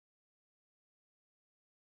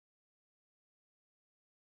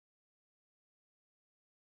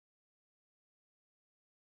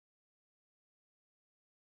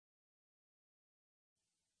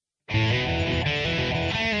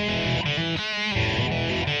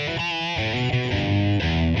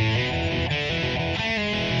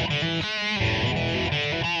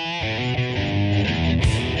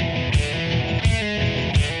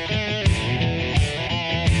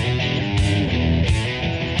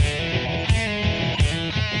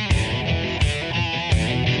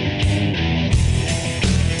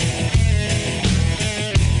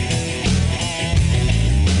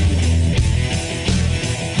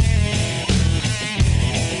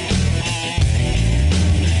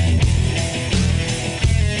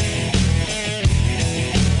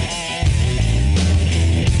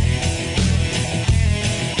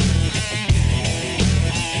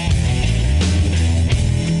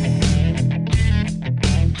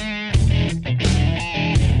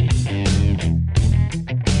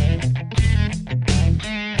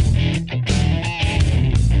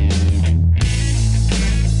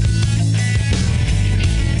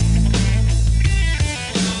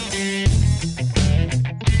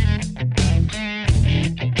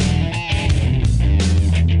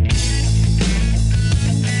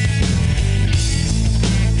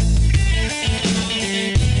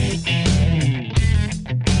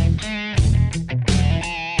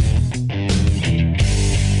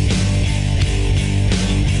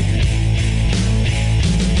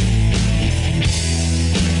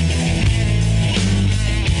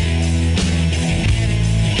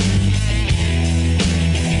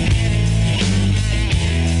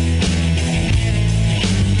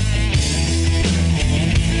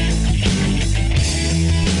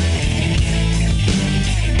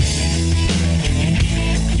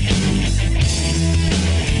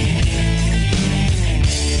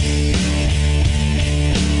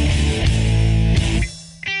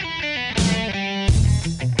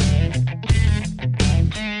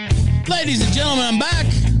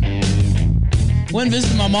went and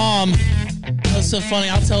visited my mom. That's so funny.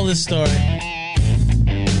 I'll tell this story.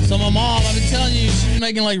 So my mom, I've been telling you, she's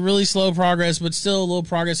making like really slow progress, but still a little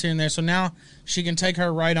progress here and there. So now she can take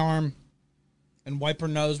her right arm and wipe her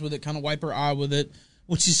nose with it, kind of wipe her eye with it,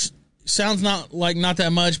 which is sounds not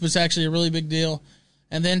that much, but it's actually a really big deal.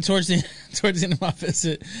 And then towards the end of my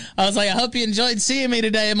visit, I was like, I hope you enjoyed seeing me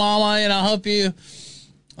today, Mama, and I hope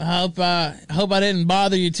I didn't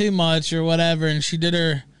bother you too much or whatever. And she did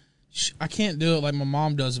her. I can't do it like my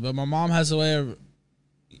mom does it, but my mom has a way of,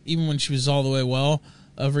 even when she was all the way well,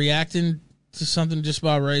 of reacting to something just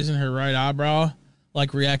by raising her right eyebrow,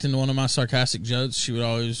 like reacting to one of my sarcastic jokes. She would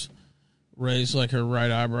always raise like her right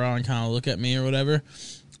eyebrow and kind of look at me or whatever.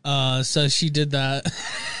 So she did that.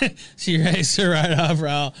 She raised her right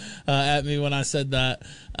eyebrow at me when I said that.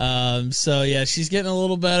 So yeah, she's getting a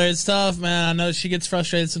little better. It's tough, man. I know she gets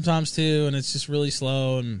frustrated sometimes too, and it's just really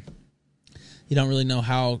slow, and you don't really know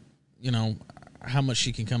how much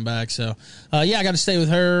she can come back. So yeah, I got to stay with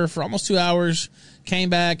her for almost 2 hours. Came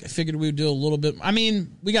back, figured we would do a little bit. I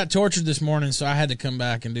mean, we got tortured this morning, so I had to come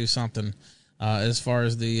back and do something as far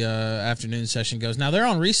as the afternoon session goes. Now they're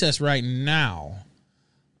on recess right now.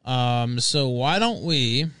 So why don't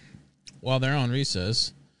we, while they're on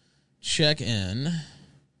recess, check in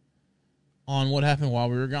on what happened while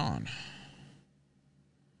we were gone.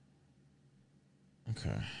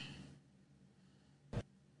 Okay.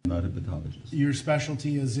 Not a pathologist. Your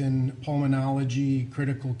specialty is in pulmonology,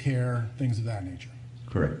 critical care, things of that nature.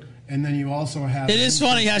 Correct. And then you also have... It is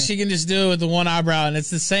funny how she can just do it with the one eyebrow, and it's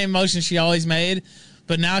the same motion she always made,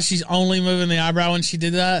 but now she's only moving the eyebrow when she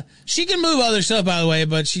did that. She can move other stuff, by the way,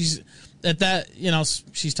 but she's at that,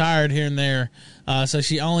 she's tired here and there. So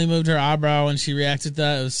she only moved her eyebrow when she reacted to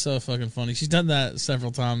that. It was so fucking funny. She's done that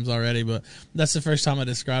several times already, but that's the first time I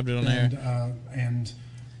described it on air.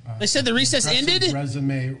 They said the recess ended?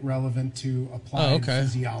 Resume relevant to applied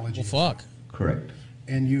physiology. Well, fuck. Correct.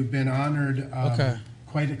 And you've been honored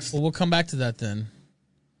quite extensively. Well, we'll come back to that then.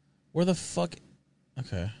 Where the fuck?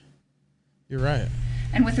 Okay. You're right.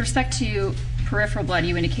 And with respect to peripheral blood,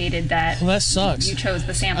 you indicated that that sucks. You chose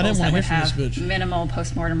the samples that would have minimal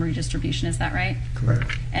postmortem redistribution. Is that right?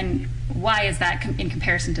 Correct. And why is that in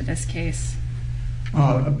comparison to this case?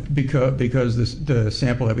 Because the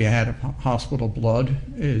sample that we had of hospital blood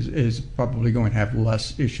is probably going to have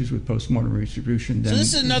less issues with postmortem redistribution than. So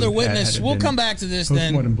this is another witness. We'll come back to this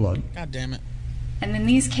then. Postmortem blood. God damn it. And in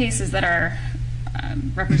these cases that are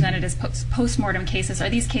represented as postmortem cases, are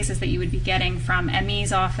these cases that you would be getting from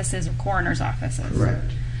ME's offices or coroner's offices?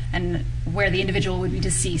 Correct. And where the individual would be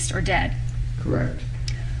deceased or dead? Correct.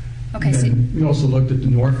 Okay, so we also looked at the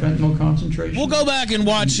norfentanyl concentration. We'll go back and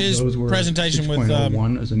watch his presentation with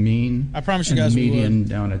 6.01 as a mean. I promise you guys we median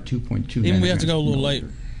down at 2.2. Even we have to go a little late.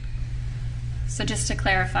 So just to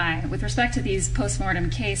clarify, with respect to these postmortem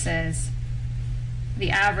cases, the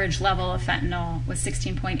average level of fentanyl was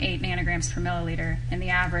 16.8 nanograms per milliliter, and the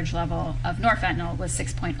average level of norfentanyl was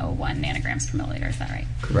 6.01 nanograms per milliliter. Is that right?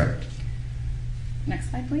 Correct.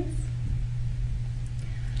 Next slide, please.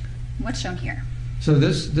 What's shown here? So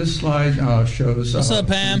this slide shows what's up,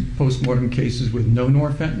 Pam? Postmortem cases with no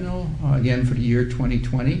norfentanyl, again for the year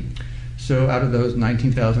 2020. So out of those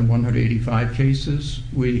 19,185 cases,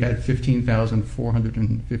 we had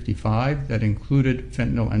 15,455 that included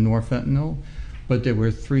fentanyl and norfentanyl, but there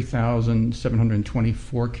were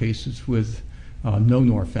 3,724 cases with no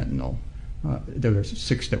norfentanyl. There were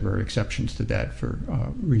 6 that were exceptions to that for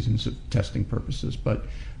reasons of testing purposes, but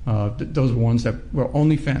those were ones that were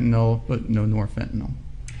only fentanyl but no norfentanyl.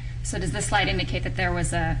 So does this slide indicate that there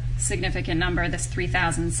was a significant number, this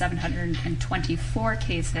 3,724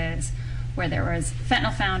 cases, where there was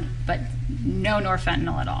fentanyl found but no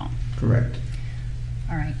norfentanyl at all? Correct.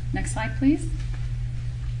 All right, next slide, please.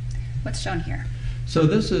 What's shown here? So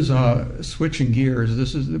this is switching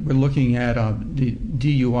gears. We're looking at the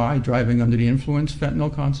DUI, driving under the influence,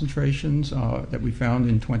 fentanyl concentrations that we found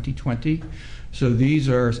in 2020. So these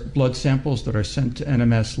are blood samples that are sent to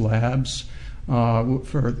NMS labs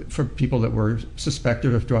for people that were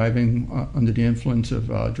suspected of driving under the influence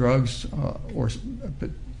of drugs or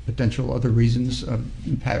potential other reasons of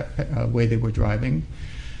way they were driving.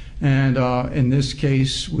 And in this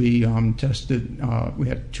case, we tested, we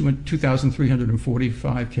had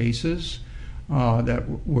 2,345 cases that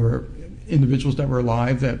were individuals that were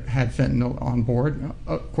alive that had fentanyl on board.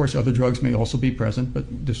 Of course, other drugs may also be present, but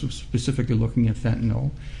this was specifically looking at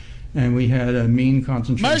fentanyl. And we had a mean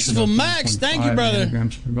concentration Merciful of Max, thank you, brother.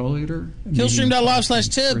 Grams per milliliter.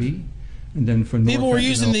 Killstream.live/tip. And then for people were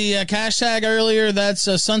using the cash tag earlier. That's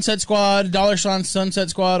Sunset Squad, $Sunset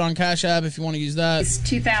Squad on Cash App if you want to use that. These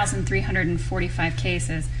 2,345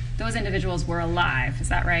 cases, those individuals were alive, is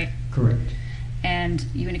that right? Correct. And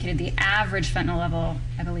you indicated the average fentanyl level,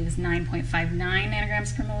 I believe, is 9.59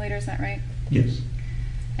 nanograms per milliliter, is that right? Yes.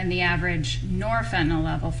 And the average norfentanyl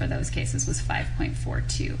level for those cases was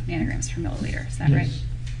 5.42 nanograms per milliliter, is that Yes. right?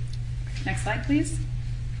 Next slide, please.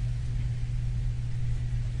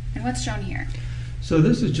 And what's shown here? So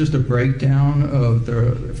this is just a breakdown of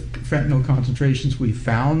the fentanyl concentrations we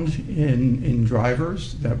found in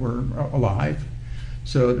drivers that were alive.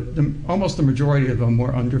 So almost the majority of them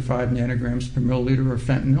were under 5 nanograms per milliliter of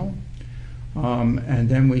fentanyl. And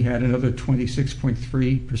then we had another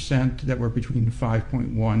 26.3% that were between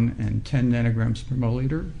 5.1 and 10 nanograms per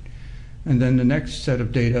milliliter. And then the next set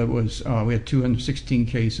of data was we had 216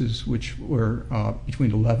 cases which were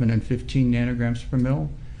between 11 and 15 nanograms per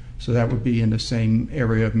mil. So that would be in the same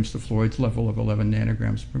area of Mr. Floyd's level of 11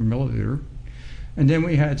 nanograms per milliliter. And then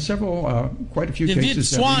we had several, quite a few David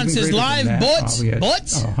cases Swan that were even says greater live than that. bots? We had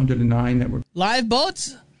Bots? 109 that were Live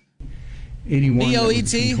boats? 81 that were BOET?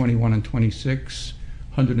 between 21 and 26,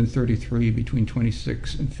 133 between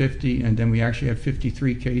 26 and 50, and then we actually had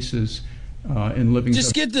 53 cases in living.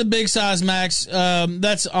 Just get the big size, Max.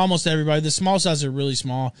 That's almost everybody. The small size are really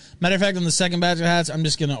small. Matter of fact, on the second batch of hats, I'm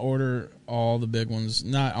just going to order all the big ones.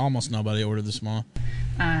 Not almost nobody ordered the small.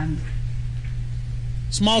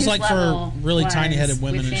 Small's His like for level really was tiny-headed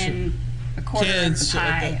women and within shit. a quarter Kids, of the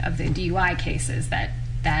pie of the DUI cases that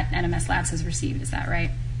NMS Labs has received. Is that right?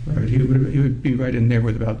 Right, he would be right in there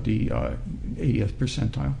with about the 80th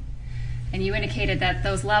percentile. And you indicated that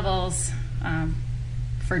those levels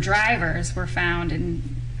for drivers were found in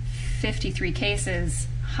 53 cases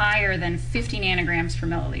higher than 50 nanograms per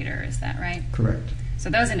milliliter. Is that right? Correct. So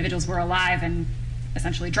those individuals were alive and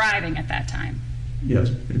essentially driving at that time. Yes,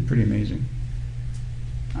 pretty amazing.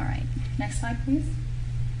 All right. Next slide, please.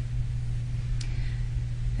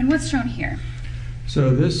 And what's shown here?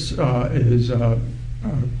 So this is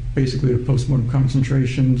basically the postmortem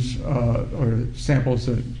concentrations or samples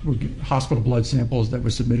that were hospital blood samples that were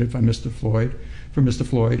submitted by Mr. Floyd, for Mr.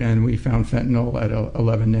 Floyd, and we found fentanyl at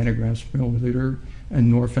 11 nanograms per milliliter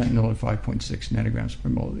and norfentanyl at 5.6 nanograms per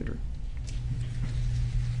milliliter.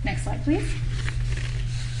 Next slide, please.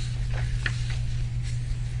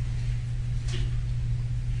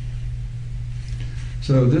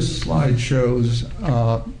 So this slide shows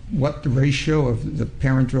what the ratio of the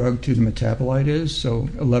parent drug to the metabolite is. So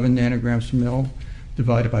 11 nanograms per mil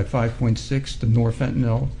divided by 5.6, the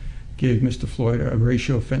norfentanyl gave Mr. Floyd a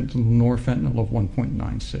ratio of fentanyl to norfentanyl of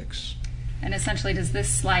 1.96. And essentially, does this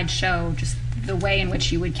slide show just the way in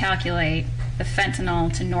which you would calculate the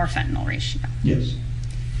fentanyl to norfentanyl ratio? Yes.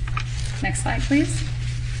 Next slide, please.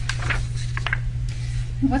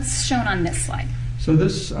 What's shown on this slide? So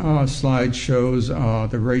this slide shows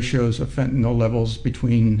the ratios of fentanyl levels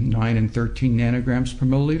between 9 and 13 nanograms per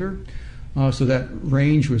milliliter. So that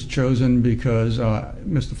range was chosen because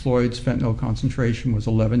Mr. Floyd's fentanyl concentration was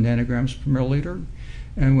 11 nanograms per milliliter.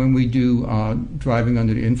 And when we do driving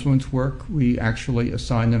under the influence work, we actually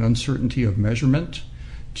assign an uncertainty of measurement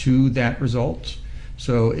to that result.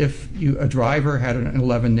 So if a driver had an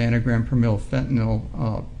 11 nanogram per mil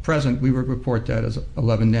fentanyl present, we would report that as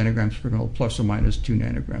 11 nanograms per mil plus or minus 2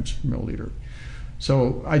 nanograms per milliliter.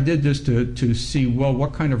 So I did this to see, well,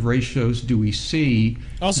 what kind of ratios do we see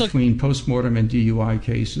Also, between postmortem and DUI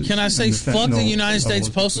cases? Can I say and the fuck the fentanyl United States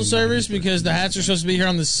levels Postal between 9 Service and because the 13 hats are supposed to be here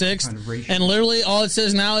on the 6th, kind of ratio. and literally all it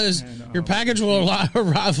says now is And, your package will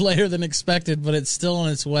arrive later than expected, but it's still on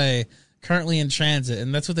its way, currently in transit,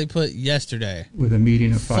 and that's what they put yesterday. with a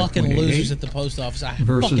median of Fucking losers 5.88 at the post office. I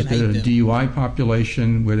versus fucking hate the them. DUI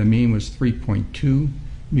population where the mean was 3.2,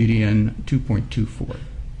 median 2.24.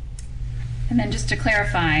 And then just to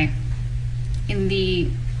clarify, in the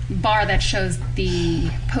bar that shows the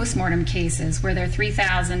postmortem cases, were there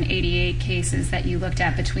 3,088 cases that you looked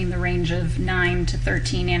at between the range of 9 to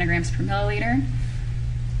 13 nanograms per milliliter?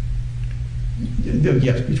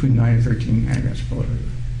 Yes, between 9 and 13 nanograms per milliliter.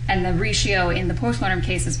 And the ratio in the postmortem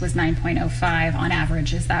cases was 9.05 on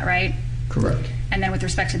average, is that right? Correct. And then with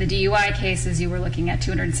respect to the DUI cases, you were looking at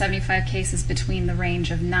 275 cases between the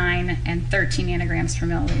range of 9 and 13 nanograms per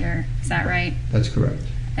milliliter, is that right? That's correct.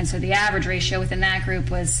 And so the average ratio within that group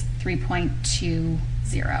was 3.20,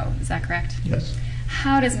 is that correct? Yes.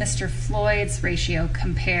 How does Mr. Floyd's ratio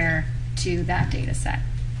compare to that data set?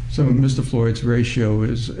 So Mr. Floyd's ratio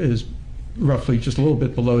is roughly just a little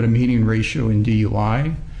bit below the median ratio in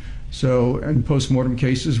DUI. So in postmortem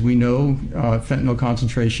cases, we know fentanyl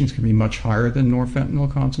concentrations can be much higher than norfentanyl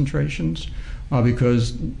concentrations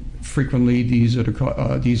because frequently these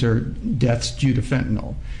are deaths due to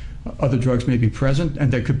fentanyl. other drugs may be present,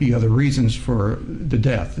 and there could be other reasons for the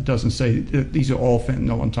death. It doesn't say that these are all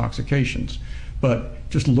fentanyl intoxications. But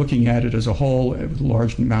just looking at it as a whole, with a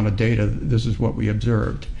large amount of data, this is what we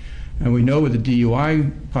observed. And we know with the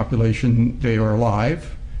DUI population, they are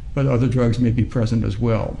alive, but other drugs may be present as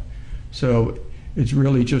well. So it's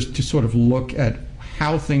really just to sort of look at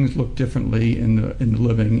how things look differently in the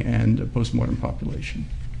living and postmortem population.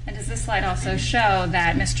 And does this slide also show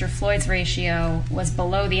that Mr. Floyd's ratio was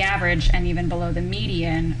below the average and even below the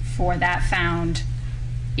median for that found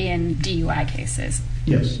in DUI cases?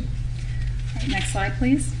 Yes. All right, next slide,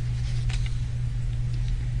 please.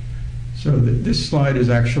 So this slide is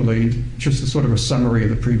actually just a sort of a summary of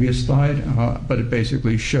the previous slide, but it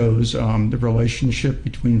basically shows the relationship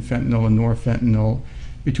between fentanyl and norfentanyl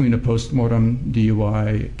between the postmortem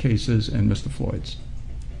DUI cases and Mr. Floyd's.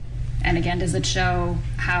 And again, does it show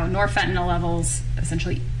how norfentanyl levels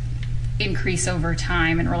essentially increase over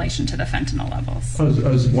time in relation to the fentanyl levels?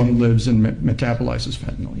 As one lives and metabolizes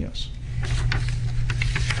fentanyl, yes.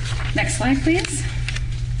 Next slide, please.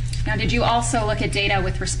 Now, did you also look at data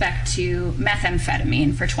with respect to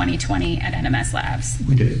methamphetamine for 2020 at NMS Labs?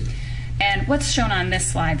 We did. And what's shown on this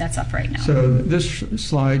slide that's up right now? So this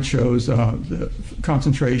slide shows the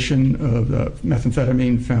concentration of the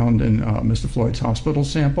methamphetamine found in Mr. Floyd's hospital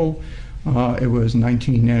sample. It was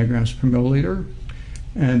 19 nanograms per milliliter.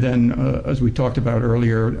 And then, as we talked about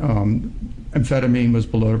earlier, amphetamine was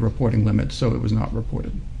below the reporting limit, so it was not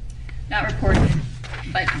reported. Not reported,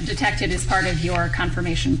 but detected as part of your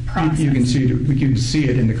confirmation process. You can see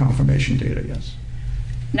it in the confirmation data, yes.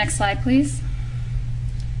 Next slide, please.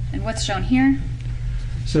 And what's shown here?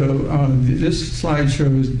 So this slide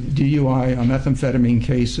shows DUI on methamphetamine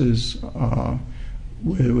cases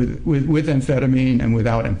with amphetamine and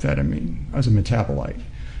without amphetamine as a metabolite.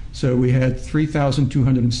 So we had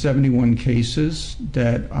 3,271 cases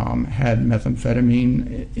that had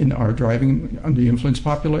methamphetamine in our driving under the influence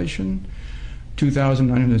population.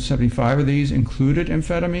 2,975 of these included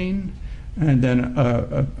amphetamine, and then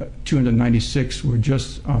 296 were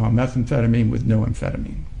just methamphetamine with no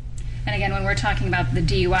amphetamine. And again, when we're talking about the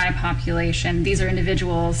DUI population, these are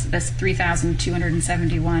individuals, this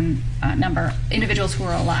 3,271 number, individuals who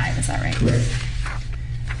are alive, is that right? Correct.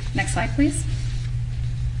 Next slide, please.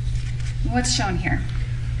 What's shown here?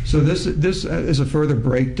 So this is a further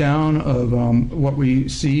breakdown of what we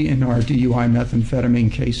see in our DUI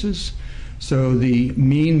methamphetamine cases. So the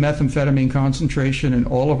mean methamphetamine concentration in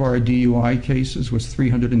all of our DUI cases was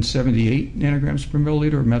 378 nanograms per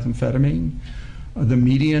milliliter of methamphetamine. The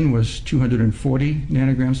median was 240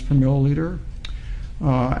 nanograms per milliliter.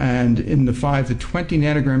 And in the 5 to 20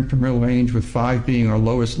 nanogram per mil range, with 5 being our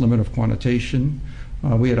lowest limit of quantitation,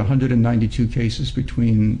 we had 192 cases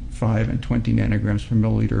between 5 and 20 nanograms per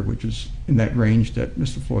milliliter, which is in that range that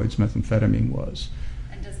Mr. Floyd's methamphetamine was.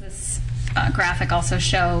 And does this graphic also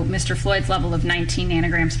show Mr. Floyd's level of 19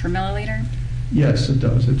 nanograms per milliliter? Yes, it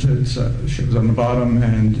does. It shows on the bottom,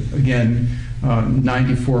 and again,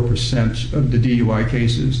 94% of the DUI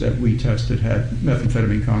cases that we tested had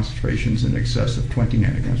methamphetamine concentrations in excess of 20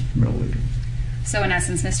 nanograms per milliliter. So in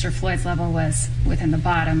essence, Mr. Floyd's level was within the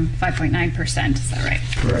bottom 5.9%, is that right?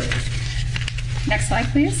 Correct. Next slide,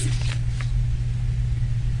 please.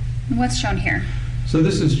 And what's shown here? So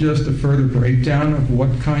this is just a further breakdown of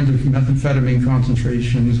what kind of methamphetamine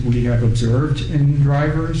concentrations we have observed in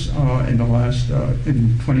drivers in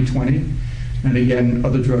 2020. And again,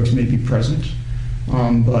 other drugs may be present.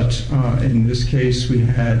 But in this case, we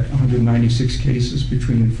had 196 cases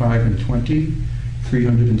between 5 and 20,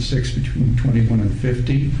 306 between 21 and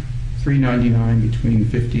 50, 399 between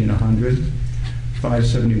 50 and 100,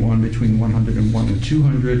 571 between 101 and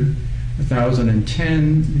 200,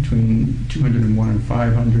 1,010 between 201 and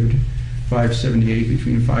 500, 578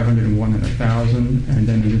 between 501 and 1,000, and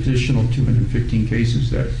then an additional 215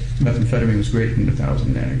 cases that methamphetamine was greater than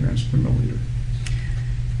 1,000 nanograms per milliliter.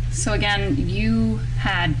 So again, you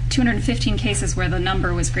had 215 cases where the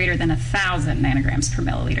number was greater than 1,000 nanograms per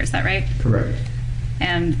milliliter, is that right? Correct.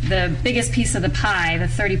 And the biggest piece of the pie, the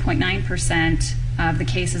 30.9% of the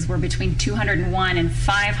cases were between 201 and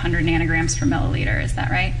 500 nanograms per milliliter, is that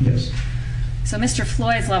right? Yes. So Mr.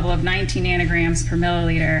 Floyd's level of 19 nanograms per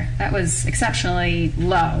milliliter, that was exceptionally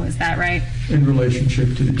low, is that right? In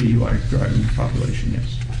relationship to the DUI driving population,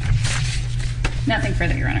 yes. Nothing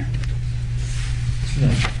further, Your Honor.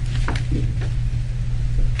 No.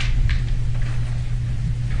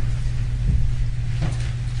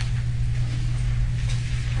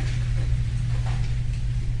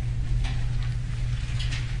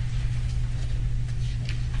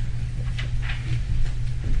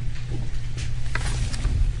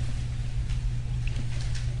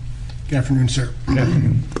 Good afternoon, sir. Good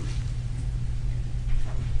afternoon.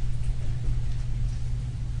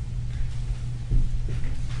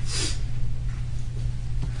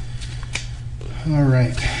 All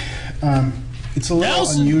right. It's a little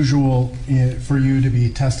Nelson. unusual for you to be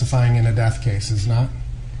testifying in a death case, is not?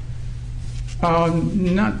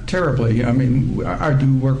 Not terribly. I mean, I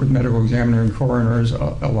do work with medical examiner and coroners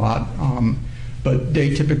a lot, but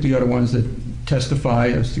they typically are the ones that testify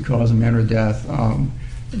as to cause and manner of death.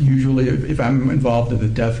 Usually, if I'm involved in a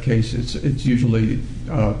death case, it's usually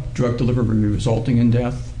drug delivery resulting in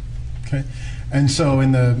death. Okay. And so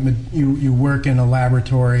you work in a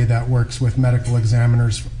laboratory that works with medical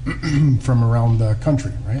examiners from around the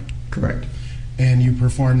country, right? Correct. And you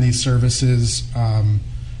perform these services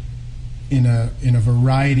in a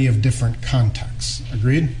variety of different contexts.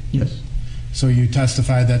 Agreed? Yes. So you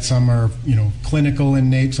testified that some are, clinical in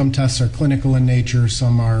nature, some tests are clinical in nature,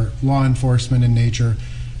 some are law enforcement in nature,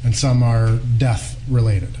 and some are death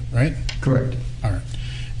related, right? Correct. All right.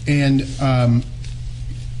 And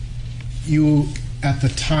you, at the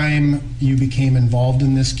time you became involved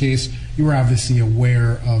in this case, you were obviously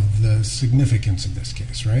aware of the significance of this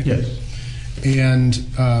case, right? Yes. And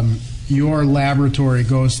your laboratory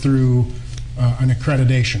goes through an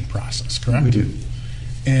accreditation process, correct? We do.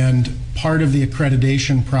 And part of the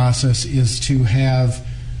accreditation process is to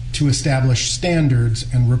establish standards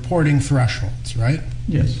and reporting thresholds, right?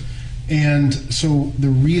 Yes. And so the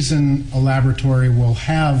reason a laboratory will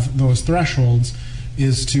have those thresholds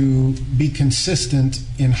is to be consistent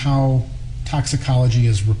in how toxicology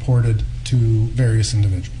is reported to various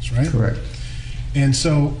individuals, right? Correct. And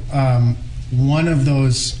so one of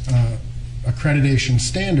those accreditation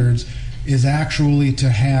standards is actually to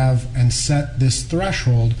have and set this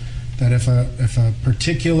threshold that if a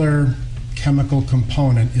particular chemical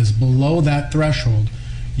component is below that threshold,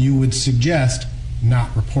 you would suggest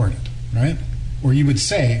not reported, right? Or you would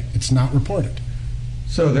say it's not reported.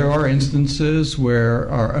 So there are instances where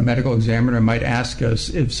a medical examiner might ask us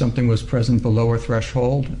if something was present below a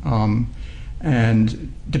threshold,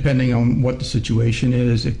 and depending on what the situation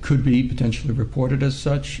is, it could be potentially reported as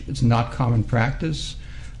such. It's not common practice.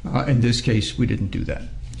 In this case, we didn't do that.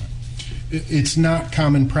 It's not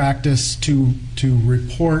common practice to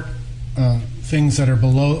report things that are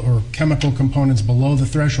below, or chemical components below the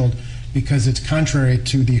threshold, because it's contrary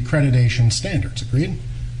to the accreditation standards. Agreed?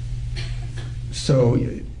 So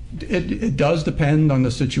it does depend on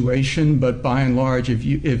the situation, but by and large,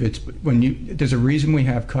 there's a reason we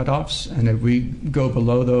have cutoffs, and if we go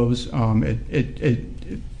below those,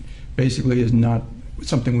 it basically is not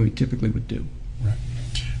something we typically would do. Right.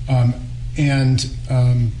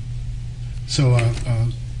 So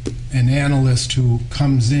an analyst who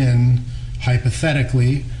comes in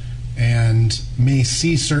hypothetically and may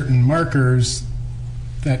see certain markers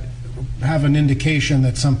that have an indication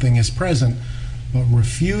that something is present, but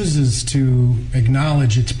refuses to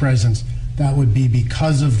acknowledge its presence, that would be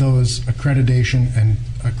because of those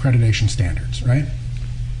accreditation standards, right?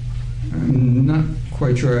 I'm not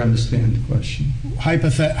quite sure I understand the question.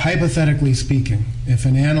 Hypothetically speaking, if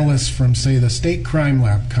an analyst from, say, the state crime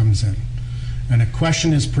lab comes in and a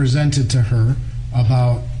question is presented to her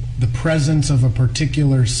about the presence of a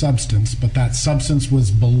particular substance, but that substance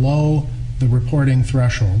was below the reporting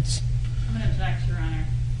thresholds. I'm going to object, Your Honor.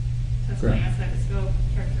 Testifying outside the scope,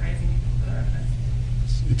 characterizing the evidence.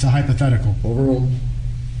 It's a hypothetical. Overall,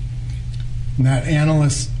 And that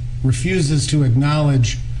analyst refuses to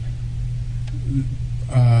acknowledge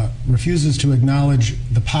the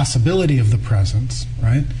possibility of the presence,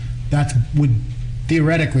 right? That would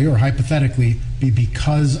theoretically or hypothetically be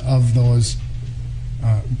because of those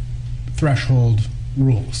threshold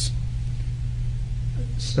rules.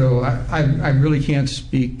 so I really can't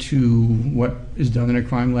speak to what is done in a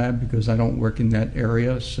crime lab because I don't work in that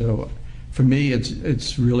area. So for me,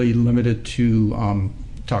 it's really limited to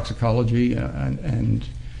toxicology and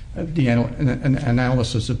the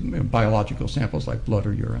analysis of biological samples like blood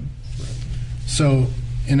or urine. So,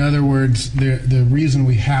 in other words, the reason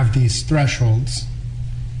we have these thresholds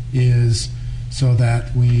is so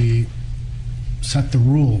that we set the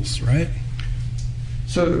rules, right?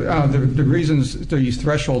 So the reasons these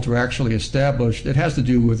thresholds were actually established, it has to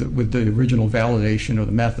do with the original validation of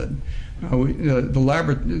the method.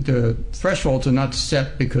 The thresholds are not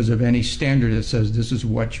set because of any standard that says this is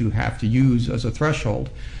what you have to use as a threshold.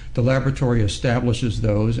 The laboratory establishes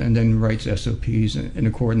those and then writes SOPs in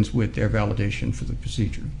accordance with their validation for the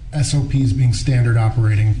procedure. SOPs being standard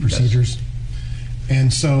operating procedures. Yes.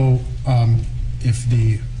 And so if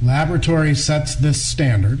the laboratory sets this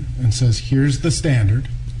standard and says, here's the standard,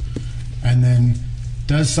 and then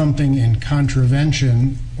does something in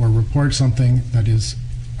contravention or report something that is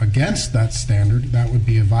against that standard, that would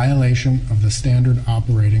be a violation of the standard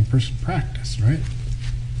operating practice, right?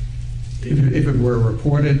 If it were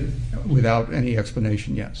reported without any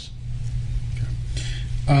explanation, yes.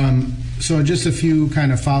 So just a few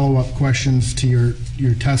kind of follow-up questions to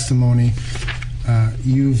your testimony.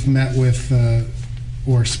 You've met with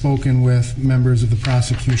or spoken with members of the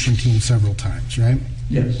prosecution team several times, right?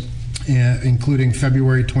 Yes. Including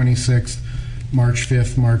February 26th, March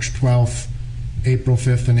 5th, March 12th, April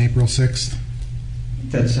 5th, and April 6th?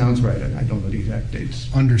 That sounds right. I don't know the exact dates.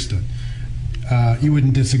 Understood. You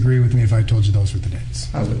wouldn't disagree with me if I told you those were the dates?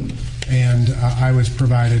 I wouldn't. And I was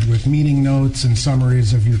provided with meeting notes and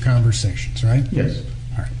summaries of your conversations, right? Yes.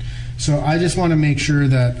 All right. So I just want to make sure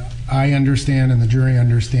that I understand and the jury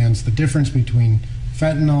understands the difference between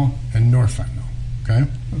fentanyl and norfentanyl, okay?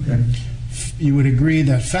 Okay. You would agree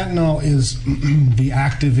that fentanyl is the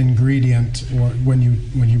active ingredient, or when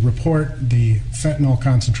you report the fentanyl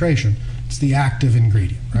concentration, it's the active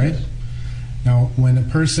ingredient, right? Yes. Now, when a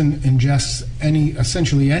person ingests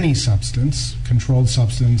essentially any substance, controlled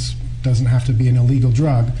substance, doesn't have to be an illegal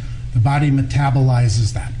drug, the body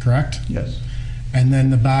metabolizes that, correct? Yes. And then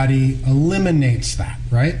the body eliminates that,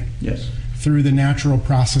 right? Yes. Through the natural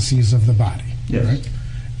processes of the body. Yes. Right?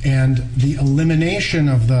 And the elimination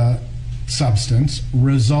of the substance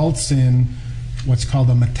results in what's called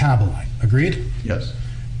a metabolite. Agreed? Yes.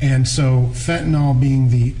 And so fentanyl being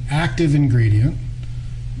the active ingredient,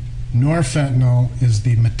 norfentanyl is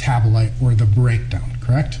the metabolite or the breakdown,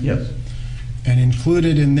 correct? Yes. And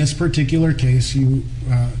included in this particular case, you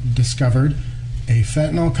discovered a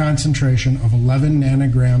fentanyl concentration of 11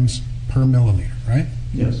 nanograms per milliliter, right?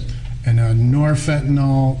 Yes. And a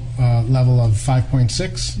norfentanyl level of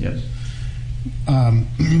 5.6? Yes.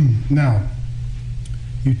 Now,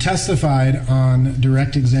 you testified on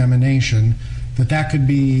direct examination that could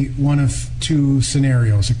be one of two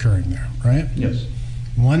scenarios occurring there, right? Yes.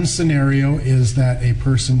 One scenario is that a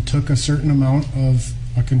person took a certain amount of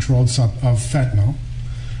a controlled of fentanyl,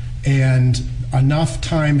 and enough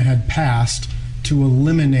time had passed to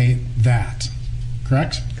eliminate that,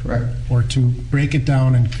 correct? Correct. Or to break it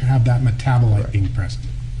down and have that metabolite Correct. being present.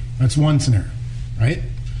 That's one scenario, right?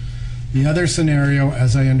 The other scenario,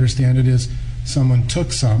 as I understand it, is someone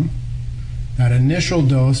took some, that initial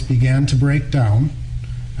dose began to break down,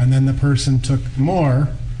 and then the person took more,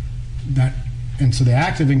 and so the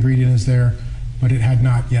active ingredient is there, but it had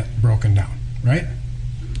not yet broken down, right?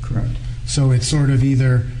 Correct. So it's sort of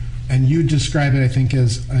either, and you describe it, I think,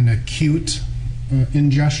 as an acute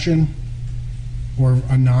ingestion or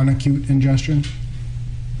a non-acute ingestion.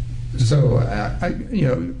 So,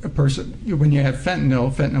 a person, when you have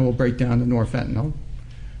fentanyl will break down to norfentanyl,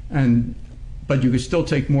 but you could still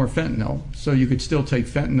take more fentanyl. So you could still take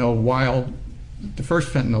fentanyl while the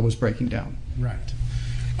first fentanyl was breaking down. Right.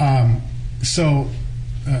 So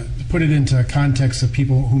put it into context of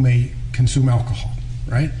people who may consume alcohol,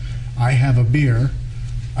 right? I have a beer.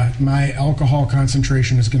 My alcohol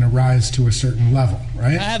concentration is going to rise to a certain level,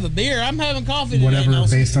 right? I have a beer. I'm having coffee today. Whatever,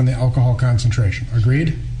 Nelson. based on the alcohol concentration.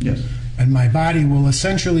 Agreed? Yes. And my body will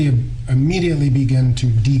essentially immediately begin to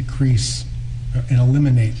decrease and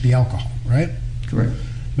eliminate the alcohol, right? Correct.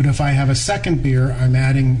 But if I have a second beer, I'm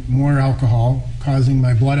adding more alcohol, causing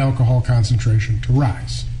my blood alcohol concentration to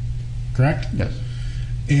rise, correct? Yes.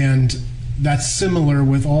 And that's similar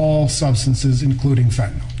with all substances, including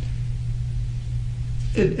fentanyl.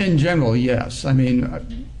 In general, yes. I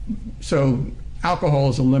mean, so alcohol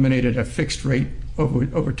is eliminated at a fixed rate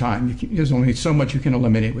over time. There's only so much you can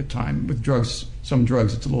eliminate with time. With drugs, some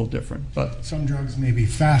drugs, it's a little different. But some drugs may be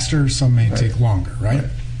faster, some may take longer, right?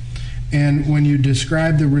 And when you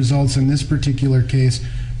describe the results in this particular case,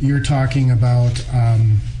 you're talking about,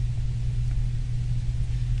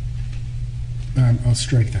 I'll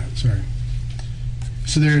strike that, sorry.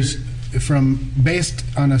 So there's, based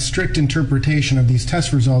on a strict interpretation of these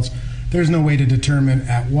test results, there's no way to determine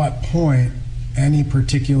at what point any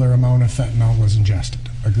particular amount of fentanyl was ingested.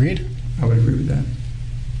 Agreed? I would agree with that.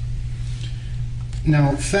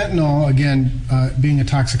 Now, fentanyl, again, being a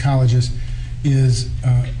toxicologist, is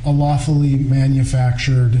a lawfully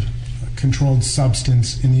manufactured controlled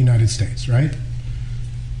substance in the United States, right?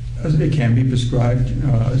 It can be prescribed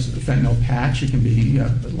as a fentanyl patch. It can be a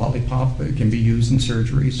lollipop. It can be used in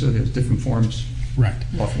surgery. So there's different forms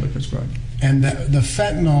lawfully prescribed. And the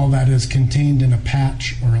fentanyl that is contained in a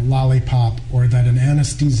patch or a lollipop or that an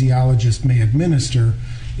anesthesiologist may administer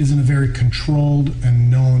is in a very controlled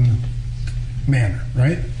and known manner,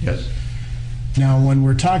 right? Yes. Now, when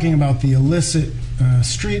we're talking about the illicit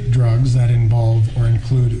street drugs that involve or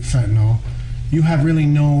include fentanyl, you have really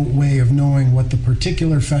no way of knowing what the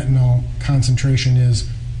particular fentanyl concentration is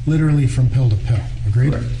literally from pill to pill.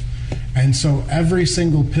 Agreed? Correct. And so every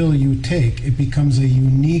single pill you take, it becomes a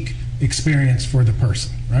unique experience for the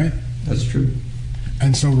person, right? That's true.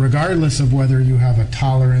 And so regardless of whether you have a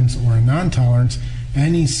tolerance or a non-tolerance,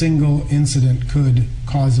 any single incident could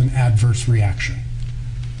cause an adverse reaction.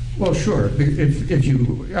 Well, sure. If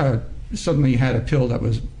you suddenly had a pill that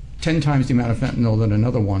was 10 times the amount of fentanyl than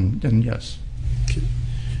another one, then yes.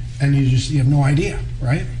 And you have no idea,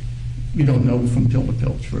 right? You don't know from pill to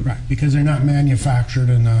pill, true. Right, because they're not manufactured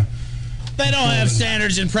in a... They don't have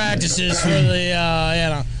standards and practices for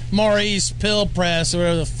the, Maurice Pill Press or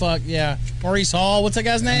whatever the fuck, yeah. Maurice Hall, what's that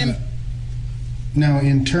guy's name? Now,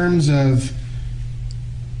 in terms of...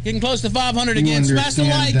 Getting close to 500 You again. Smash the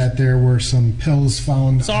understand like. that there were some pills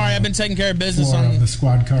found Sorry, I've been taking care of business floor on... of the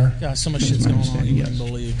squad car, God, so much That's shit's my going on, understanding, you yes. wouldn't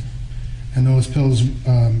believe. and those pills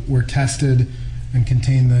were tested and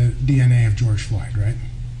contained the DNA of George Floyd, right?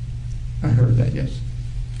 I heard that, yes.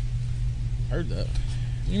 Heard that.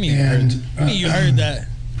 You mean And, you heard that?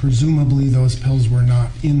 Presumably those pills were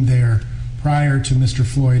not in there prior to Mr.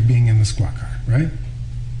 Floyd being in the squad car, right?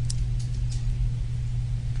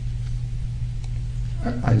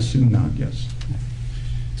 I assume not, yes.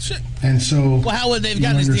 Shit. And so Well, how would they have you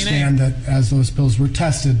gotten his understand DNA? that as those pills were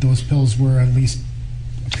tested, those pills were at least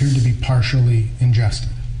appeared to be partially ingested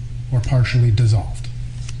or partially dissolved.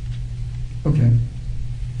 Okay.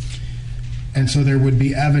 And so there would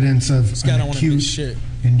be evidence of This guy an don't want to admit acute shit.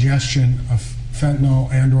 ingestion of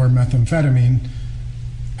fentanyl and or methamphetamine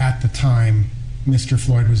at the time Mr.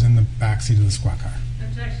 Floyd was in the backseat of the squad car.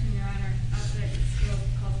 Objection, Your Honor. Outside the scope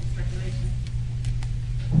calls for speculation.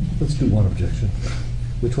 Let's do one objection.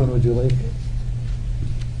 Which one would you like?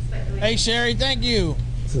 Speculation. Hey, Sherry, thank you.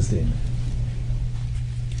 Sustained.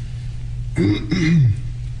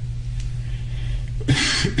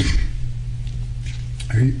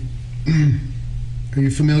 Are you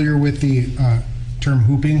familiar with the term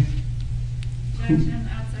hooping? Objection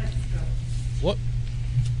outside the scope. What?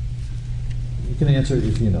 You can answer it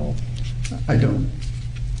if you know. I don't.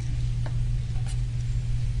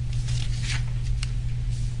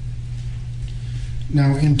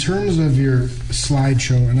 Now, in terms of your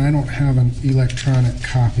slideshow, and I don't have an electronic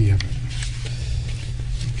copy of it,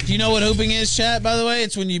 Do you know what hooping is, chat, by the way?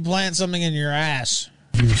 It's when you plant something in your ass.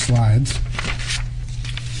 your slides.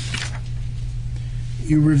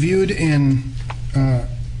 You reviewed in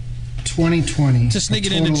 2020 To sneak a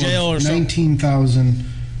it into total jail of or something.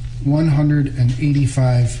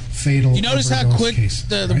 19,185 fatal You notice how overdose quick cases,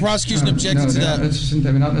 the right? prosecution objected no, to they're that?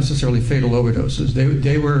 they're not necessarily fatal overdoses.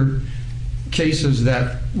 They were cases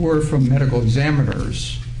that were from medical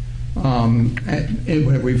examiners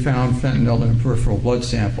where we found fentanyl in a peripheral blood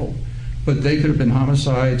sample. But they could have been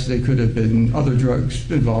homicides, they could have been other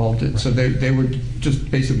drugs involved. So they were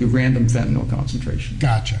just basically random fentanyl concentration.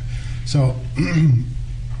 Gotcha. So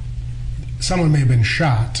someone may have been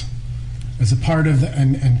shot as a part of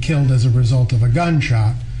and killed as a result of a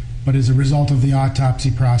gunshot, but as a result of the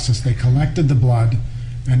autopsy process, they collected the blood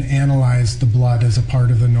and analyzed the blood as a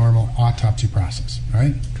part of the normal autopsy process,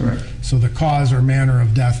 right? Correct. So the cause or manner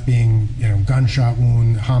of death being, gunshot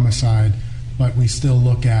wound, homicide, but we still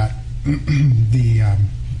look at the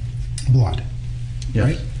blood, Yes.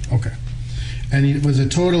 right? Okay. And it was a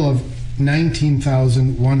total of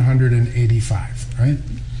 19,185, right?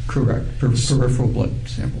 Correct. Peripheral blood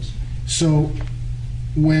samples. So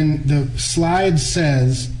when the slide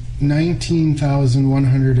says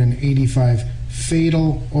 19,185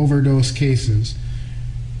 fatal overdose cases,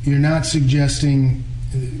 you're not suggesting,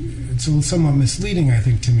 it's somewhat misleading, I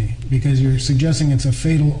think, to me, because you're suggesting it's a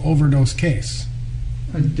fatal overdose case.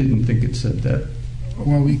 I didn't think it said that.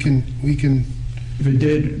 Well, we can. If it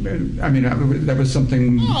did, I mean, that was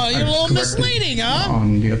something. Oh, you're I a little corrected misleading, huh?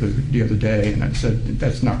 On the other day, and I said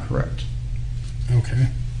that's not correct. Okay.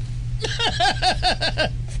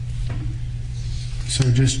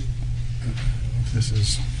 So just, this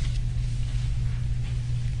is,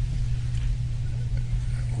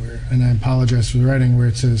 and I apologize for the writing, where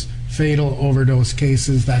it says fatal overdose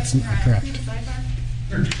cases, that's not correct.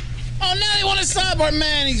 Sidebar. Oh, now they want a sidebar.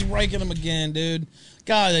 Man, he's raking them again, dude.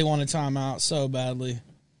 God, they want a timeout so badly.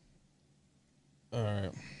 All right.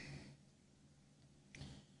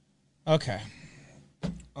 Okay.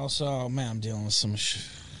 Also, man, I'm dealing with some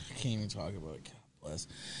I can't even talk about it. God bless.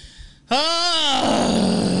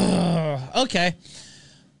 Okay.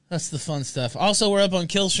 That's the fun stuff. Also, we're up on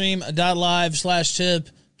killstream.live/tip,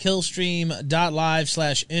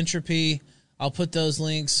 killstream.live/entropy. I'll put those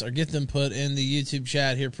links or get them put in the YouTube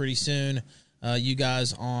chat here pretty soon. You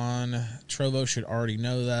guys on Trovo should already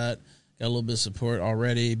know that. Got a little bit of support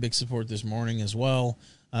already. Big support this morning as well.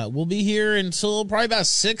 We'll be here until probably about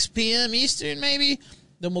 6 p.m. Eastern, maybe.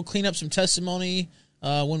 Then we'll clean up some testimony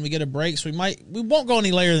when we get a break. So we won't go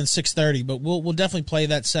any later than 6:30, but we'll definitely play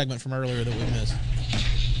that segment from earlier that we missed.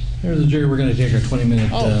 Here's the jury. We're going to take our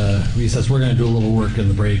 20-minute recess. We're going to do a little work in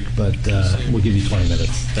the break, but we'll give you 20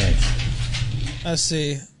 minutes. Thanks. Let's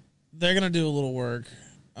see. They're going to do a little work.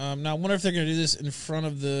 Now, I wonder if they're going to do this in front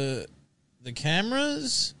of the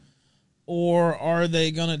cameras, or are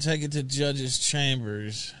they going to take it to judge's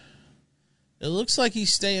chambers? It looks like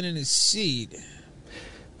he's staying in his seat.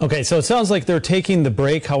 Okay, so it sounds like they're taking the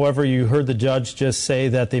break. However, you heard the judge just say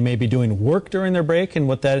that they may be doing work during their break, and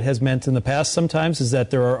what that has meant in the past sometimes is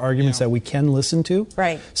that there are arguments that we can listen to.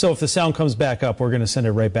 Right. So if the sound comes back up, we're going to send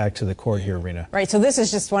it right back to the court here, Rena. Right, so this is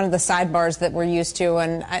just one of the sidebars that we're used to,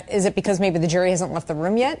 and is it because maybe the jury hasn't left the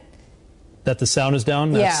room yet? That the sound is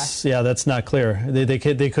down? Yeah, that's not clear. They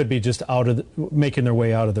could be just making their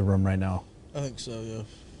way out of the room right now. I think so, yeah.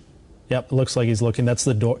 Yep, it looks like he's looking. That's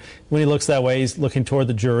the door. When he looks that way, he's looking toward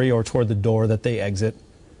the jury or toward the door that they exit.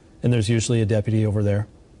 And there's usually a deputy over there.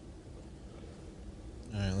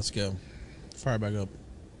 All right, let's go. Fire back up.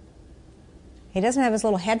 He doesn't have his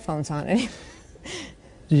little headphones on.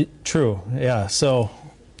 True, yeah. So,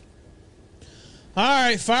 all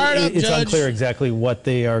right, fire it up, it's Judge. unclear exactly what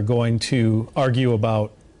they are going to argue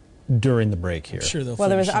about during the break here. Sure, they'll Well,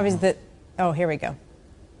 there was finish it obviously off. oh, here we go.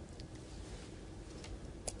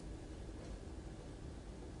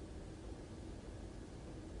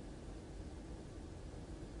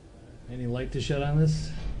 Any light to shed on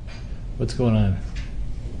this? What's going on?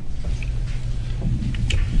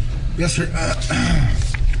 Yes, sir.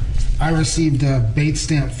 I received a bait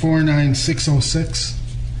stamp 49606,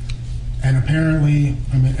 and apparently,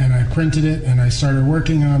 and I printed it, and I started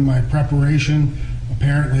working on my preparation.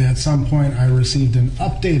 Apparently, at some point, I received an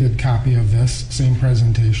updated copy of this same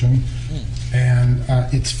presentation, and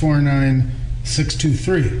it's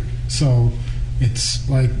 49623. So it's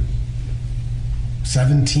like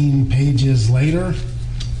 17 pages later,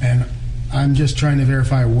 and I'm just trying to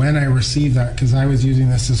verify when I received that, because I was using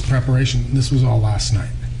this as preparation. This was all last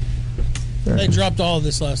night. They dropped all of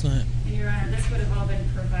this last night. Your Honor, this would have all been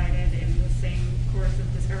provided in the same course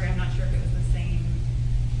of discovery. I'm not sure if it was the same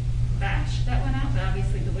batch that went out, but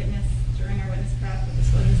obviously the witness, during our witness prep, the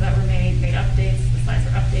disclosures that were made updates, the slides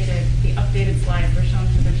were updated, the updated slides were shown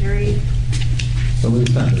to the jury. Somebody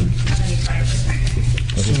found it. Not any prior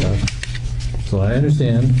witness. So I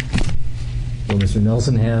understand what Mr.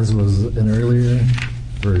 Nelson has was an earlier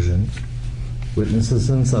version. Witnesses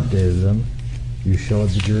since updated them. You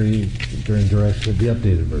showed the jury during direct the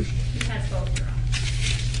updated version. He has both, Your Honor.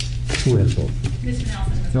 Who has both? Mr.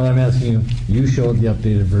 Nelson has No, I'm asking you. You showed the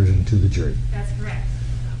updated version to the jury. That's correct.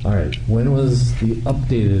 All right. When was the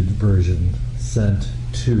updated version sent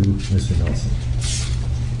to Mr. Nelson?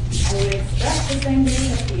 I would expect the same day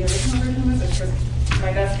that the original version was, which was,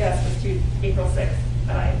 my best guess was to April 6th,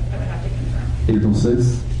 but I would have to confirm. April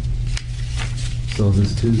 6th? So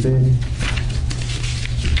this Tuesday?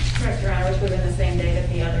 Correct, Your Honor, which would have been the same day that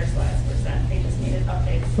the other slides were sent. They just needed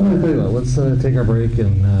updates. All right, very well. Let's take our break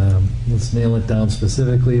and let's nail it down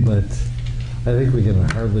specifically, but I think we can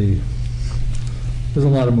hardly, there's a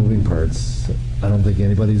lot of moving parts. I don't think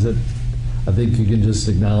anybody's I think you can just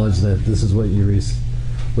acknowledge that this is what you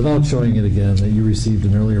without showing it again, that you received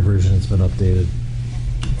an earlier version that's been updated.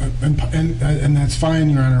 And that's fine,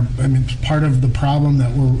 Your Honor. I mean, part of the problem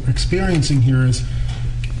that we're experiencing here is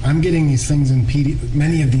I'm getting these things in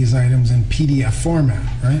many of these items in PDF format,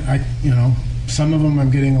 right? Some of them I'm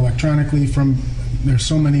getting electronically there's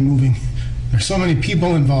so many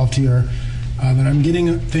people involved here that I'm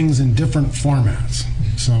getting things in different formats.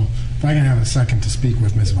 So if I can have a second to speak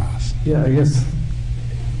with Ms. Voss. Yeah, I guess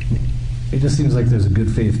it just seems like there's a good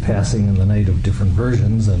faith passing in the night of different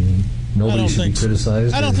versions, and nobody should be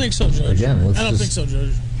criticized. I don't think so, Judge. Again, let's I don't think so,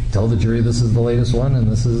 Judge. Tell the jury this is the latest one and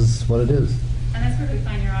this is what it is. And that's perfectly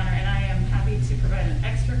fine, Your Honor, and I am happy to provide an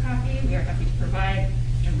extra copy. We are happy to provide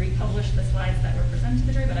and republish the slides that were presented to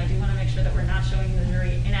the jury, but I do want to make sure that we're not showing the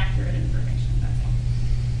jury inaccurate information. That's all.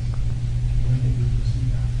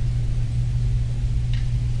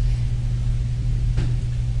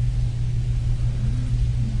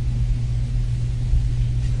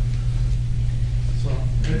 So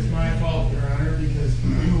it's my fault, Your Honor, because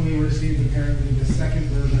we received apparently the second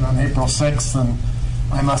version on April 6th, and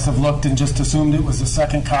I must have looked and just assumed it was the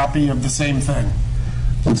second copy of the same thing.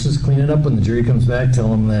 Let's just clean it up when the jury comes back. Tell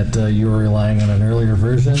them that you were relying on an earlier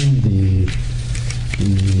version. The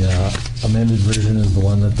amended version is the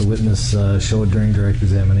one that the witness showed during direct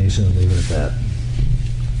examination, and leave it at that.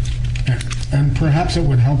 And perhaps it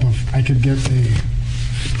would help if I could get a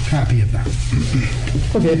copy of that.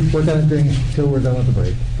 Okay, work on it until we're done with the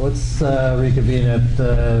break. Let's reconvene at,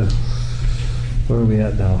 where are we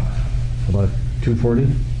at now? About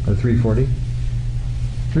 2:40 or 3:40?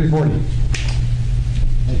 3:40.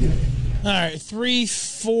 Thank you. All right,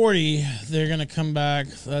 3:40. They're gonna come back.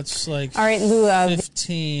 That's like All right, Lou.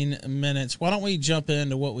 15 minutes. Why don't we jump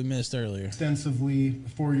into what we missed earlier? Extensively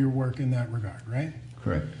for your work in that regard, right?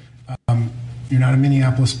 Correct. You're not a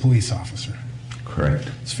Minneapolis police officer. Correct.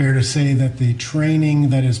 It's fair to say that the training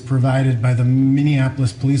that is provided by the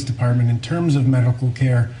Minneapolis Police Department in terms of medical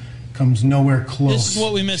care comes nowhere close This is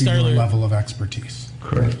what we missed to earlier. your level of expertise.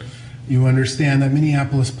 Correct. You understand that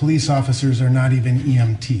Minneapolis police officers are not even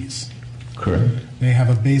EMTs. Correct. They have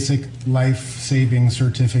a basic life-saving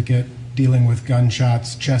certificate dealing with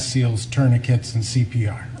gunshots, chest seals, tourniquets, and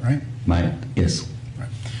CPR, right? Yes.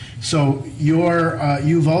 So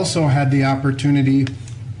you've also had the opportunity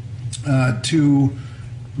to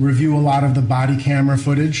review a lot of the body camera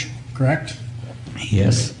footage, correct?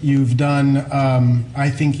 Yes. You've done,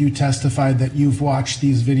 I think you testified that you've watched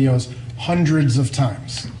these videos hundreds of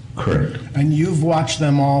times. Correct. And you've watched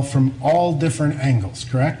them all from all different angles,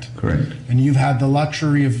 correct? Correct. And you've had the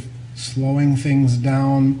luxury of slowing things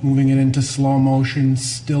down, moving it into slow motion,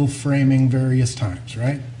 still framing various times,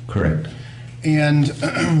 right? Correct. And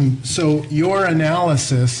so your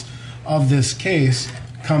analysis of this case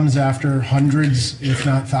comes after hundreds, if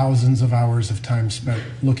not thousands, of hours of time spent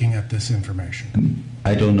looking at this information.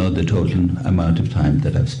 I don't know the total amount of time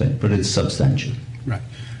that I've spent, but it's substantial. Right.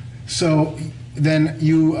 So then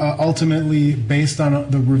you ultimately, based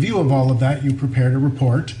on the review of all of that, you prepared a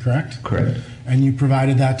report, correct? Correct. And you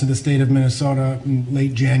provided that to the state of Minnesota in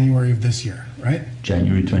late January of this year, right?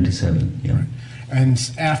 January 27, yeah. Right.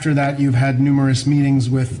 And after that, you've had numerous meetings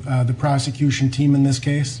with the prosecution team in this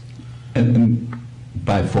case?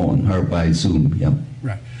 By phone or by Zoom, yeah.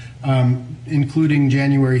 Right. Including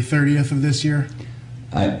January 30th of this year?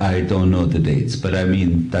 I don't know the dates, but I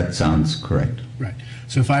mean, that sounds correct. Right.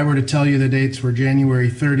 So if I were to tell you the dates were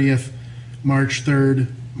January 30th, March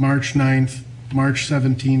 3rd, March 9th, March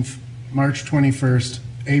 17th, March 21st,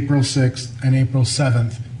 April 6th, and April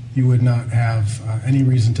 7th, you would not have any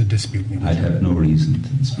reason to dispute me. I'd have no reason to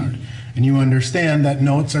dispute. And you understand that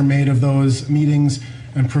notes are made of those meetings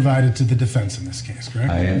and provided to the defense in this case,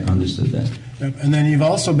 correct? I understood that. Yep. And then you've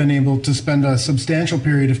also been able to spend a substantial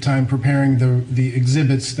period of time preparing the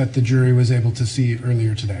exhibits that the jury was able to see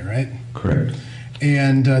earlier today, right? Correct.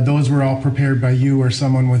 And those were all prepared by you or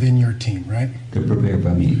someone within your team, right? They're prepared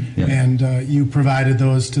by me, yeah. And you provided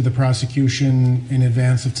those to the prosecution in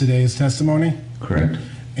advance of today's testimony? Correct.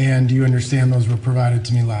 And you understand those were provided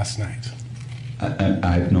to me last night?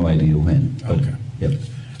 I have no idea when. But, Okay. Yep.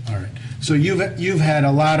 All right. So you've had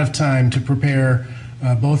a lot of time to prepare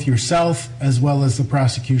both yourself as well as the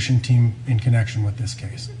prosecution team in connection with this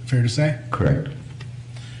case. Fair to say? Correct.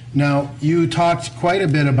 Now, you talked quite a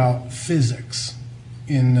bit about physics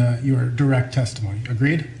in your direct testimony.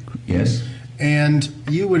 Agreed? Yes. And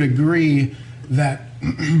you would agree that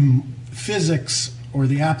physics or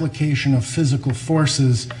the application of physical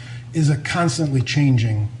forces is a constantly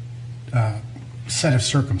changing set of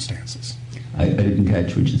circumstances. I didn't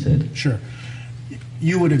catch what you said. Sure.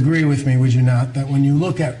 You would agree with me, would you not, that when you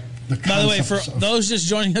look at the concepts By the way, for of those just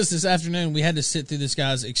joining us this afternoon, we had to sit through this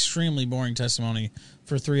guy's extremely boring testimony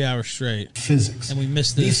for 3 hours straight. physics, And we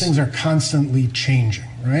missed this. these things are constantly changing,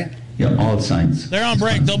 right? Yeah, all science. They're on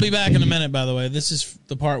break. They'll be back in a minute, by the way. This is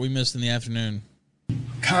the part we missed in the afternoon.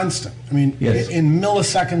 Constant. I mean, Yes. in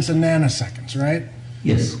milliseconds and nanoseconds, right?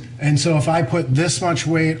 Yes. And so if I put this much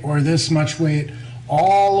weight or this much weight,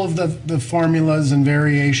 all of the formulas and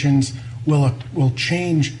variations will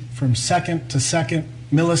change from second to second,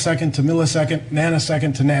 millisecond to millisecond,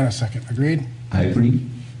 nanosecond to nanosecond. Agreed? I agree.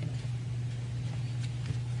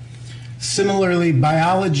 Similarly,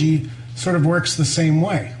 biology sort of works the same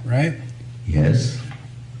way, right? Yes.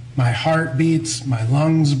 My heart beats, my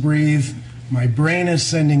lungs breathe, my brain is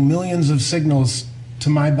sending millions of signals to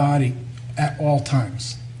my body at all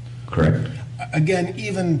times. Correct. Again,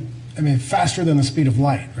 faster than the speed of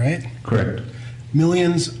light, right? Correct.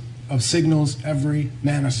 Millions of signals every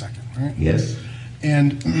nanosecond, right? Yes.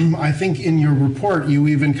 And I think in your report, you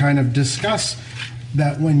even kind of discuss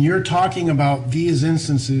that when you're talking about these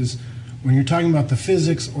instances, when you're talking about the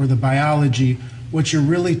physics or the biology, what you're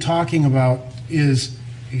really talking about is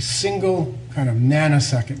a single kind of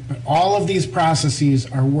nanosecond. But all of these processes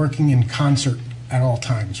are working in concert at all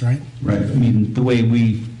times, right? Right. I mean, the way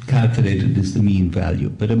we calculate it is the mean value,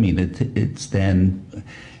 but I mean, it's then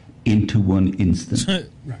into one instant.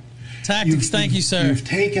 Tactics, thank you, sir. You've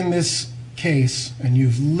taken this case, and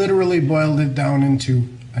you've literally boiled it down into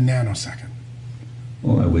a nanosecond.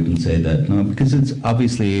 Oh, I wouldn't say that, no, because it's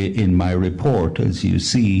obviously in my report, as you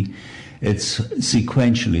see, it's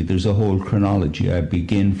sequentially, there's a whole chronology. I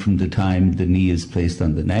begin from the time the knee is placed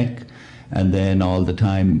on the neck, and then all the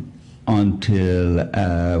time until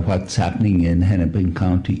what's happening in Hennepin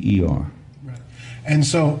County ER. Right. And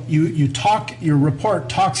so your report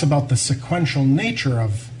talks about the sequential nature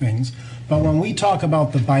of things, but when we talk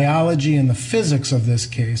about the biology and the physics of this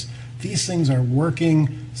case, these things are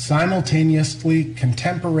working simultaneously,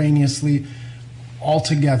 contemporaneously, all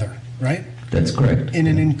together, right? That's correct. In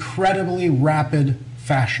an incredibly rapid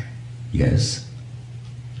fashion. Yes.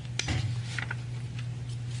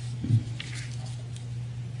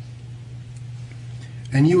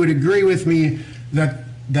 And you would agree with me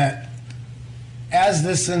that as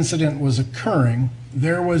this incident was occurring,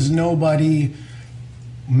 there was nobody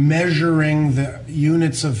measuring the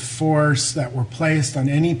units of force that were placed on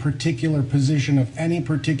any particular position of any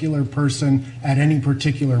particular person at any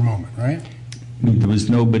particular moment, right? There was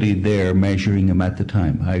nobody there measuring them at the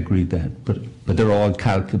time. I agree that, but they're all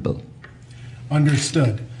calculable.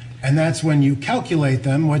 Understood. And that's when you calculate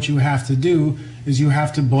them, what you have to do is you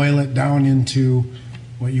have to boil it down into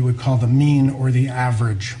what you would call the mean or the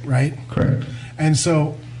average, right? Correct. And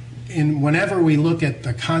so whenever we look at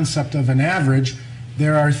the concept of an average,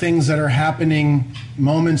 there are things that are happening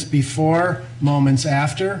moments before, moments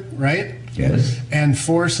after, right? Yes. And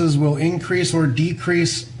forces will increase or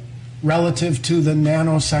decrease relative to the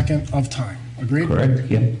nanosecond of time. Agreed? Correct,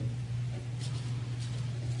 yeah.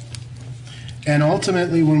 And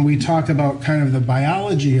ultimately, when we talk about kind of the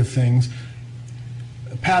biology of things,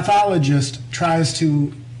 a pathologist tries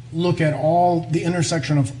to look at the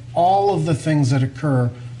intersection of all of the things that occur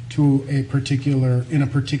in a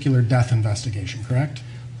particular death investigation, correct?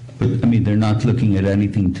 But, I mean, they're not looking at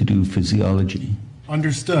anything to do physiology.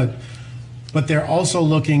 Understood. But they're also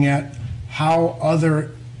looking at how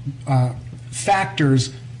other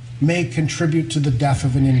factors may contribute to the death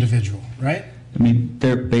of an individual, right? I mean,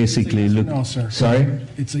 they're basically looking... No, sir. Sorry?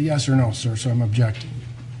 It's a yes or no, sir, so I'm objecting.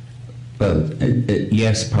 Well,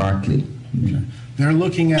 yes, partly. Okay. They're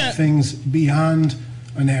looking at things beyond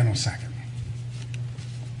a nanosecond.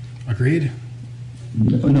 Agreed?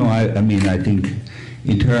 No, I mean, I think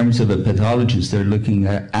in terms of a pathologist, they're looking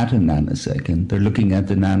at a nanosecond. They're looking at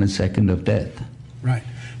the nanosecond of death. Right.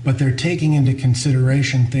 But they're taking into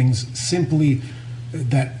consideration things simply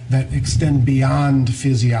that extend beyond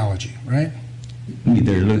physiology, right? I mean,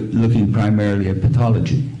 they're looking primarily at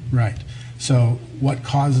pathology. Right. So what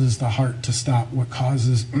causes the heart to stop, what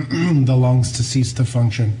causes the lungs to cease to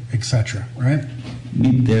function, etc., right?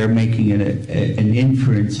 They're making an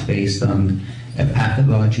inference based on a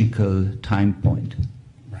pathological time point.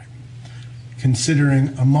 Right.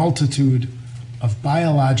 Considering a multitude of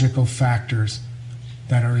biological factors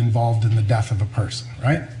that are involved in the death of a person,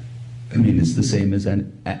 right? I mean, it's the same as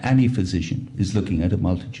any physician is looking at a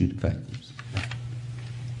multitude of factors.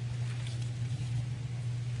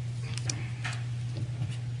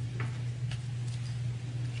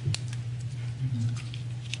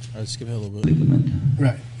 Let's skip it a little bit. Ligament.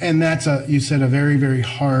 Right. And that's you said a very, very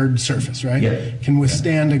hard surface, right? Yeah. Can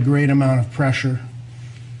withstand a great amount of pressure,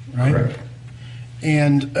 right? Correct.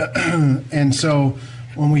 And so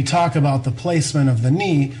when we talk about the placement of the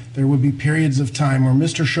knee, there would be periods of time where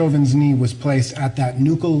Mr. Chauvin's knee was placed at that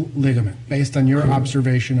nuchal ligament, based on your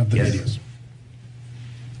observation of the Yes. videos.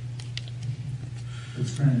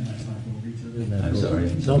 Let's try and not talk over each other. I'm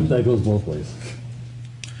sorry. Nope, that goes both ways.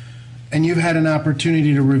 And you've had an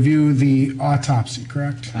opportunity to review the autopsy,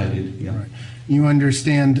 correct? I did, yeah. Right. You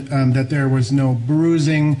understand that there was no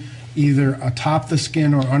bruising either atop the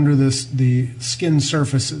skin or under the skin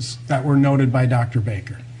surfaces that were noted by Dr.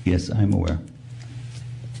 Baker. Yes, I'm aware.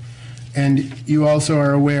 And you also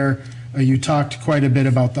are aware, you talked quite a bit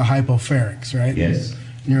about the hypopharynx, right? Yes.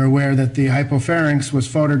 You're aware that the hypopharynx was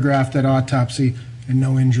photographed at autopsy and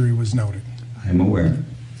no injury was noted. I'm aware.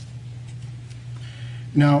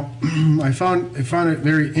 Now, I found it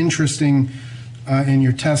very interesting in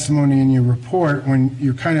your testimony and your report when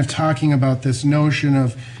you're kind of talking about this notion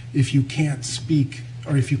of if you can't speak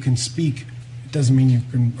or if you can speak, it doesn't mean you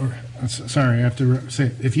can. Sorry, I have to say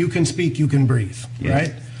it. If you can speak, you can breathe,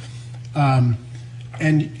 Yes. right?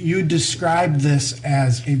 And you described this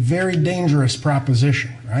as a very dangerous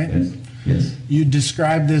proposition, right? Yes. Yes. You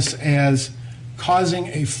described this as causing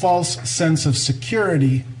a false sense of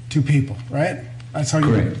security to people, right? That's how you.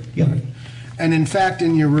 Correct. Yeah. And in fact,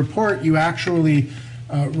 in your report, you actually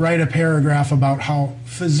write a paragraph about how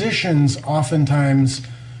physicians oftentimes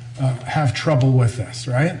have trouble with this,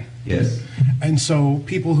 right? Yes. And so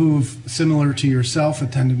people who've, similar to yourself,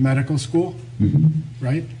 attended medical school,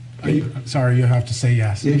 right? Sorry, you have to say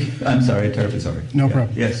yes. I'm sorry, terribly sorry. No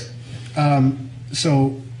problem. Yes.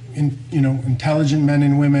 So, intelligent men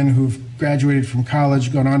and women who've graduated from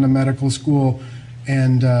college, gone on to medical school,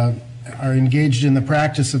 and are engaged in the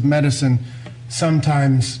practice of medicine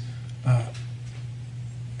sometimes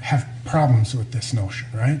have problems with this notion,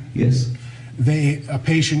 right? Yes. A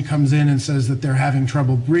patient comes in and says that they're having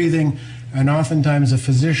trouble breathing, and oftentimes a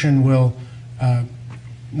physician will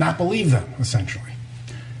not believe them, essentially.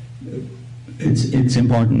 It's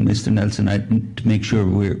important, Mr. Nelson, to make sure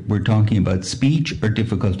we're talking about speech or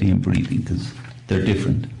difficulty in breathing, because they're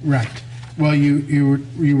different. Right. Well, you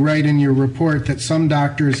write in your report that some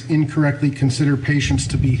doctors incorrectly consider patients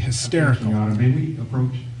to be hysterical. Your Honor, may we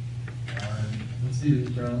approach? Let's see,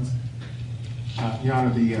 Jones. Your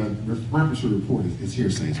Honor, the purpose of the report is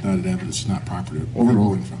hearsay. It's not evidence. It's not property.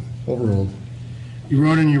 Overruling from it. Overruled. You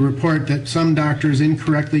wrote in your report that some doctors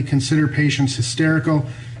incorrectly consider patients hysterical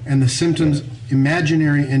and the symptoms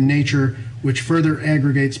imaginary in nature, which further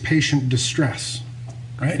aggregates patient distress.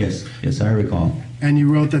 Right? Yes, I recall. And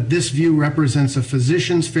you wrote that this view represents a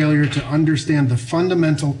physician's failure to understand the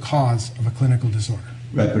fundamental cause of a clinical disorder.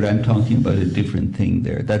 Right, but I'm talking about a different thing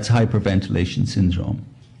there. That's hyperventilation syndrome.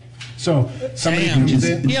 So somebody Damn. comes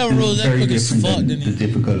in. He overruled that very quick as different fuck, than didn't he? the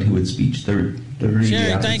difficulty with speech. They're really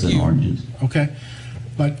Sherry, apples thank and you. oranges. Okay.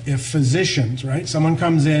 But if physicians, right, someone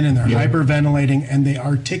comes in and they're hyperventilating and they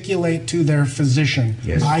articulate to their physician,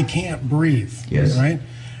 Yes. I can't breathe, Yes. right?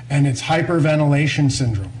 And it's hyperventilation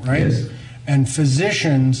syndrome, right? Yes. And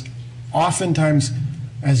physicians oftentimes,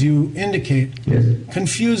 as you indicate, Yes.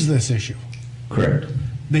 confuse this issue. Correct.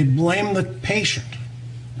 They blame the patient,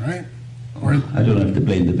 right? Or I don't have to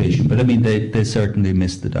blame the patient, but I mean, they certainly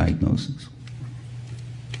missed the diagnosis.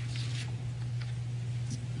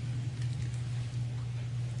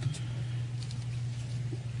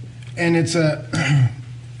 and it's a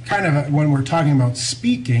kind of when we're talking about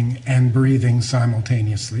speaking and breathing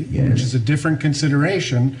simultaneously, Yes. which is a different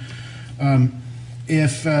consideration.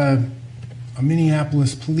 If a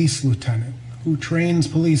Minneapolis police lieutenant who trains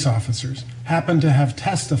police officers happened to have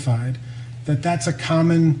testified that that's a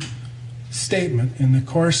common statement in the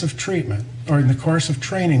course of treatment or in the course of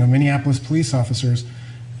training of Minneapolis police officers,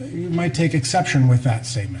 you might take exception with that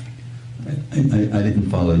statement. I didn't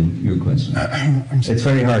follow your question. It's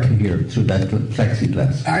very hard to hear through that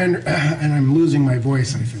plexiglass. And I'm losing my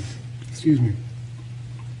voice, I think. Excuse me.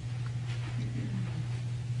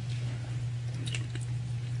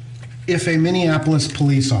 If a Minneapolis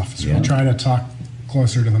police officer, I'll try to talk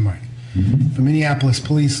closer to the mic. If a Minneapolis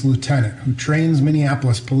police lieutenant who trains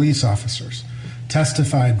Minneapolis police officers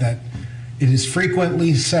testified that it is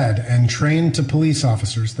frequently said and trained to police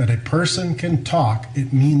officers that a person can talk,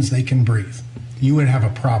 it means they can breathe. You would have a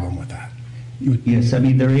problem with that. Yes, I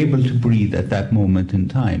mean, they're able to breathe at that moment in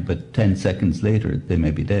time, but 10 seconds later, they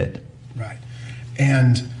may be dead. Right.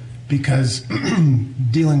 And because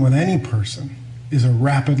dealing with any person is a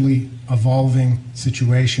rapidly evolving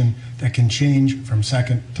situation that can change from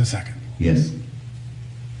second to second. Yes.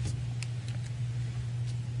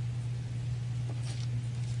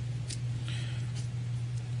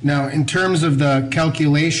 Now, in terms of the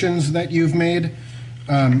calculations that you've made,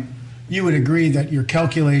 you would agree that your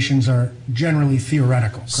calculations are generally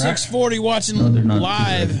theoretical, correct? 640 watching No, they're not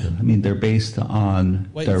live. theoretical. I mean, they're based on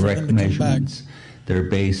Waiting for direct them to come back. measurements. They're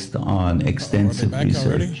based on extensive back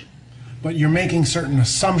already? research. But you're making certain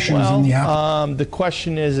assumptions in the application. The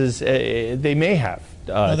question is they may have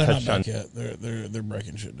No, they're not touched on. back yet. They're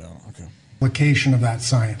breaking shit down. Okay. Application of that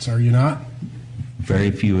science, are you not?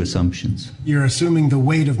 Very few assumptions. You're assuming the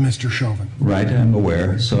weight of Mr. Chauvin. Right, I'm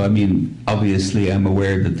aware. So, I mean, obviously, I'm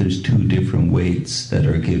aware that there's two different weights that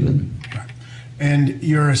are given. And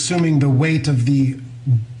you're assuming the weight of the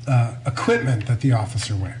equipment that the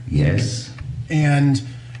officer wears. Yes. And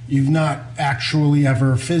you've not actually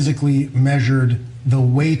ever physically measured the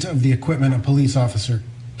weight of the equipment a police officer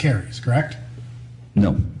carries, correct?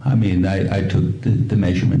 No. I mean, I took the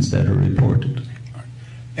measurements that are reported.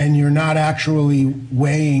 And you're not actually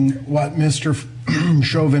weighing what Mr.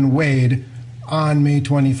 Chauvin weighed on May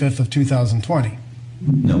 25th of 2020.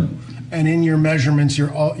 No. And in your measurements,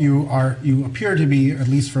 you appear to be, at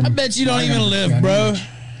least from I bet you don't my even live, understanding, bro. which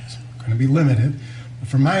is going to be limited. But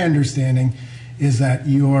from my understanding, is that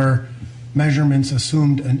your measurements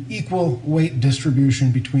assumed an equal weight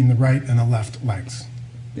distribution between the right and the left legs.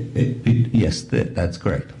 Yes, that's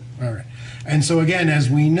correct. All right. And so again, as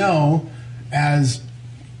we know, as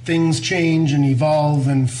things change and evolve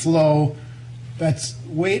and flow,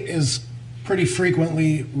 weight is pretty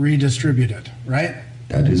frequently redistributed, right?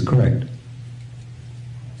 That is correct.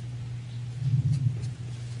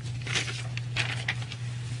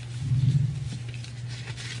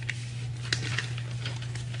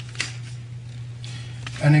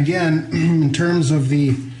 And again, in terms of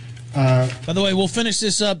the... By the way, we'll finish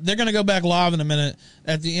this up. They're going to go back live in a minute.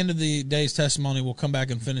 At the end of the day's testimony, we'll come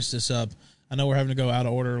back and finish this up. I know we're having to go out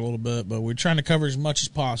of order a little bit, but we're trying to cover as much as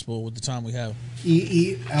possible with the time we have.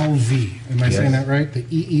 EELV. Am I saying that right? The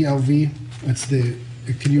EELV? That's the...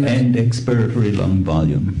 Can you... End expiratory lung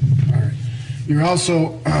volume. All right. You're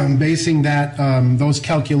also basing that those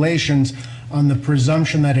calculations on the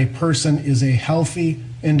presumption that a person is a healthy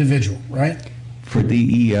individual, right? For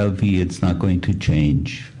the ELV, it's not going to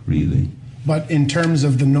change, really. But in terms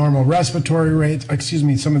of the normal respiratory rate,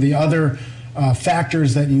 some of the other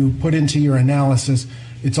factors that you put into your analysis,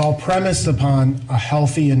 it's all premised upon a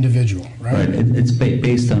healthy individual, right? Right. It's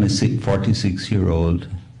based on a 46-year-old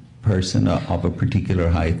person of a particular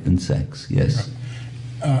height and sex, yes.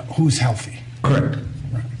 Who's healthy. Correct.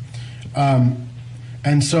 Right.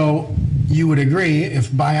 And so you would agree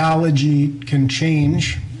if biology can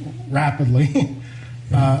change rapidly,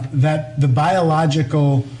 that the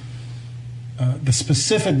biological, the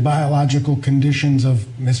specific biological conditions of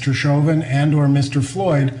Mr. Chauvin and or Mr.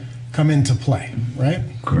 Floyd come into play, right?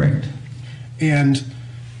 Correct. And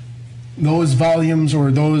those volumes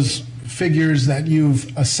or those figures that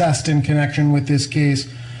you've assessed in connection with this case,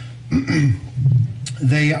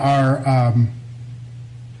 they are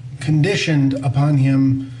conditioned upon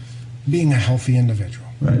him being a healthy individual.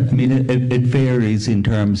 Right. I mean, it varies in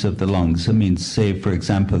terms of the lungs. I mean, say, for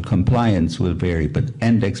example, compliance will vary, but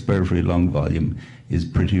end expiratory lung volume is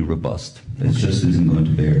pretty robust. It just isn't going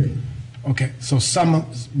to vary. Okay, so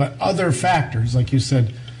but other factors, like you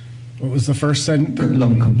said, what was the first sentence?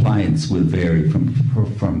 Lung compliance will vary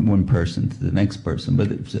from one person to the next person,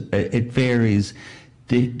 but it varies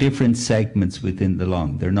different segments within the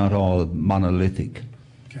lung. They're not all monolithic.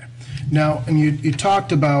 Okay. Now, and you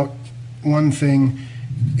talked about one thing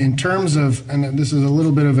in terms of, and this is a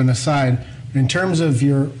little bit of an aside, in terms of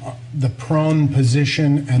the prone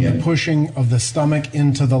position and the pushing of the stomach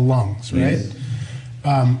into the lungs, right?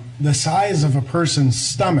 Yes. The size of a person's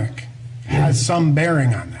stomach has some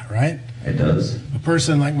bearing on that, right? It does. A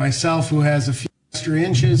person like myself who has a few extra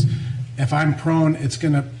inches, if I'm prone, it's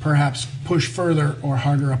going to perhaps push further or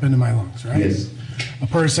harder up into my lungs, right? Yes. A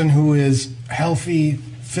person who is healthy,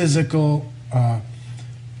 physical,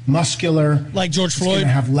 muscular, like George Floyd, is going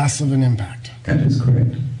to have less of an impact. That is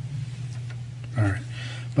correct. All right.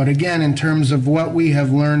 But again, in terms of what we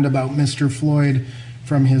have learned about Mr. Floyd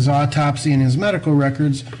from his autopsy and his medical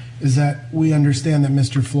records, is that we understand that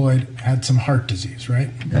Mr. Floyd had some heart disease, right?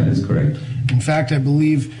 That is correct. In fact, I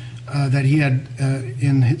believe that he had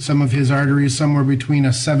in some of his arteries somewhere between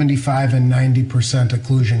a 75 and 90%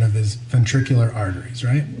 occlusion of his ventricular arteries,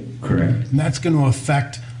 right? Correct. And that's going to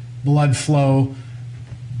affect blood flow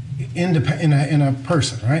in a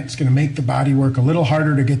person, right? It's going to make the body work a little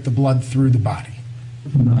harder to get the blood through the body.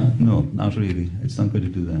 No, not really. It's not going to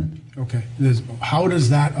do that. Okay. How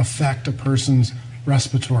does that affect a person's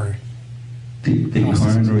respiratory? The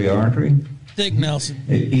coronary artery? Dick Nelson.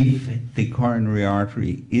 If the coronary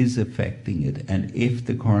artery is affecting it, and if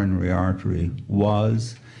the coronary artery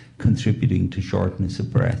was contributing to shortness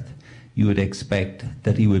of breath, you would expect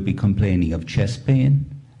that he would be complaining of chest pain,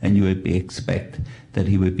 and you would expect that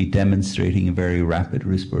he would be demonstrating a very rapid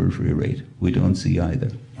respiratory rate. We don't see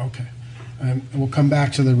either. Okay. We'll come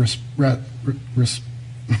back to the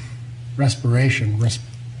respiration.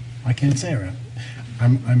 I can't say it right.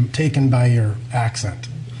 I'm taken by your accent.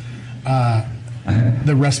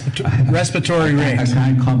 The respiratory rate. I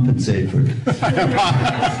can't compensate for it.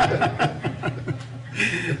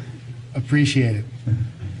 Appreciate it.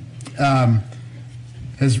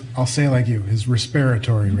 I'll say it like you, his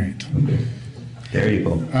respiratory rate. Okay. There you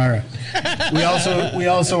go. All right. We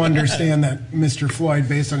also understand that Mr. Floyd,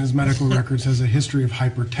 based on his medical records, has a history of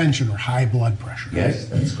hypertension or high blood pressure. Yes,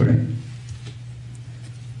 that's correct.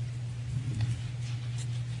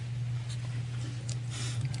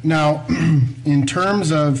 Now, in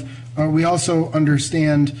terms of, we also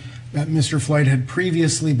understand that Mr. Floyd had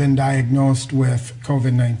previously been diagnosed with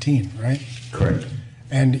COVID-19, right? Correct.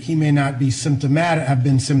 And he may not be have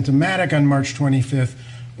been symptomatic on March 25th,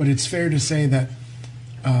 but it's fair to say that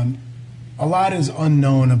a lot is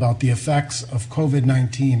unknown about the effects of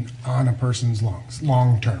COVID-19 on a person's lungs,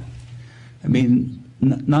 long term. I mean,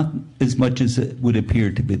 not as much as it would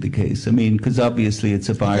appear to be the case. I mean, because obviously it's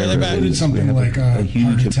a virus. Something like a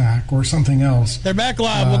heart attack or something else. They're back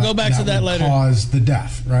live. We'll go back to that later. Cause the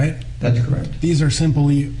death, right? That's correct. These are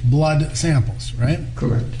simply blood samples, right?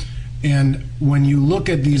 Correct. And when you look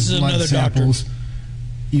at these This is blood another samples,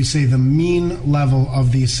 you say the mean level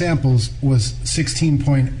of these samples was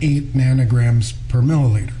 16.8 nanograms per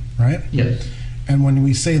milliliter, right? Yes. And when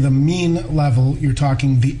we say the mean level, you're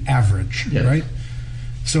talking the average, Yes. right?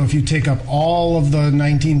 So if you take up all of the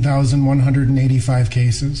 19,185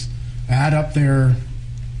 cases, add up their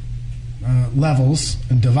levels,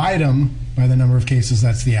 and divide them by the number of cases,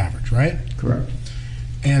 that's the average, right? Correct.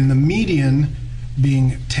 And the median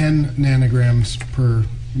being 10 nanograms per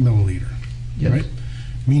milliliter, Yes. right?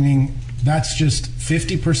 Meaning that's just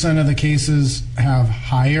 50% of the cases have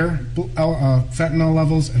higher fentanyl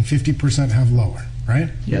levels and 50% have lower, right?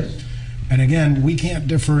 Yes. And again, we can't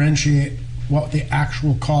differentiate what the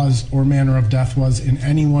actual cause or manner of death was in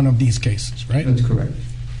any one of these cases, right? That's correct.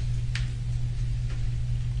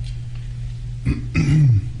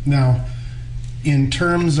 Now, in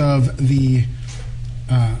terms of the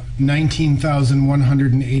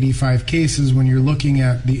 19,185 cases, when you're looking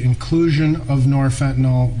at the inclusion of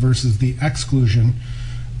norfentanyl versus the exclusion,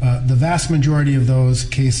 the vast majority of those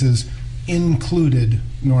cases included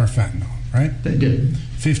norfentanyl, right? They did.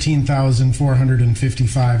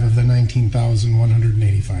 15,455 of the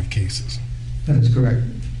 19,185 cases. That's correct.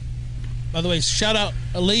 By the way, shout out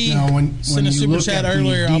Ali. Now, when Sent a you super look chat at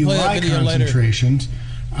earlier. the I'll play DUI that video later. concentrations,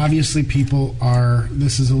 obviously people are,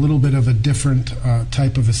 this is a little bit of a different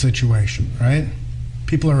type of a situation, right?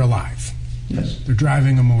 People are alive. Yes. They're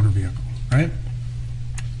driving a motor vehicle, right?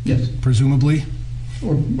 Yes. Presumably.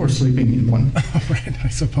 Or sleeping in one. Right, I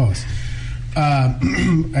suppose.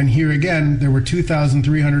 And here again, there were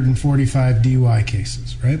 2,345 DUI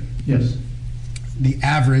cases, right? Yes. The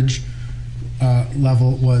average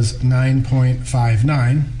level was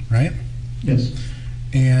 9.59, right? Yes.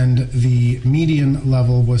 And the median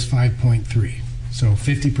level was 5.3. So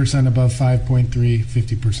 50% above 5.3,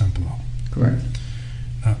 50% below. Correct.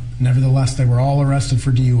 Nevertheless, they were all arrested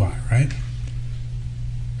for DUI, right?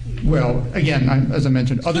 Well, again, as I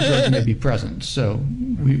mentioned, other drugs may be present, so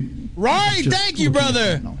we. Right, just thank you, looking at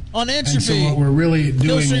brother. fentanyl. On And so Entropy. what we're really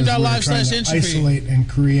doing is we're trying to Killstream.live/Entropy. isolate and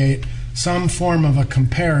create some form of a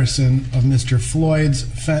comparison of Mr. Floyd's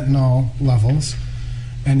fentanyl levels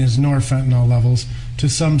and his norfentanyl levels to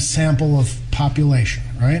some sample of population,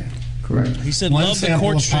 right? Correct. He said, One love the sample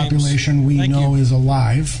court of streams. population we Thank know you. is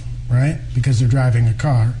alive, right? Because they're driving a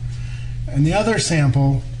car. And the other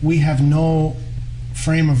sample, we have no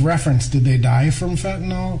frame of reference. Did they die from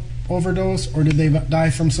fentanyl overdose or did they die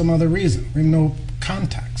from some other reason? We have no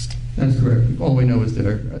context. That's correct. All we know is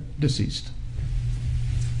they're deceased.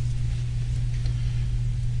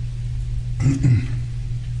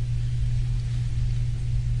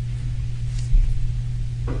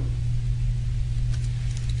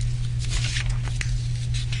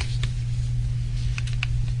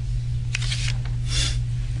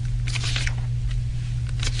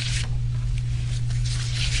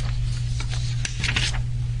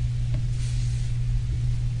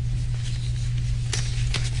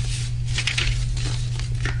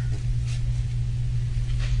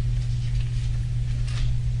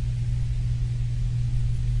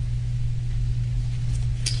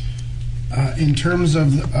 In terms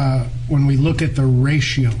of when we look at the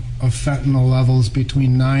ratio of fentanyl levels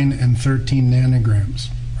between 9 and 13 nanograms,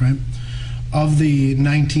 right? Of the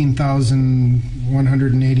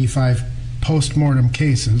 19,185 postmortem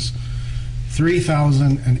cases,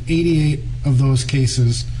 3,088 of those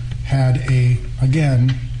cases had a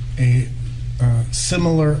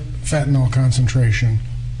similar fentanyl concentration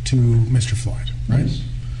to Mr. Floyd, right? Yes.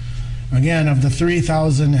 Again, of the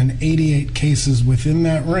 3,088 cases within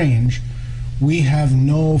that range, we have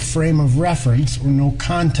no frame of reference or no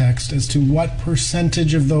context as to what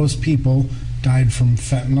percentage of those people died from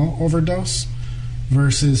fentanyl overdose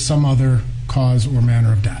versus some other cause or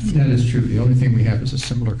manner of death. That is true. The only thing we have is a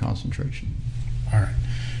similar concentration. All right.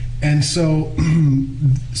 And so,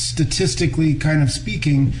 statistically kind of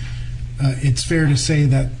speaking, it's fair to say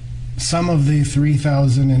that some of the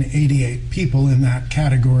 3,088 people in that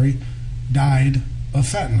category died of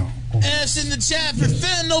fentanyl. S in the chat for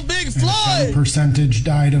fentanyl, Big And some Floyd. percentage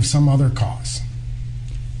died of some other cause.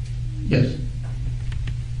 Yes.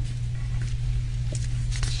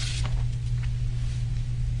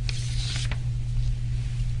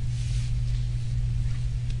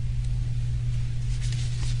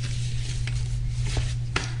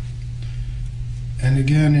 And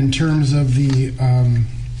again, in terms of the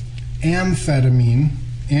amphetamine,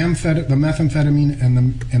 the methamphetamine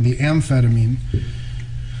and the amphetamine,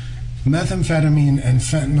 methamphetamine and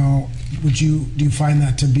fentanyl, do you find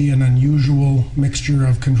that to be an unusual mixture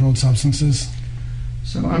of controlled substances?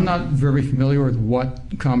 So I'm not very familiar with what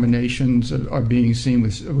combinations are being seen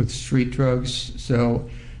with street drugs. So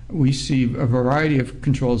we see a variety of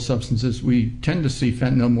controlled substances. We tend to see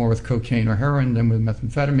fentanyl more with cocaine or heroin than with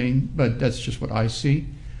methamphetamine, but that's just what I see.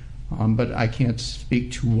 But I can't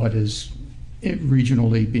speak to what is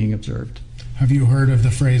regionally being observed. Have you heard of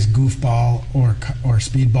the phrase goofball or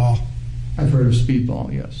speedball? I've heard of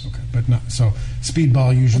speedball, yes. Okay, but not so.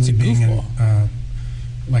 Speedball usually being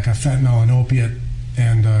like a fentanyl, an opiate,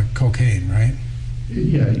 and cocaine, right?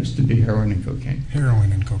 Yeah, it used to be heroin and cocaine.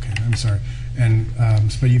 Heroin and cocaine. I'm sorry, and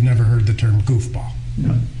but you've never heard the term goofball.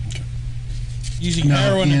 No. Okay. Using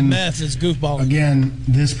heroin and meth is goofball. Again,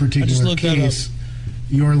 this particular case,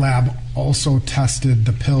 your lab also tested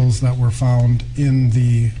the pills that were found in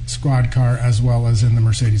the squad car as well as in the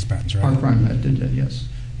Mercedes-Benz, right? Our crime lab did that, yes.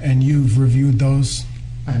 And you've reviewed those?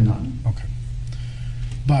 I have not. Okay.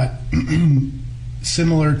 But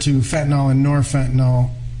similar to fentanyl and norfentanyl,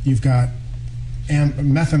 you've got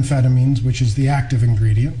methamphetamines, which is the active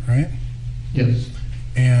ingredient, right? Yes.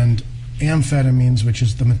 And amphetamines, which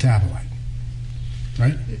is the metabolite,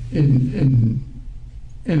 right? In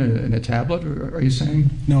a tablet, are you saying?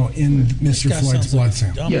 No, in Mr. Floyd's blood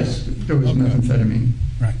sample. Yes, there was methamphetamine.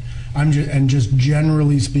 Right. And just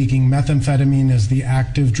generally speaking, methamphetamine is the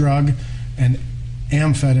active drug, and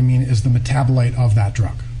amphetamine is the metabolite of that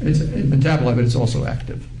drug. It's a metabolite, but it's also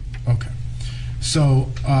active. Okay. So,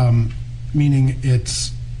 meaning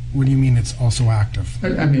it's, what do you mean it's also active?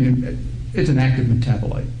 I mean, it's an active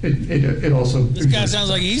metabolite. It also... This guy sounds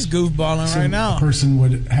like he's goofballing right now. A person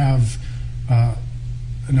would have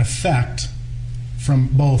an effect from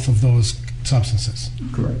both of those substances.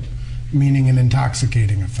 Correct. Meaning an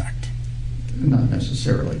intoxicating effect. Not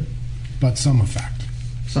necessarily. But some effect.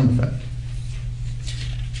 Some effect.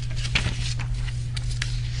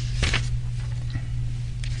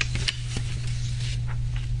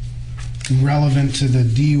 Relevant to the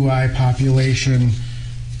DUI population,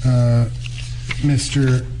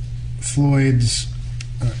 Mr. Floyd's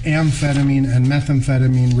amphetamine and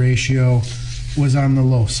methamphetamine ratio was on the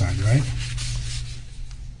low side, right?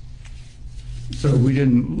 So we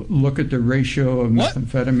didn't look at the ratio of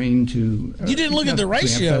methamphetamine to... you didn't look at the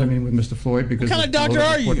ratio? Amphetamine with Mr. Floyd because... What kind of doctor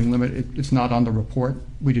are you? Limit. It's not on the report.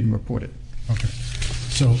 We didn't report it. Okay.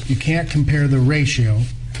 So you can't compare the ratio,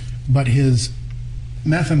 but his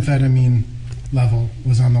methamphetamine level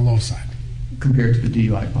was on the low side. Compared to the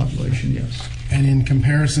DUI population, yes. And in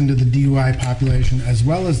comparison to the DUI population, as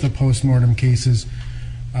well as the postmortem cases,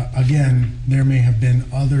 again, there may have been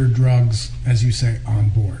other drugs, as you say, on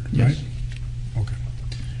board, yes. Right? Okay.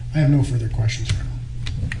 I have no further questions,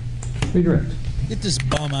 Colonel. Redirect. Get this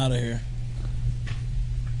bum out of here.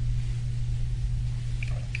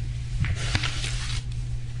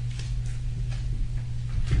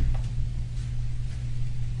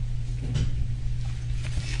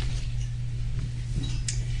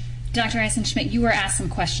 Dr. Eisenschmidt, you were asked some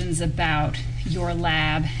questions about your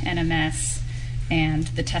lab, NMS, and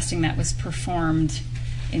the testing that was performed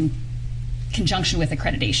in conjunction with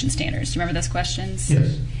accreditation standards. Do you remember those questions?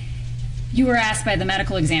 Yes. You were asked by the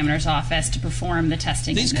medical examiner's office to perform the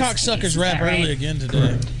testing. These in this cocksuckers case. rap right? early again today.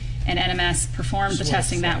 Correct. And NMS performed the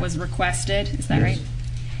testing that was requested. Is that Yes. right?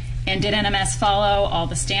 And did NMS follow all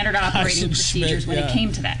the standard operating procedures when it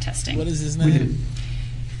came to that testing? What is his We name? did.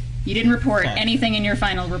 You didn't report anything in your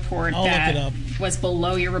final report I'll look that it up. was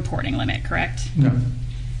below your reporting limit, correct? No.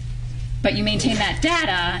 But you maintain that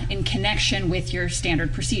data in connection with your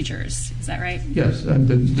standard procedures. Is that right? Yes. The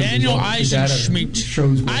Daniel result, the data Eisenschmidt.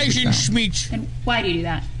 shows what we found. Eisenschmidt. And why do you do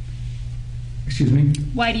that? Excuse me?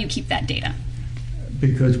 Why do you keep that data?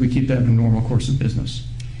 Because we keep that in a normal course of business.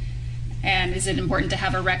 And is it important to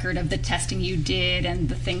have a record of the testing you did and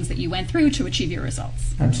the things that you went through to achieve your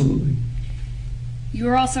results? Absolutely. You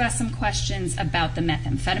were also asked some questions about the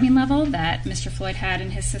methamphetamine level that Mr. Floyd had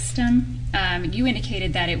in his system. You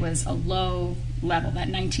indicated that it was a low level, that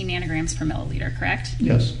 19 nanograms per milliliter, correct?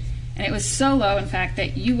 Yes. And it was so low, in fact,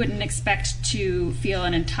 that you wouldn't expect to feel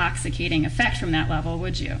an intoxicating effect from that level,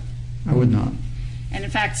 would you? I would not. And in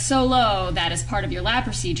fact, so low that as part of your lab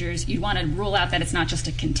procedures, you'd want to rule out that it's not just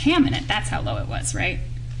a contaminant. That's how low it was, right?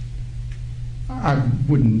 I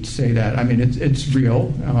wouldn't say that. I mean, it's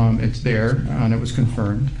real. It's there, and it was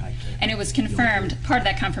confirmed. And it was confirmed, part of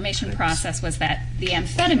that confirmation process was that the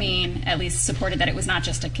amphetamine at least supported that it was not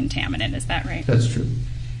just a contaminant. Is that right? That's true.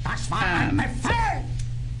 But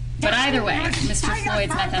either way, Mr.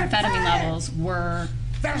 Floyd's methamphetamine levels were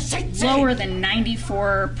lower than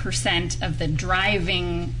 94% of the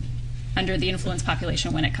driving under the influence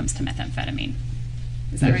population when it comes to methamphetamine.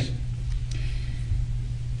 Is that Yes. right?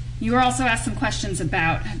 You were also asked some questions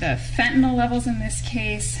about the fentanyl levels in this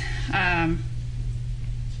case.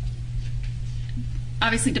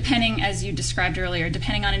 Obviously, depending, as you described earlier,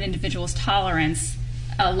 depending on an individual's tolerance,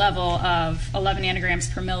 a level of 11 nanograms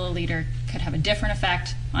per milliliter could have a different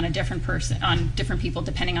effect on a different person, on different people,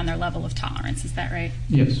 depending on their level of tolerance. Is that right?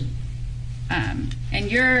 Yes. And in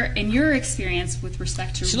your experience with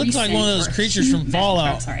respect to she looks like one of those creatures from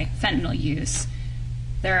Fallout. Fentanyl use.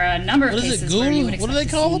 There are a number of cases where you would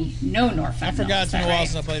expect to see no norfentanyl. I forgot it's been a while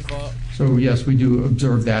since I played Fallout. So yes, we do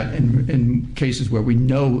observe that in cases where we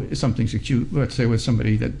know something's acute. Let's say with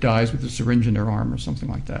somebody that dies with a syringe in their arm or something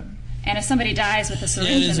like that. And if somebody dies with a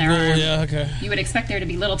syringe in their arm, you would expect there to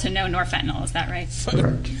be little to no norfentanyl. Is that right?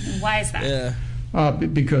 Correct. Why is that? Yeah.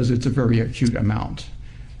 Because it's a very acute amount.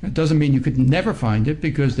 It doesn't mean you could never find it,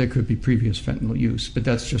 because there could be previous fentanyl use, but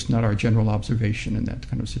that's just not our general observation in that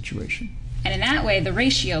kind of situation. And in that way, the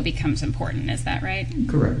ratio becomes important. Is that right?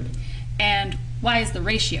 Correct. And why is the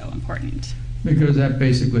ratio important? Because that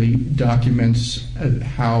basically documents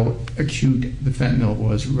how acute the fentanyl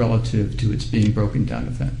was relative to its being broken down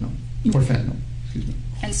to fentanyl, or fentanyl, excuse me.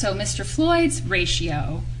 And so Mr. Floyd's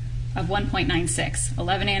ratio of 1.96,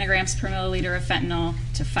 11 nanograms per milliliter of fentanyl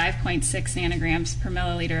to 5.6 nanograms per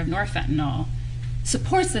milliliter of norfentanyl,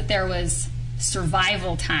 supports that there was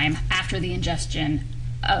survival time after the ingestion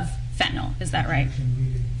of fentanyl. Is that right?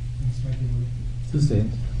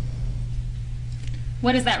 Sustained.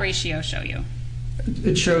 What does that ratio show you?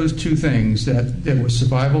 It shows two things: that there was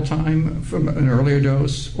survival time from an earlier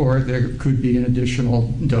dose, or there could be an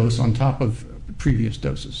additional dose on top of previous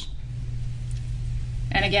doses.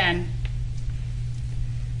 And again,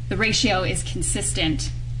 the ratio is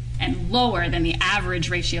consistent and lower than the average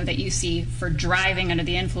ratio that you see for driving under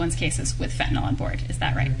the influence cases with fentanyl on board. Is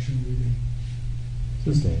that right?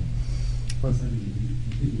 Sustained.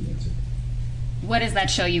 What does that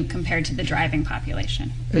show you compared to the driving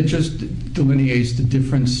population? It just delineates the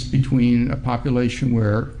difference between a population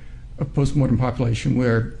where, a postmortem population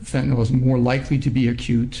where fentanyl is more likely to be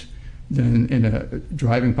acute than in a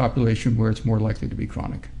driving population where it's more likely to be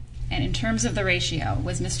chronic. And in terms of the ratio,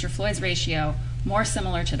 was Mr. Floyd's ratio more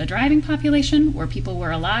similar to the driving population where people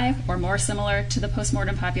were alive, or more similar to the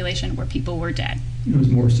postmortem population where people were dead? It was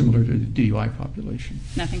more similar to the DUI population.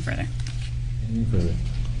 Nothing further. Any further?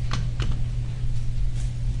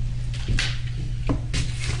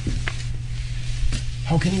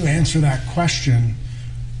 How can you answer that question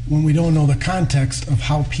when we don't know the context of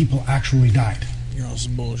how people actually died? You're on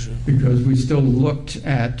some bullshit. Because we still looked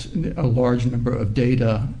at a large number of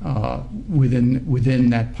data within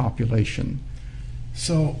that population.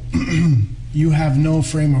 So you have no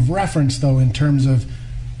frame of reference, though, in terms of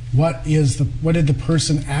what did the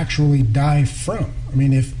person actually die from? I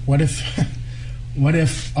mean, what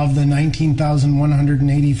if of the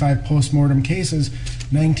 19,185 postmortem cases,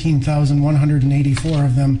 19,184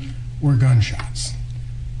 of them were gunshots?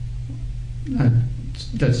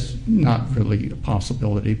 That's not really a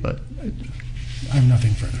possibility, but I have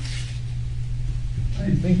nothing further. All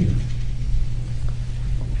right, thank you.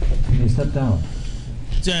 Can you step down?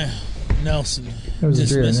 Nelson.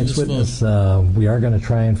 Mr. Next witness, we are going to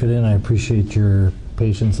try and fit in. I appreciate your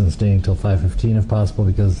patience and staying until 5:15 if possible,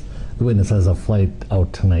 because the witness has a flight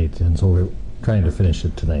out tonight, and so we're trying to finish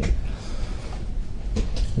it tonight.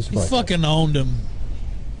 You fucking owned him.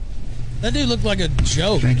 That dude looked like a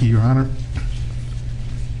joke. Thank you, Your Honor.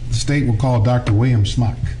 The state will call Dr. William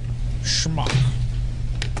Schmuck. Schmuck.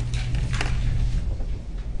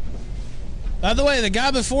 By the way, the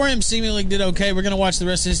guy before him seemingly did okay. We're going to watch the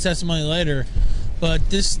rest of his testimony later. But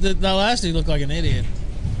the last dude looked like an idiot.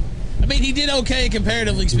 I mean, he did okay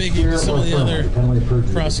comparatively speaking to some of the other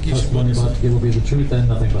prosecution witnesses. About to give will be the truth and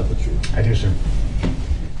nothing but the truth. I do, sir.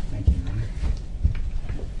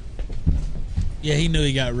 Yeah, he knew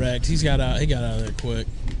he got wrecked. He got out of there quick.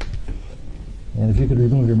 And if you could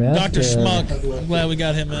remove your mask. Dr. Schmuck, I'm glad we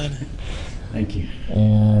got him in. Thank you.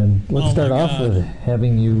 And let's start off with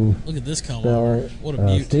having you look at this spell, what a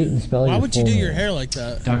beaut. state and spell Why your would you do your hair like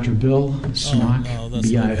that? Dr. Bill Schmuck,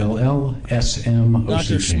 BILLSMOCK.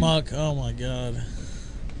 Dr. Schmuck, oh my God.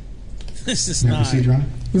 This is May I not. proceed, Your Honor?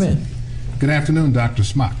 You may. Good afternoon, Dr.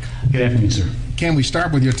 Schmuck. Good afternoon, sir. Can we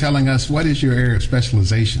start with your telling us what is your area of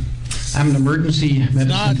specialization? I'm an emergency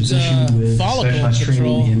medicine physician with specialized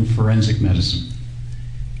training in forensic medicine.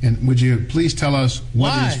 And would you please tell us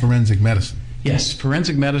what is forensic medicine? Yes,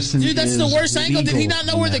 forensic medicine. Dude, that's is the worst angle. Did he legal not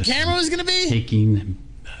know where the medicine. camera was going to be? Taking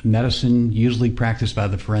medicine usually practiced by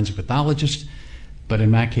the forensic pathologist, but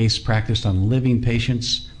in my case practiced on living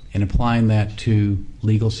patients and applying that to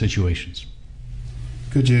legal situations.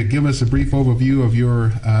 Could you give us a brief overview of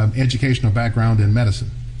your educational background in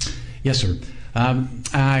medicine? Yes, sir.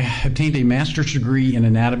 I obtained a master's degree in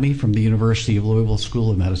anatomy from the University of Louisville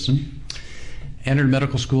School of Medicine. Entered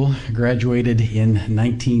medical school, graduated in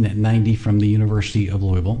 1990 from the University of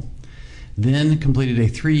Louisville. Then completed a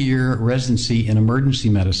 3-year residency in emergency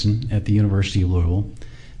medicine at the University of Louisville.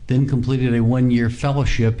 Then completed a 1-year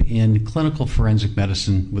fellowship in clinical forensic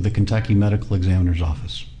medicine with the Kentucky Medical Examiner's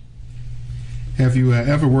Office. Have you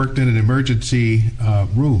ever worked in an emergency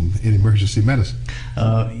room in emergency medicine?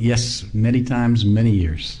 Yes, many times, many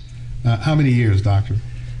years. How many years, doctor?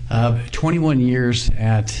 21 years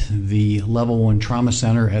at the Level 1 Trauma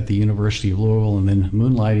Center at the University of Louisville, and then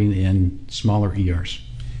moonlighting in smaller ERs.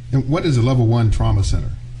 And what is a Level 1 Trauma Center?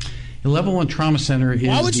 The Level 1 Trauma Center is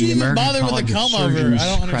Why would you the even American bother with College the of comb over? Surgeons I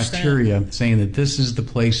don't understand. criteria, saying that this is the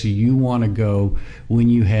place you want to go when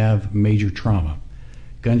you have major trauma.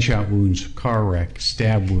 Gunshot wounds, car wreck,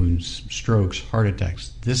 stab wounds, strokes, heart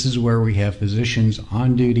attacks. This is where we have physicians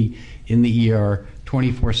on duty in the ER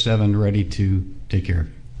 24/7 ready to take care of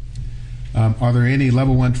you. Are there any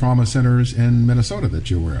Level 1 trauma centers in Minnesota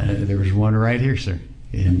that you're aware of? There was one right here, sir,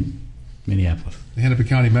 in Minneapolis. The Hennepin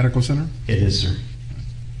County Medical Center? It is, sir.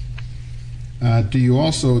 Do you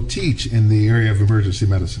also teach in the area of emergency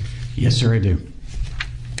medicine? Yes, sir, I do.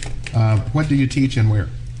 What do you teach and where?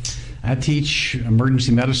 I teach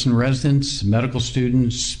emergency medicine residents, medical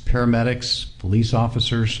students, paramedics, police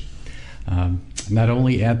officers, not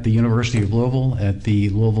only at the University of Louisville, at the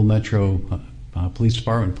Louisville Metro Police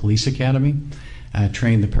Department Police Academy. I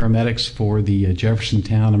train the paramedics for the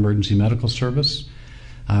Jeffersontown Emergency Medical Service.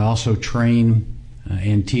 I also train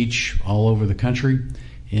and teach all over the country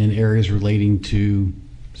in areas relating to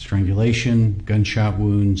strangulation, gunshot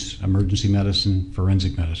wounds, emergency medicine,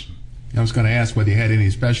 forensic medicine. I was going to ask whether you had any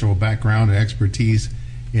special background or expertise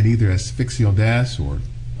in either asphyxial deaths or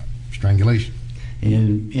strangulation.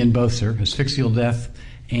 In both, sir, asphyxial death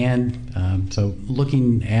and so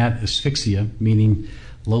looking at asphyxia, meaning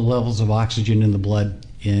low levels of oxygen in the blood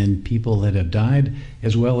in people that have died,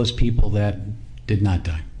 as well as people that did not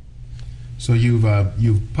die. So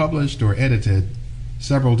you've published or edited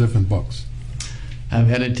several different books.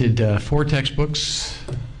 I've edited 4 textbooks.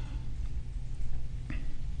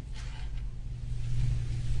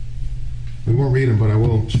 We won't read them, but I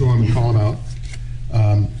will show them and call them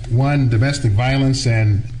out. One, Domestic Violence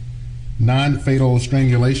and Non-Fatal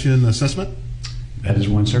Strangulation Assessment. That is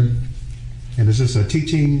one, sir. And is this a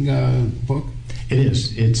teaching book? It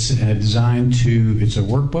is. It's designed to, it's a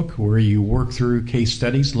workbook where you work through case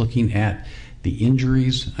studies looking at the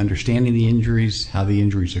injuries, understanding the injuries, how the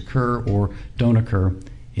injuries occur or don't occur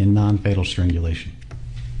in non-fatal strangulation.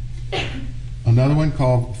 Another one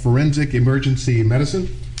called Forensic Emergency Medicine.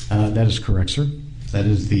 That is correct, sir. That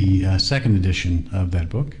is the second edition of that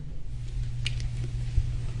book.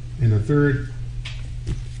 And the third,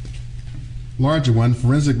 larger one,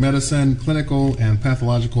 Forensic Medicine, Clinical and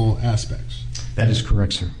Pathological Aspects. That is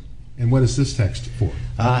correct, sir. And what is this text for?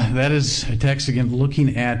 That is a text, again,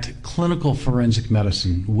 looking at clinical forensic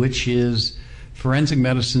medicine, which is forensic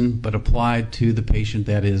medicine but applied to the patient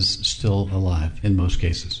that is still alive in most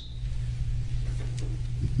cases.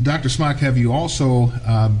 Dr. Smock, have you also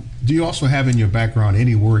do you also have in your background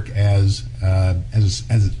any work as an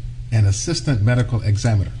assistant medical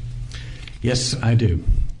examiner? Yes, I do.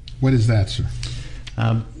 What is that, sir?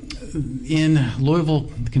 In Louisville,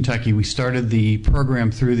 Kentucky, we started the program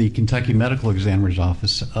through the Kentucky Medical Examiner's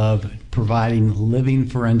Office of providing living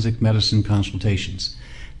forensic medicine consultations.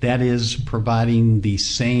 That is, providing the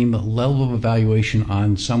same level of evaluation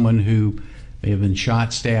on someone who may have been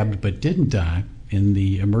shot, stabbed, but didn't die in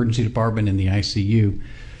the emergency department in the ICU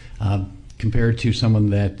compared to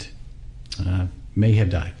someone that may have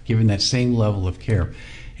died, given that same level of care.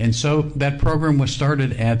 And so that program was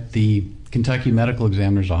started at the Kentucky Medical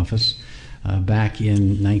Examiner's Office back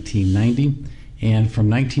in 1990. And from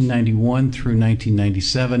 1991 through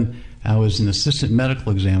 1997, I was an assistant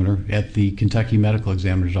medical examiner at the Kentucky Medical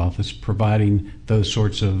Examiner's Office, providing those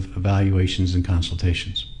sorts of evaluations and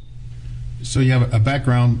consultations. So you have a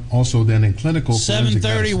background also then in clinical forensic 7:30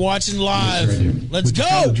 medicine. watching live. Yes, Let's Would you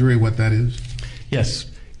tell go. the jury what that is? Yes.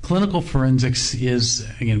 Clinical forensics is,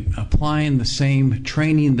 again, applying the same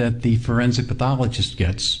training that the forensic pathologist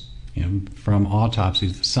gets, from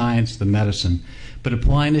autopsies, the science, the medicine, but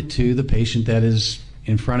applying it to the patient that is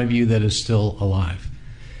in front of you that is still alive.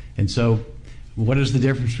 And so what is the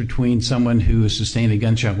difference between someone who has sustained a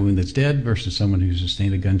gunshot wound that's dead versus someone who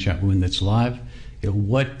sustained a gunshot wound that's alive?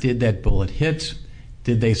 What did that bullet hit?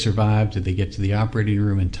 Did they survive? Did they get to the operating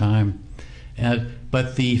room in time?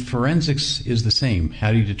 But the forensics is the same.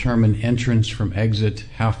 How do you determine entrance from exit?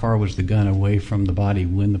 How far was the gun away from the body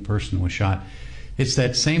when the person was shot? It's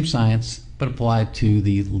that same science, but applied to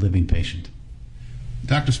the living patient.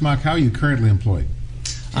 Dr. Smock, how are you currently employed?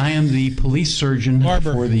 I am the police surgeon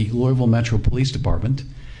for the Louisville Metro Police Department,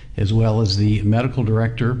 as well as the medical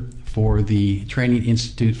director for the Training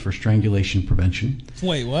Institute for Strangulation Prevention.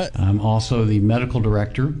 Wait, what? I'm also the medical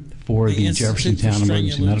director for the Jeffersontown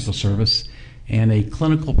Emergency Medical Service and a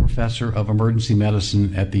clinical professor of emergency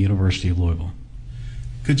medicine at the University of Louisville.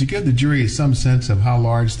 Could you give the jury some sense of how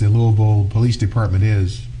large the Louisville Police Department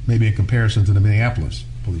is, maybe in comparison to the Minneapolis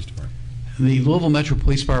Police Department? The Louisville Metro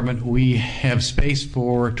Police Department, we have space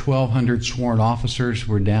for 1,200 sworn officers.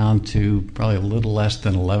 We're down to probably a little less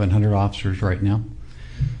than 1,100 officers right now.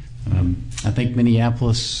 I think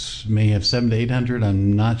Minneapolis may have 700 to 800.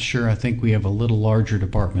 I'm not sure. I think we have a little larger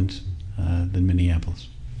department than Minneapolis.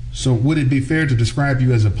 So would it be fair to describe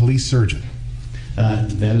you as a police surgeon?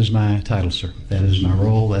 That is my title, sir. That is my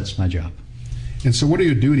role. That's my job. And so what are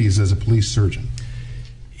your duties as a police surgeon?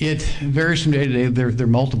 It varies from day to day. They're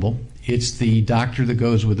multiple. It's the doctor that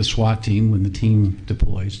goes with the SWAT team when the team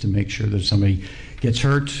deploys to make sure that somebody gets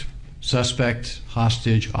hurt, suspect,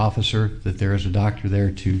 hostage, officer, that there is a doctor there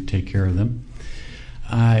to take care of them.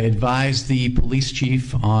 I advise the police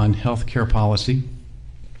chief on health care policy.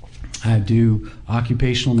 I do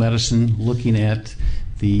occupational medicine, looking at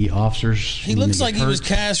the officers. He looks like he was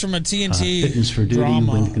cast from a TNT fitness for duty,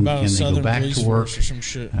 drama when can about they go back police to work, force or some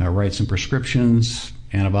shit. write some prescriptions,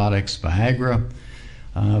 antibiotics, Viagra.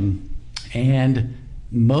 And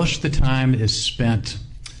most of the time is spent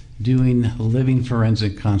doing living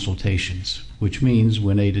forensic consultations, which means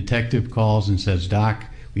when a detective calls and says, "Doc,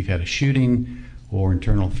 we've had a shooting," or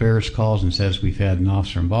Internal Affairs calls and says, "We've had an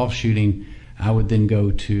officer-involved shooting," I would then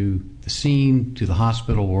go to the scene, to the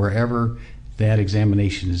hospital, wherever that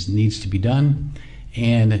examination needs to be done,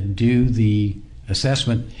 and do the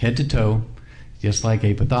assessment head to toe, just like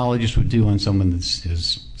a pathologist would do on someone that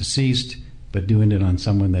is deceased, but doing it on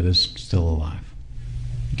someone that is still alive.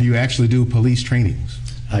 Do you actually do police trainings?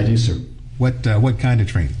 I do, sir. What kind of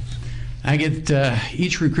trainings? I get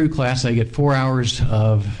each recruit class. I get 4 hours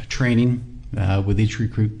of training with each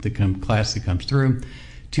recruit class that comes through.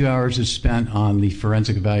 2 hours is spent on the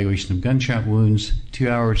forensic evaluation of gunshot wounds. 2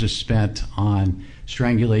 hours is spent on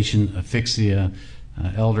strangulation, asphyxia,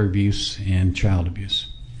 elder abuse, and child abuse.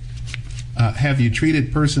 Have you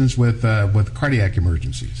treated persons with cardiac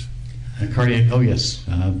emergencies? Cardiac, oh yes,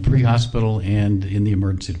 pre-hospital and in the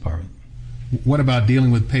emergency department. What about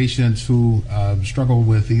dealing with patients who struggle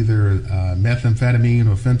with either methamphetamine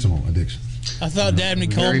or fentanyl addiction? I thought Dabney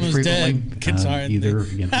Coleman was dead. Either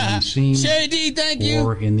again, on the scene JD, thank you.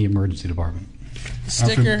 or in the emergency department.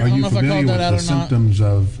 Sticker. Are you familiar with the or symptoms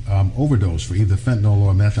of overdose for either fentanyl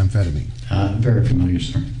or methamphetamine? Very familiar,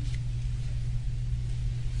 sir.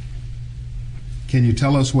 Can you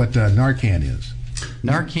tell us what Narcan is?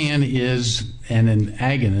 Narcan is an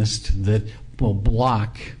agonist that will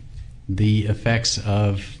block the effects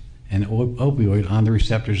of an opioid on the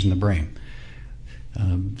receptors in the brain.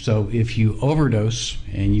 So if you overdose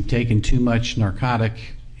and you've taken too much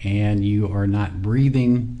narcotic and you are not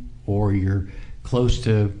breathing or you're close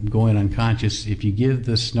to going unconscious, if you give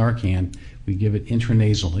this Narcan, we give it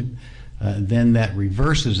intranasally, then that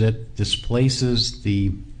reverses it, displaces the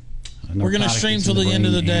narcotic. We're going to stream till the end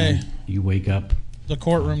of the day. You wake up. The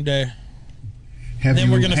courtroom day. Have then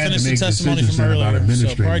you we're going to had finish to the make testimony decisions from then about earlier. So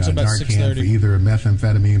administering probably till about Narcan 6:30. for either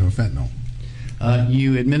methamphetamine or fentanyl?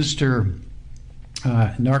 You administer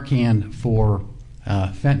Narcan for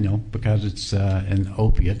fentanyl because it's an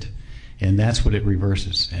opiate, and that's what it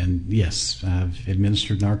reverses. And yes, I've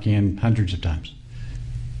administered Narcan hundreds of times.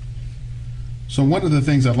 So one of the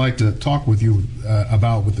things I'd like to talk with you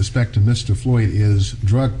about with respect to Mr. Floyd is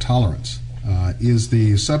drug tolerance. Is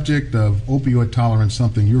the subject of opioid tolerance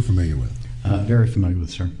something you're familiar with? Very familiar with,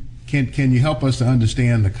 sir. Can you help us to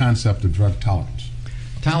understand the concept of drug tolerance?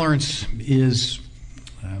 Tolerance is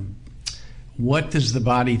what does the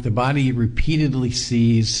body repeatedly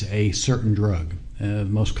sees a certain drug. The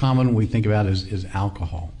most common we think about is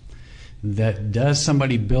alcohol. That does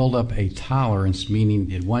somebody build up a tolerance,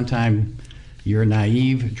 meaning at one time you're a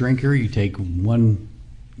naive drinker, you take one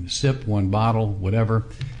sip, one bottle, whatever,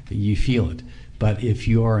 you feel it. But if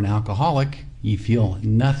you are an alcoholic, you feel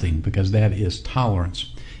nothing because that is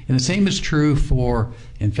tolerance. And the same is true for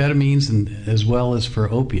amphetamines and as well as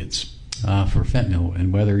for opiates, for fentanyl.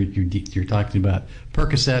 And whether you're talking about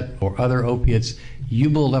Percocet or other opiates, you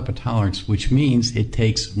build up a tolerance, which means it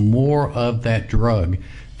takes more of that drug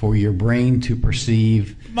for your brain to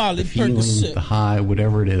perceive the feeling, the high,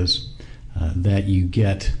 whatever it is that you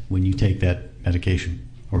get when you take that medication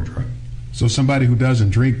or drug. So somebody who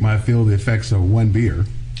doesn't drink might feel the effects of one beer.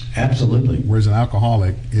 Absolutely. Whereas an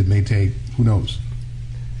alcoholic, it may take, who knows?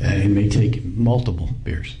 It may take multiple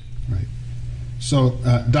beers. Right. So,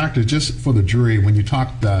 doctor, just for the jury, when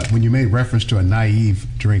you made reference to a naive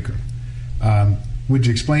drinker, would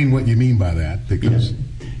you explain what you mean by that? Because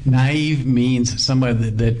naive means somebody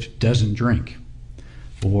that doesn't drink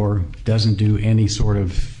or doesn't do any sort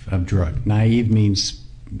of drug. Naive means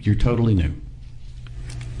you're totally new.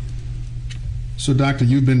 So, doctor,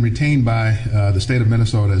 you've been retained by the state of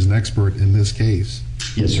Minnesota as an expert in this case.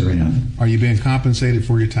 Yes, sir, I have. Are you being compensated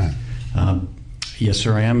for your time? Yes,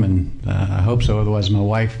 sir, I am, and I hope so. Otherwise, my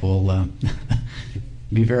wife will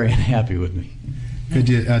be very unhappy with me. Could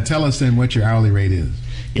you tell us then what your hourly rate is?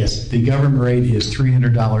 Yes, the government rate is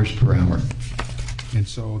 $300 per hour. And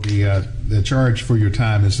so the charge for your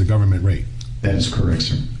time is the government rate? That is correct,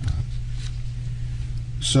 sir.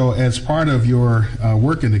 So as part of your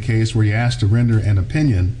work in the case, were you asked to render an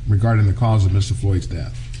opinion regarding the cause of Mr. Floyd's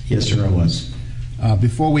death? Yes, sir, I was.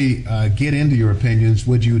 Before we get into your opinions,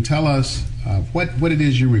 would you tell us what it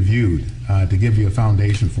is you reviewed to give you a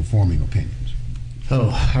foundation for forming opinions?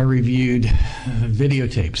 Oh, I reviewed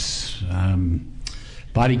videotapes,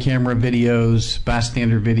 body camera videos,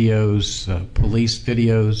 bystander videos, police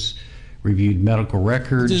videos, reviewed medical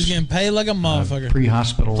records. He's getting paid like a motherfucker.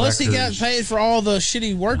 Pre-hospital Plus, records. he got paid for all the shit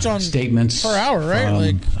he worked on statements per hour,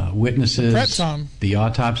 right? From, witnesses, prep time. The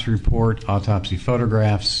autopsy report, autopsy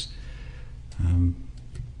photographs,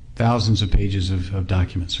 thousands of pages of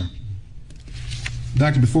documents, sir.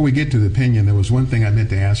 Doctor, before we get to the opinion, there was one thing I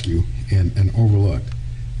meant to ask you and overlooked.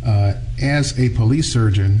 As a police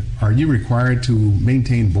surgeon, are you required to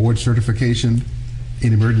maintain board certification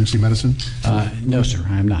in emergency medicine? No, sir,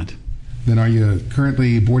 I am not. Then are you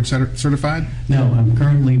currently board certified? No, I'm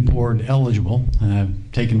currently board eligible.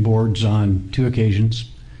 I've taken boards on 2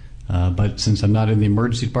 occasions, but since I'm not in the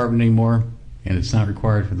emergency department anymore and it's not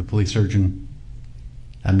required for the police surgeon,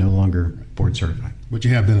 I'm no longer board certified. But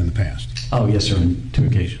you have been in the past? Oh, yes, sir, on 2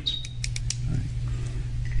 occasions.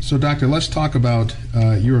 So, doctor, let's talk about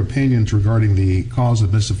your opinions regarding the cause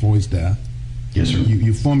of Mr. Floyd's death. Yes, sir.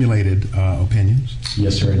 You formulated opinions.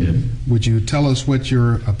 Yes, sir, I did. Would you tell us what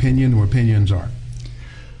your opinion or opinions are?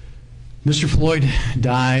 Mr. Floyd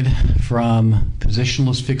died from positional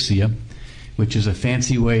asphyxia, which is a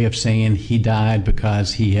fancy way of saying he died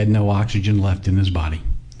because he had no oxygen left in his body.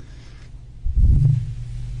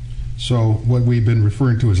 So what we've been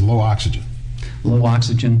referring to is low oxygen. Low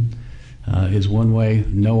oxygen is one way,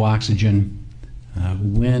 no oxygen.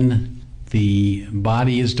 When the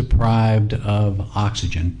body is deprived of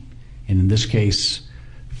oxygen, and in this case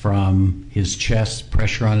from his chest,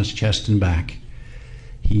 pressure on his chest and back,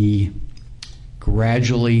 he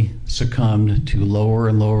gradually succumbed to lower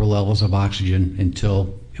and lower levels of oxygen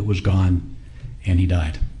until it was gone and he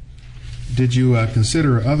died. Did you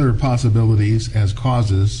consider other possibilities as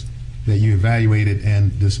causes that you evaluated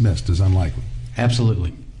and dismissed as unlikely?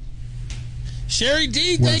 Absolutely. Sherry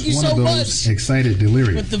D, thank you so much. Excited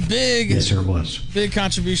delirium. With the big, yes, sir, it was. Big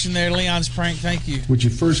contribution there, Leon's prank. Thank you. Would you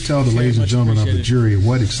first tell the ladies and gentlemen of the jury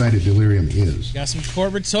what excited delirium is? Got some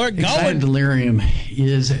corporate talk going. Excited delirium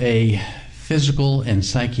is a physical and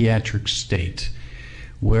psychiatric state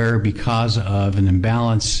where, because of an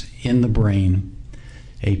imbalance in the brain,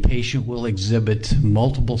 a patient will exhibit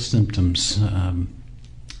multiple symptoms.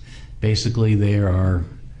 Basically, they are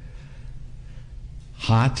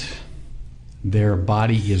hot. Their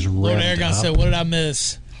body is revved Lord Aragon up. said, what did I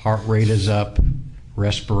miss? Heart rate is up.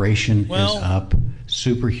 Respiration is up.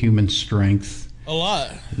 Superhuman strength. A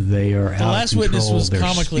lot. They are out of control. The last witness was Their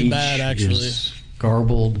comically speech bad, actually. is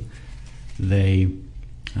garbled.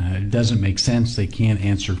 It doesn't make sense. They can't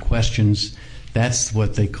answer questions. That's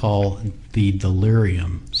what they call the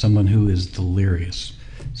delirium, someone who is delirious.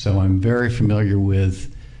 So I'm very familiar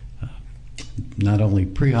with not only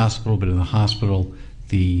pre-hospital, but in the hospital,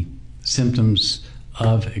 the symptoms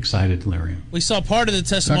of excited delirium. We saw part of the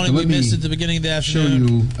testimony Doctor, we missed at the beginning of the afternoon.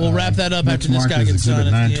 Show you, we'll wrap that up after this guy gets done.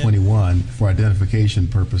 Exhibit 921 for identification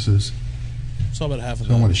purposes. Saw about half of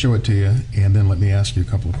So I want to show it to you, and then let me ask you a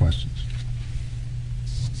couple of questions.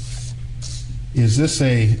 Is this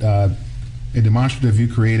a demonstrative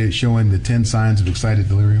you created showing the 10 signs of excited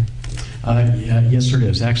delirium? Yes, sir, it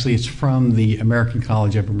is. Actually, it's from the American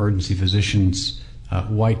College of Emergency Physicians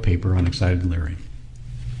white paper on excited delirium.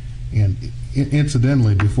 And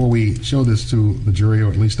incidentally, before we show this to the jury, or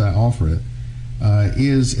at least I offer it,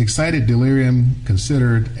 is excited delirium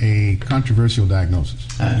considered a controversial diagnosis?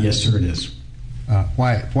 Yes, sir, it is.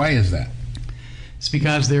 Why is that? It's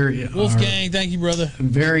because there Wolfgang, are thank you, brother.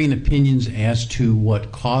 varying opinions as to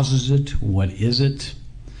what causes it, what is it.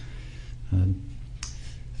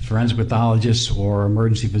 forensic pathologists or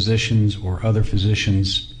emergency physicians or other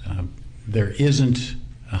physicians, there isn't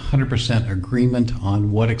 100% agreement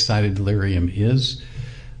on what excited delirium is.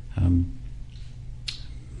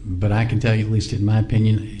 But I can tell you, at least in my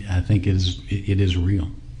opinion, I think it is real.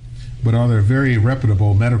 But are there very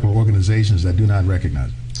reputable medical organizations that do not recognize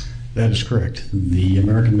it? That is correct. The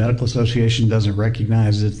American Medical Association doesn't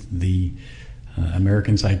recognize it. The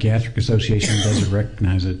American Psychiatric Association doesn't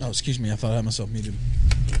recognize it. Oh, excuse me. I thought I had myself muted.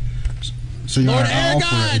 So you are all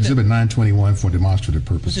for Exhibit 921 for demonstrative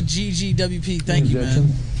With purposes. the GGWP, thank you,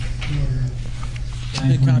 man.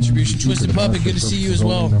 Good contribution. Twisted Puppet, good to see you as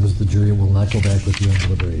well. Members of the jury will not go back with you on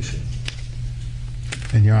deliberation.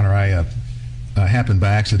 And Your Honor, I happened by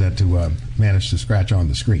accident to manage to scratch on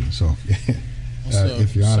the screen. So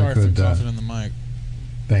if Your Honor sorry could... for coughing in the mic.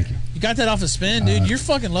 Thank you. You got that off a spin, dude. You're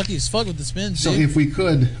fucking lucky as fuck with the spins, So dude. if we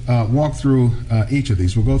could walk through each of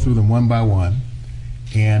these, we'll go through them one by one,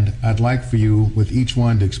 and I'd like for you with each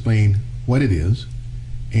one to explain what it is,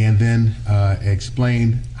 and then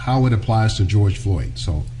explain how it applies to George Floyd.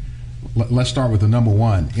 So let's start with the number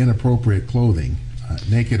one, inappropriate clothing,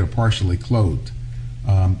 naked or partially clothed.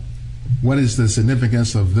 What is the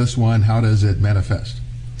significance of this one? How does it manifest?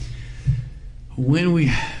 When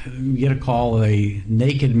we get a call of a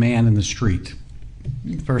naked man in the street,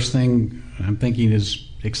 first thing I'm thinking is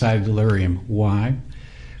excited delirium. Why?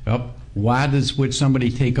 Well, why would somebody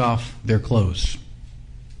take off their clothes?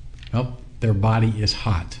 Well, their body is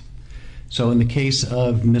hot. So in the case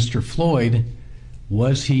of Mr. Floyd,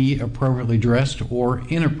 was he appropriately dressed or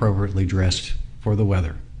inappropriately dressed for the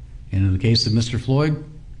weather? And in the case of Mr. Floyd,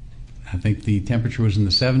 I think the temperature was in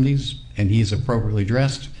the 70s, and he is appropriately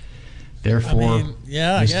dressed. Therefore,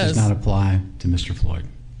 this does not apply to Mr. Floyd.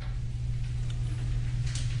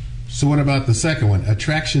 So what about the second one?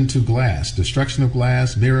 Attraction to glass, destruction of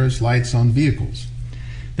glass, mirrors, lights on vehicles.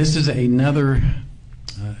 This is another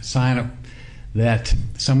sign that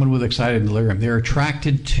someone with excited delirium, they're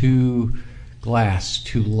attracted to glass,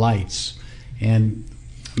 to lights, and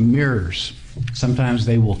mirrors. Sometimes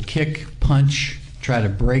they will kick, punch, try to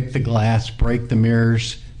break the glass, break the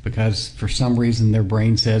mirrors, because for some reason their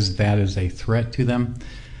brain says that is a threat to them.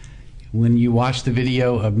 When you watch the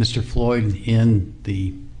video of Mr. Floyd in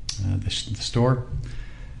the store,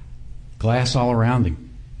 glass all around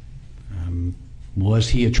him. Was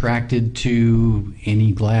he attracted to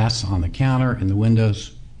any glass on the counter, in the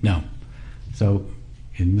windows? No. So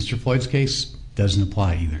in Mr. Floyd's case, doesn't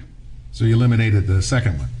apply either. So you eliminated the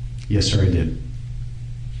second one? Yes, sir, I did.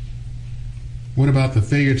 What about the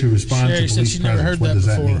failure to respond to police presence? What does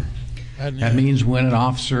that mean? That means when an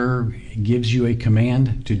officer gives you a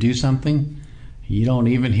command to do something, you don't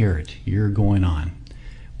even hear it. You're going on.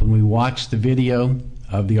 When we watch the video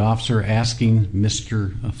of the officer asking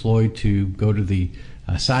Mr. Floyd to go to the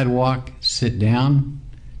sidewalk, sit down,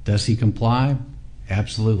 does he comply?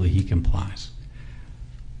 Absolutely, he complies.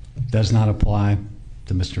 Does not apply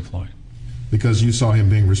to Mr. Floyd. Because you saw him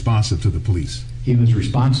being responsive to the police. He was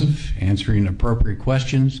responsive, answering appropriate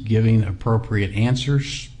questions, giving appropriate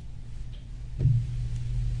answers.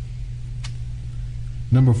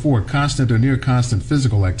 Number 4, constant or near constant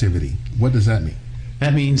physical activity. What does that mean?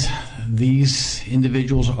 That means these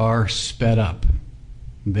individuals are sped up.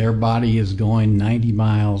 Their body is going 90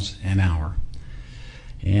 miles an hour.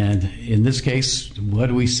 And in this case, what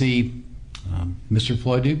do we see Mr.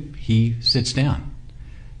 Floyd do? He sits down.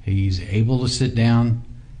 He's able to sit down.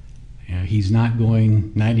 He's not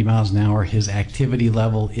going 90 miles an hour. His activity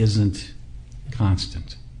level isn't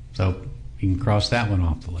constant. So you can cross that one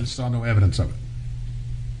off the list. You saw no evidence of it.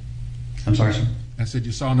 I'm sorry, sir? I said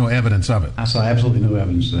you saw no evidence of it. I saw absolutely no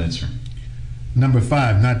evidence of that, sir. Number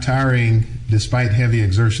 5, not tiring despite heavy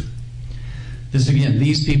exertion. This again,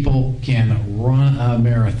 these people can run a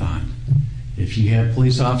marathon. If you have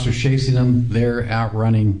police officers chasing them, they're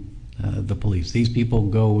outrunning the police. These people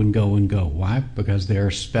go and go and go. Why? Because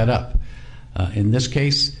they're sped up. In this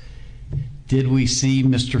case, did we see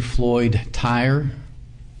Mr. Floyd tire?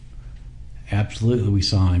 Absolutely, we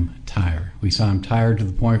saw him tire. We saw him tired to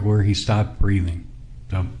the point where he stopped breathing.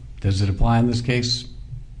 So, does it apply in this case?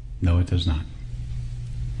 No, it does not.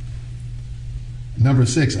 Number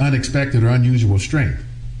 6, unexpected or unusual strength.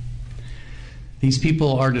 These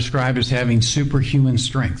people are described as having superhuman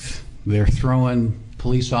strength. They're throwing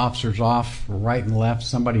police officers off right and left.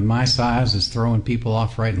 Somebody my size is throwing people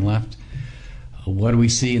off right and left. What do we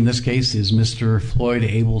see in this case? Is Mr. Floyd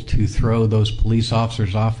able to throw those police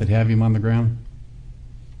officers off that have him on the ground?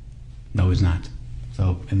 No, he's not.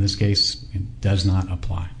 So in this case, it does not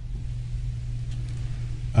apply.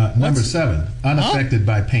 Number 7, unaffected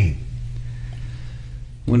by pain.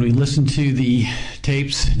 When we listen to the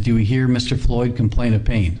tapes, do we hear Mr. Floyd complain of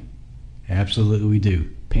pain? Absolutely we do.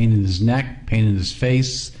 Pain in his neck, pain in his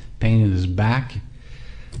face, pain in his back.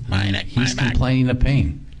 He's complaining of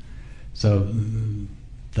pain. So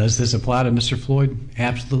does this apply to Mr. Floyd?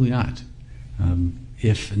 Absolutely not.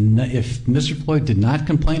 If Mr. Floyd did not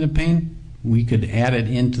complain of pain, we could add it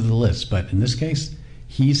into the list. But in this case,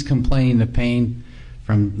 he's complaining of pain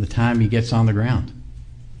from the time he gets on the ground.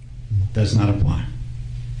 Does not apply.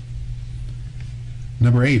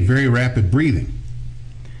 Number 8, very rapid breathing.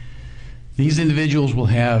 These individuals will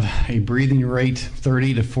have a breathing rate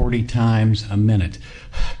 30 to 40 times a minute.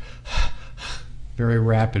 Very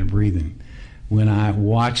rapid breathing. When I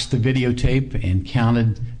watched the videotape and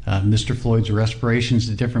counted Mr. Floyd's respirations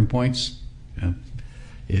at different points,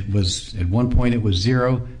 it was at one point it was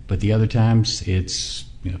 0, but the other times it's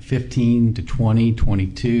 15 to 20,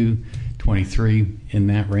 22, 23, in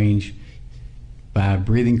that range. By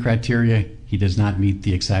breathing criteria, he does not meet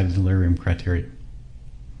the excited delirium criteria.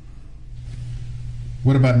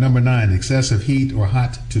 What about number 9, excessive heat or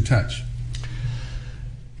hot to touch?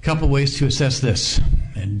 A couple ways to assess this.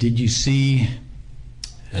 Did you see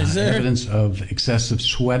evidence of excessive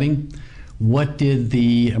sweating? What did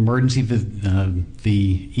the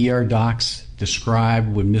the ER docs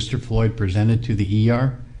describe when Mr. Floyd presented to the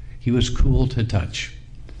ER? He was cool to touch.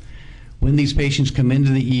 When these patients come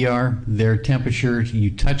into the ER, their temperature,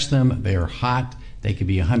 you touch them, they are hot. They could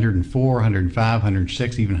be 104, 105,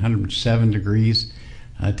 106, even 107 degrees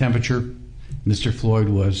temperature. Mr. Floyd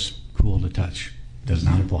was cool to touch. Does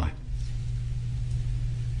not apply.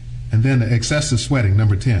 And then excessive sweating,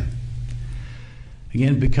 number 10.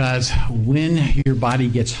 Again, because when your body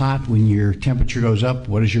gets hot, when your temperature goes up,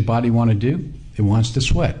 what does your body want to do? It wants to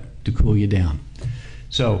sweat to cool you down.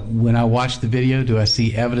 So when I watch the video, do I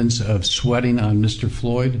see evidence of sweating on Mr.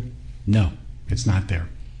 Floyd? No, it's not there.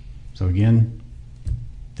 So again,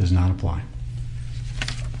 does not apply.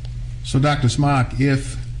 So Dr. Smock,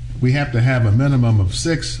 if we have to have a minimum of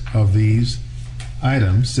 6 of these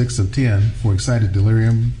items, 6 of 10 for excited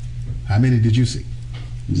delirium, how many did you see?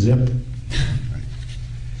 Zip. Right.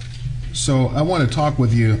 So I want to talk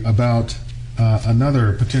with you about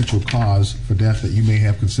another potential cause for death that you may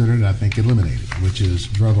have considered and I think eliminated, which is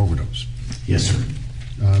drug overdose. Yes, sir.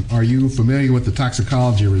 Are you familiar with the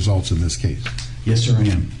toxicology results in this case? Yes, sir, I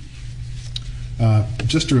am.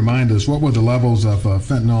 Just to remind us, what were the levels of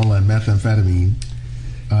fentanyl and methamphetamine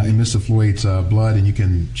in Mr. Floyd's blood? And you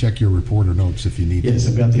can check your report or notes if you need Yes,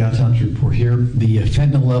 to. I've got the autopsy report here. The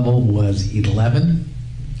fentanyl level was 11.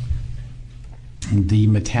 The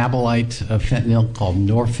metabolite of fentanyl, called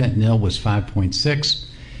norfentanyl, was 5.6.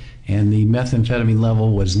 And the methamphetamine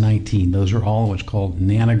level was 19. Those are all what's called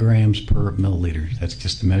nanograms per milliliter. That's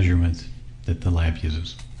just the measurement that the lab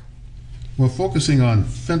uses. Well, focusing on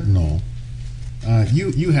fentanyl,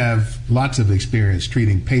 you have lots of experience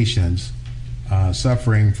treating patients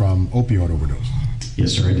suffering from opioid overdose.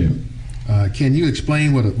 Yes, sir, I do. Can you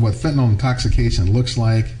explain what fentanyl intoxication looks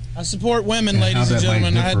like? I support women, ladies and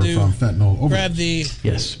gentlemen. I had to grab the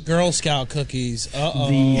Girl Scout cookies.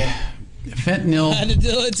 The fentanyl. I had to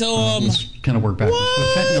do it to them. Let's kind of work backwards.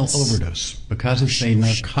 The fentanyl overdose, because it's a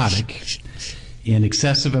narcotic, in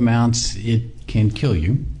excessive amounts, it can kill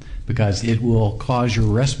you because it will cause your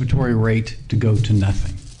respiratory rate to go to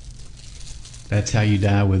nothing. That's how you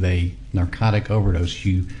die with a narcotic overdose.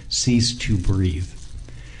 You cease to breathe.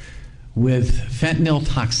 With fentanyl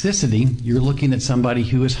toxicity, you're looking at somebody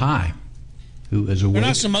who is high, who is awake. They're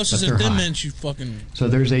not samosas but they're and Thin high. Mints, you fucking. So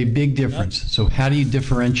there's a big difference. So how do you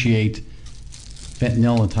differentiate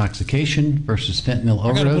fentanyl intoxication versus fentanyl I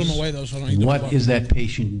gotta put overdose? them away, though, so I don't eat them. What is that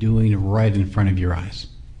patient doing right in front of your eyes?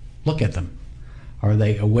 Look at them. Are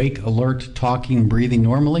they awake, alert, talking, breathing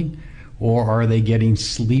normally, or are they getting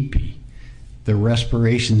sleepy? The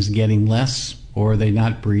respiration's getting less, or are they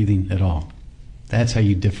not breathing at all? That's how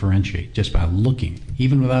you differentiate, just by looking,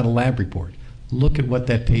 even without a lab report. Look at what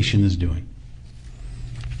that patient is doing.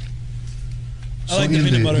 I like so the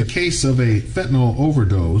peanut in butter. the case of a fentanyl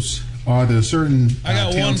overdose, are there certain I got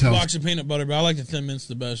one telltale box of peanut butter, but I like the Thin Mints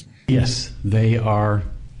the best. Yes, they are.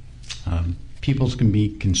 Pupils can be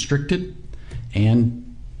constricted,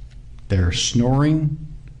 and they're snoring,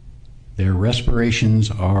 their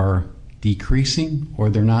respirations are decreasing, or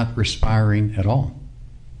they're not respiring at all.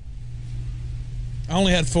 I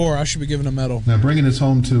only had 4. I should be given a medal. Now, bringing this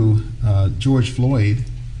home to George Floyd,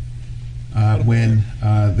 when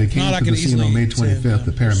they came to the scene on May 25th,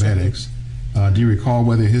 the paramedics, do you recall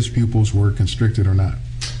whether his pupils were constricted or not?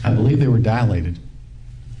 I believe they were dilated.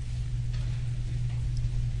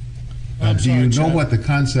 Do you know what the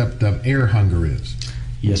concept of air hunger is?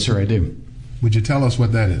 Yes, sir, I do. Would you tell us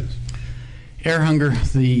what that is? Air hunger,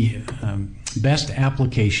 the best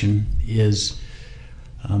application is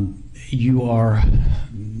you are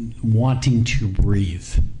wanting to breathe.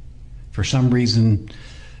 For some reason,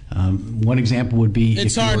 one example would be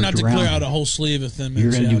it's if hard you're not to drowning, clear out a whole sleeve of thin mints.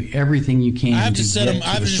 you're going to do everything you can I have to to set get them. to I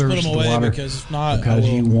have the to just put surface them of the away water because if not, because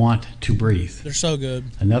you want to breathe. They're so good.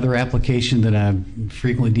 Another application that I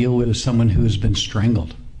frequently deal with is someone who has been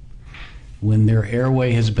strangled. When their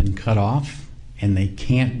airway has been cut off and they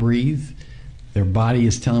can't breathe, their body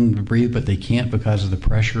is telling them to breathe, but they can't because of the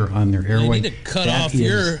pressure on their airway. need to cut That off is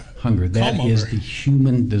your hunger. That comb is over. the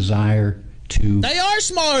human desire to They are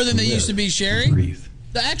smaller than they used to be, Sherry. breathe.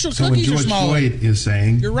 The actual So when cookies are George smaller. Floyd is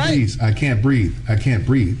saying, You're right. please, I can't breathe, I can't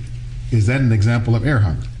breathe, is that an example of air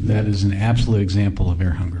hunger? That is an absolute example of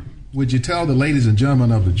air hunger. Would you tell the ladies and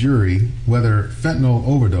gentlemen of the jury whether fentanyl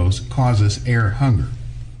overdose causes air hunger?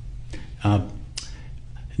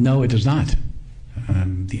 No, it does not.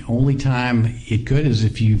 The only time it could is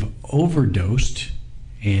if you've overdosed,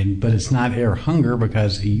 but it's not air hunger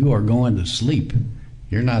because you are going to sleep.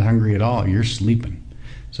 You're not hungry at all. You're sleeping.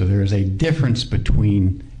 So there is a difference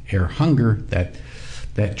between air hunger, that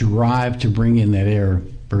drive to bring in that air,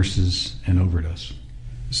 versus an overdose.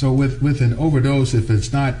 So with an overdose, if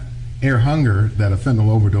it's not air hunger that a fentanyl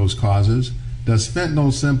overdose causes, does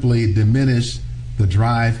fentanyl simply diminish the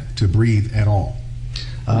drive to breathe at all?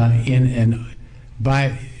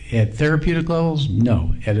 At therapeutic levels,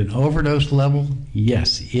 no. At an overdose level,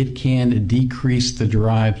 yes, it can decrease the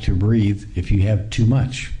drive to breathe if you have too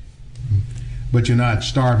much. But you're not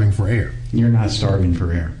starving for air. You're not starving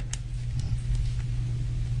for air.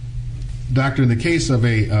 Doctor, in the case of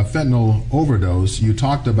a fentanyl overdose, you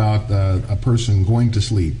talked about a person going to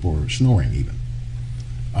sleep or snoring even.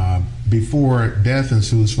 Before death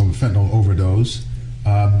ensues from a fentanyl overdose,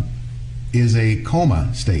 is a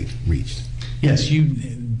coma state reached? Yes,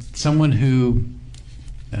 someone who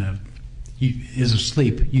is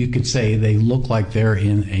asleep, you could say they look like they're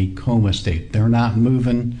in a coma state. They're not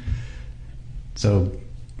moving. So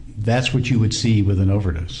that's what you would see with an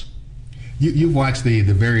overdose. You've watched the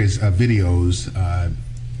various videos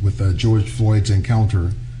with George Floyd's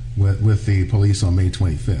encounter with the police on May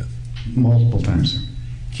 25th. Multiple times, sir.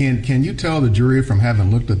 Can you tell the jury, from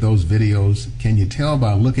having looked at those videos, can you tell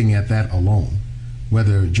by looking at that alone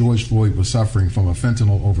whether George Floyd was suffering from a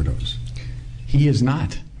fentanyl overdose? He is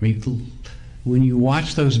not. I mean, when you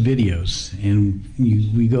watch those videos and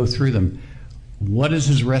we go through them, what is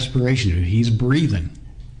his respiration do? He's breathing.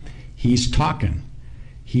 He's talking.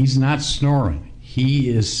 He's not snoring. He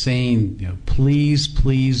is saying, please,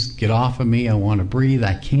 please get off of me. I want to breathe.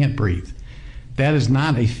 I can't breathe. That is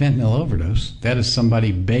not a fentanyl overdose. That is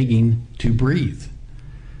somebody begging to breathe.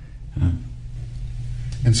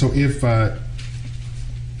 And so if a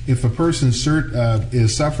person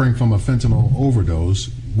is suffering from a fentanyl overdose,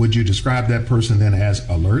 would you describe that person then as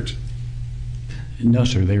alert? No,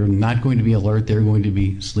 sir. They're not going to be alert. They're going to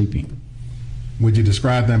be sleeping. Would you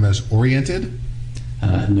describe them as oriented?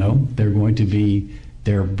 No.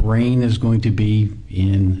 Their brain is going to be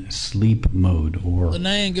in sleep mode or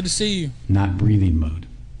Lanayan, good to see you. not breathing mode.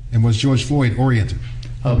 And was George Floyd oriented?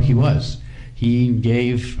 Oh, he was. He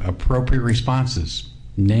gave appropriate responses.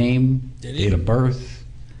 Name, date of birth.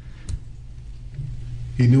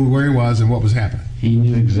 He knew where he was and what was happening. He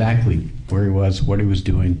knew exactly where he was, what he was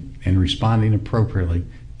doing, and responding appropriately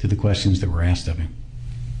to the questions that were asked of him.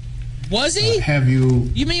 Was he? Have you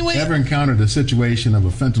ever encountered a situation of a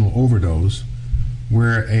fentanyl overdose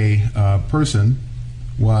where a person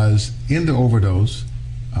was in the overdose,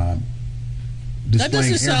 That doesn't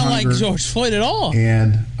displaying air sound like hunger George Floyd at all.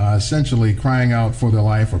 and essentially crying out for their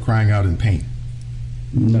life or crying out in pain?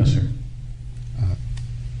 No, sir.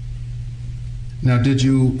 Now, did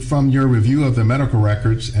you, from your review of the medical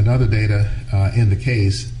records and other data in the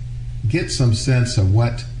case, get some sense of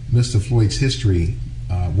what Mr. Floyd's history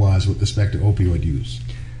was with respect to opioid use?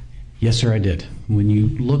 Yes, sir, I did. When you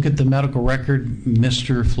look at the medical record,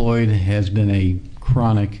 Mr. Floyd has been a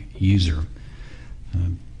chronic user,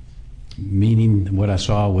 meaning what I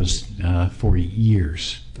saw was for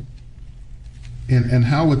years. And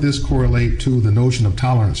how would this correlate to the notion of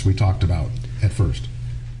tolerance we talked about at first?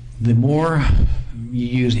 The more you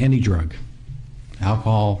use any drug,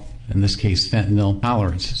 alcohol, in this case fentanyl,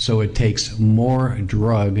 tolerance. So it takes more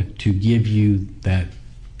drug to give you that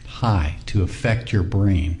high, to affect your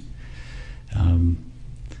brain. And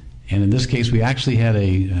in this case, we actually had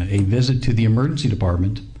a visit to the emergency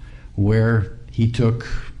department where he took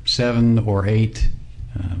 7 or 8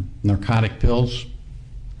 narcotic pills.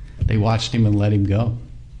 They watched him and let him go.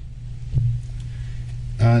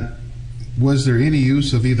 Was there any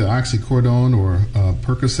use of either oxycodone or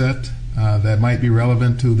Percocet that might be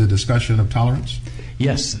relevant to the discussion of tolerance?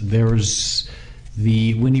 Yes, there was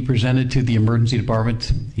when he presented to the emergency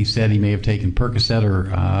department, he said he may have taken Percocet or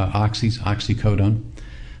oxycodone.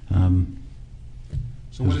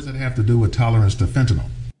 So what does that have to do with tolerance to fentanyl?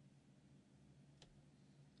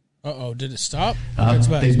 Did it stop?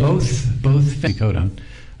 They both oxycodone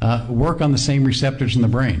work on the same receptors in the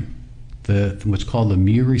brain, what's called the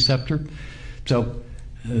mu receptor. So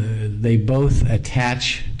they both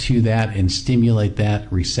attach to that and stimulate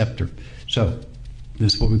that receptor. So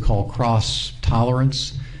this is what we call cross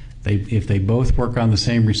tolerance. If they both work on the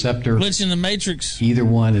same receptor, glitch in the matrix. Either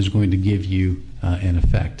one is going to give you an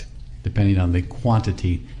effect, depending on the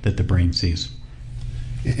quantity that the brain sees.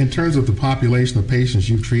 In terms of the population of patients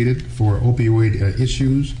you've treated for opioid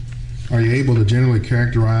issues, are you able to generally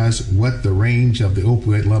characterize what the range of the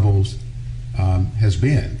opioid levels has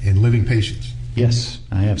been in living patients? Yes,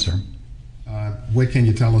 I have, sir. What can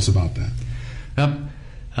you tell us about that?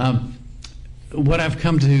 What I've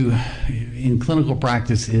come to in clinical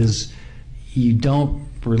practice is you don't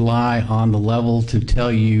rely on the level to tell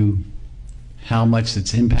you how much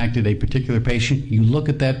it's impacted a particular patient. You look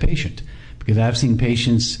at that patient, because I've seen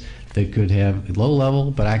patients that could have low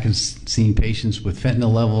level, but I can see patients with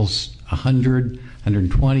fentanyl levels 100,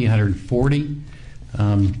 120, 140,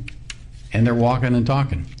 and they're walking and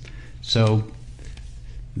talking. So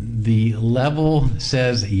the level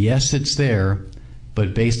says, yes, it's there,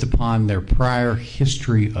 but based upon their prior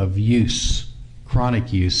history of use,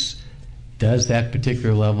 chronic use, does that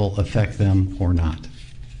particular level affect them or not?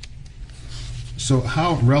 So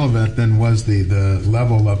how relevant then was the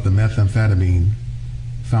level of the methamphetamine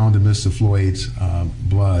found in Mr. Floyd's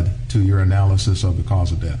blood to your analysis of the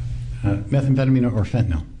cause of death? Methamphetamine or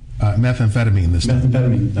fentanyl? Methamphetamine this time.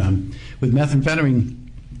 Methamphetamine. With methamphetamine,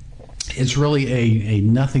 it's really a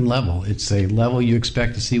nothing level. It's a level you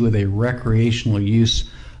expect to see with a recreational use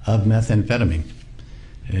of methamphetamine.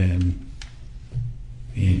 And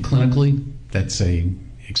clinically, that's a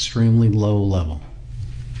extremely low level.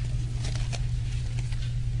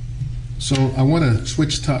 So I want to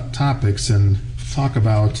switch topics and talk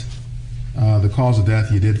about the cause of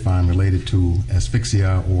death you did find related to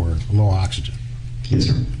asphyxia or low oxygen. Yes,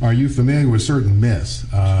 sir. Are you familiar with certain myths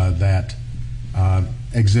that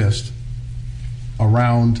exist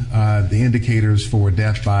around the indicators for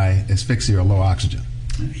death by asphyxia or low oxygen?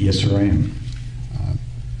 Yes, sir, I am.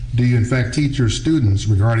 Do you in fact teach your students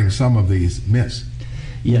regarding some of these myths?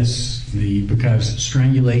 Yes, because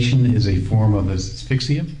strangulation is a form of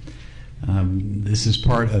asphyxia. This is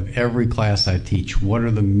part of every class I teach. What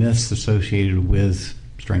are the myths associated with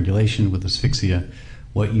strangulation, with asphyxia?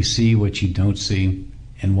 What you see, what you don't see,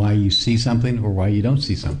 and why you see something or why you don't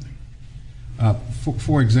see something.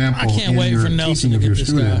 For example, I can't in wait your for Nelson teaching to of get your this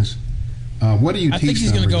students, what do you I think teach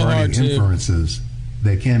he's them gonna go hard, regarding too. inferences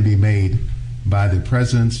that can be made by the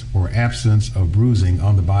presence or absence of bruising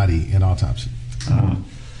on the body in autopsy?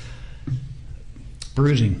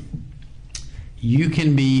 Bruising. You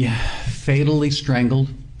can be fatally strangled,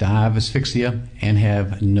 die of asphyxia, and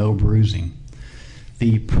have no bruising.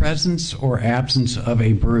 The presence or absence of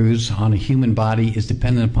a bruise on a human body is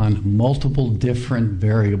dependent upon multiple different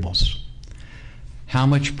variables. How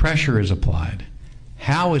much pressure is applied?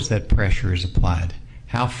 How is that pressure is applied?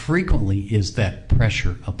 How frequently is that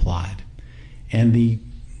pressure applied? And the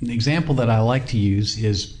example that I like to use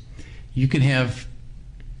is you can have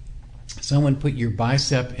someone put your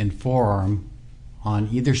bicep and forearm on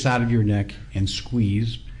either side of your neck and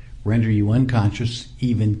squeeze, render you unconscious,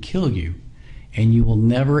 even kill you, and you will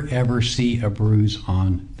never ever see a bruise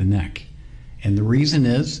on the neck. And the reason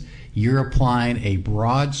is you're applying a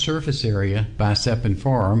broad surface area, bicep and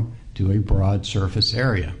forearm, to a broad surface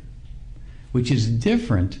area, which is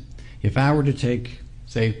different if I were to take,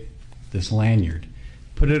 say, this lanyard,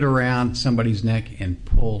 put it around somebody's neck and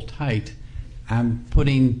pull tight. I'm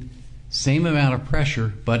putting same amount of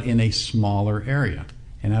pressure, but in a smaller area.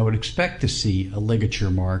 And I would expect to see a ligature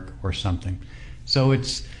mark or something. So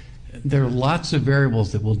there are lots of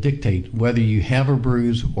variables that will dictate whether you have a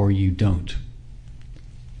bruise or you don't.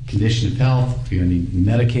 Condition of health, if you have any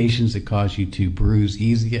medications that cause you to bruise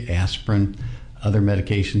easy, aspirin, other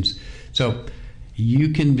medications. So you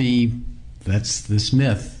can be, that's this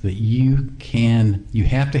myth that you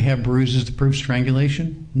have to have bruises to prove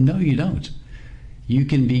strangulation. No, you don't. You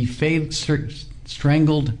can be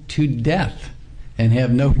strangled to death and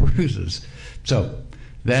have no bruises. So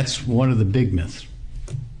that's one of the big myths.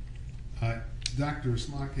 Dr.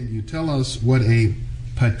 Smock, can you tell us what a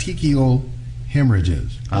petechial hemorrhage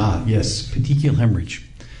is? Yes, petechial hemorrhage.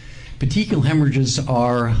 Petechial hemorrhages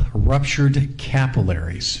are ruptured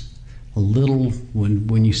capillaries.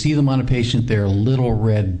 When you see them on a patient, they're little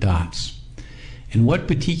red dots. And what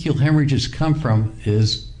petechial hemorrhages come from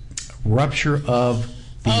is rupture of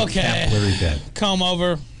the capillary bed. Come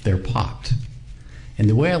over. They're popped. And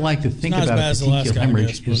the way I like to think about a petechial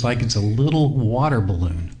hemorrhage is like it's a little water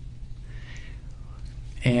balloon.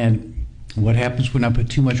 And what happens when I put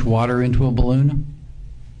too much water into a balloon?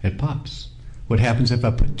 It pops. What happens if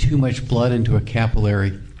I put too much blood into a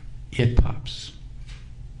capillary? It pops.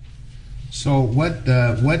 So what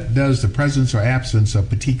does the presence or absence of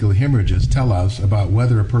petechial hemorrhages tell us about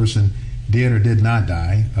whether a person did or did not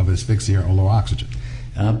die of asphyxia or low oxygen?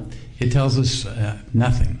 It tells us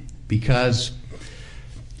nothing, because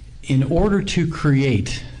in order to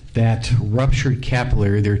create that ruptured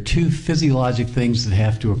capillary, there are two physiologic things that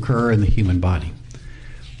have to occur in the human body.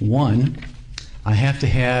 One, I have to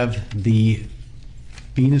have the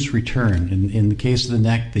venous return, in the case of the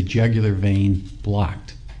neck, the jugular vein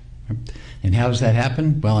blocked. And how does that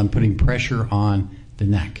happen? Well, I'm putting pressure on the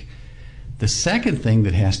neck. The second thing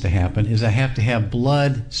that has to happen is I have to have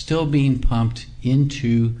blood still being pumped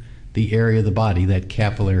into the area of the body, that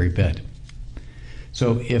capillary bed.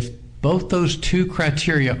 So if both those two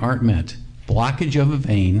criteria aren't met, blockage of a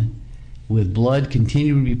vein with blood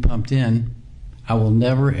continuing to be pumped in, I will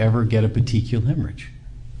never ever get a petechial hemorrhage.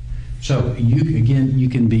 So you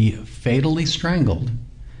can be fatally strangled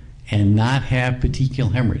and not have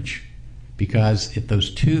petechial hemorrhage, because if those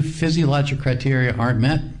two physiologic criteria aren't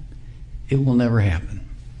met, it will never happen.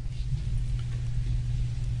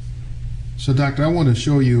 So, Doctor, I want to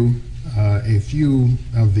show you a few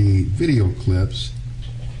of the video clips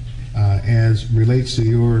as relates to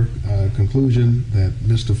your conclusion that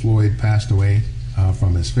Mr. Floyd passed away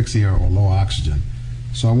from asphyxia or low oxygen.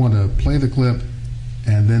 So I want to play the clip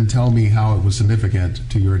and then tell me how it was significant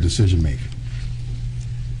to your decision making.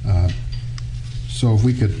 So if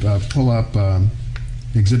we could pull up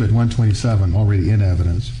Exhibit 127, already in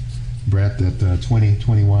evidence, Brett, at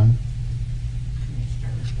 2021.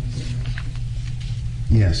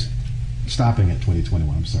 Yes, stopping at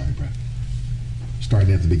 2021. I'm sorry, Brett.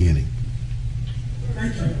 Starting at the beginning. On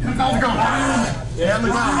the ground. Yeah, on the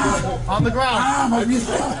ground. On the ground.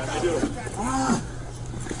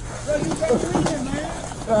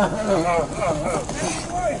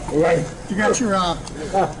 Right. You got your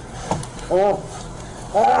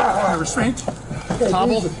restraint?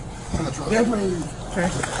 Hobbled? Okay.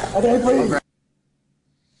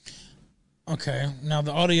 Okay, now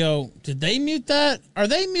the audio, did they mute that? Are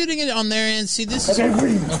they muting it on their end? See, this is...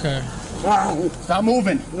 Okay. Stop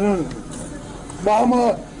moving.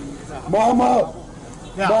 Mama.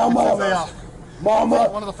 Yeah, Mama. Mama.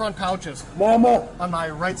 One of the front pouches. Mama. On my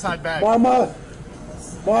right side bag. Mama.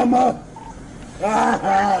 You're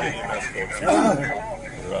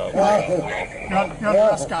the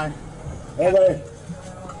best guy.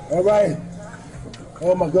 All right.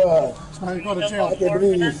 Oh my God. It's time to go to jail. I can't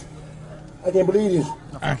believe this. I can't believe this.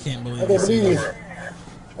 I can't believe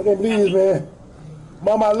this, man.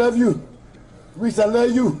 Mama, I love you. Reese, I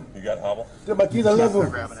love you. You got hobble? Tell my kids I love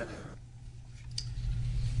them.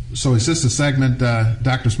 So is this the segment,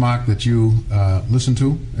 Dr. Smock, that you listened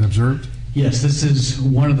to and observed? Yes, this is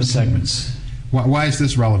one of the segments. Why is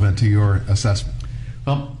this relevant to your assessment?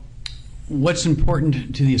 Well, what's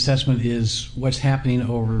important to the assessment is what's happening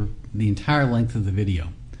over the entire length of the video.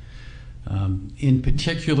 In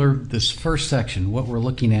particular, this first section, what we're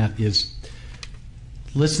looking at is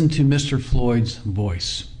listen to Mr. Floyd's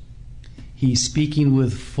voice. He's speaking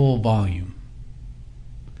with full volume.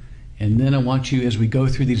 And then I want you, as we go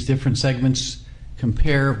through these different segments,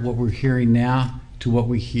 compare what we're hearing now to what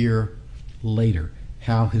we hear later,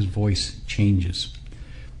 how his voice changes.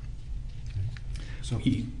 So,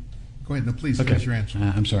 go ahead, no, please finish your answer.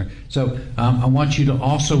 I'm sorry. So I want you to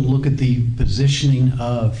also look at the positioning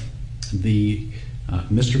of the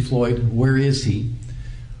Mr. Floyd. Where is he?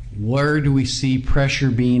 Where do we see pressure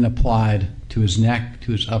being applied to his neck,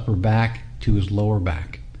 to his upper back, to his lower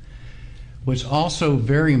back? What's also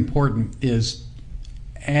very important is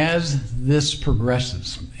as this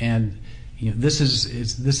progresses, and this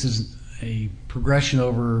is a progression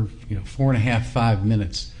over 4.5, 5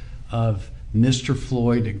 minutes of Mr.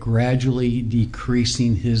 Floyd gradually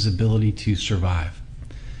decreasing his ability to survive.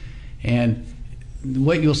 And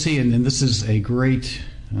what you'll see, and this is a great,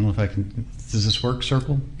 I don't know if I can, does this work,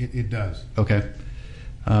 Circle? It does. Okay.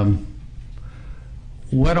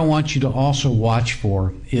 What I want you to also watch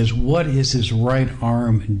for is what is his right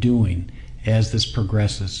arm doing as this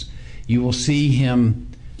progresses. You will see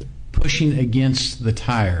him pushing against the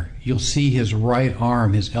tire. You'll see his right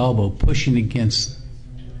arm, his elbow, pushing against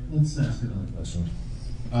Let's ask another question.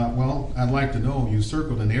 Well, I'd like to know, you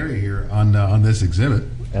circled an area here on this exhibit.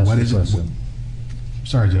 Ask What your is question. it?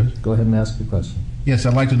 Sorry, Judge. Go ahead and ask your question. Yes,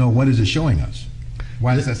 I'd like to know, what is it showing us?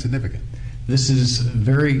 Why is that significant? This is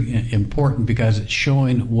very important because it's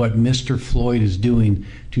showing what Mr. Floyd is doing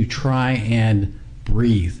to try and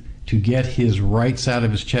breathe, to get his right side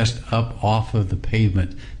of his chest up off of the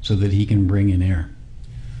pavement so that he can bring in air.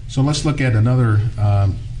 So let's look at another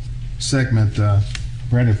segment.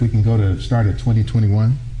 Brad, if we can start at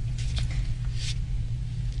 2021.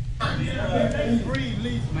 I can't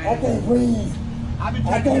breathe.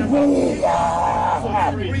 I can't breathe.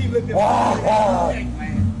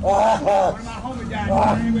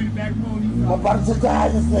 My body's so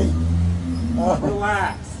tired this day.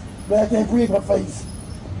 Relax. Man, I can't breathe my face.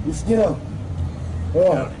 Just get up.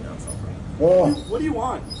 What do you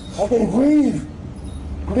want? I can't breathe.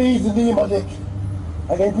 Please, the knee in my dick.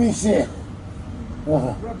 I can't breathe shit.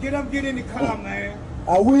 Bro, get up, get in the car, man.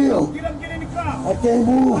 I will. Get up, get in the car. I can't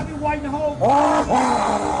move. I've been waiting the whole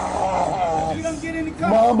Get up, get in the car.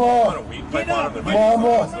 Mama. Get up.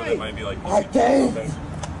 Mama. I can't.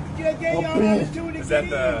 Is that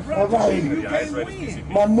the... All right.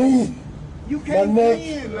 My knee. You My can't neck.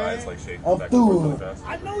 win, man. I'm through.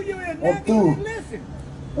 I know you're in I'm there. through. You didn't listen.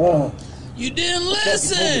 You didn't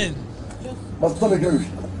listen. My stomach hurts.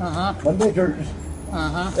 My neck hurts.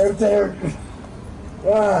 Everything hurts.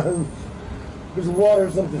 There's water or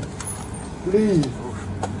something. Please.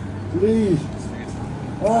 Please.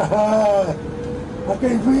 I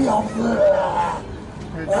can't breathe, officer.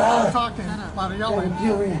 Talking, a lot of yelling. They will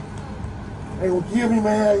kill me. They will kill me,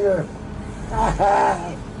 man.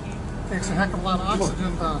 Takes a heck of a lot of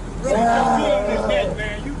oxygen to...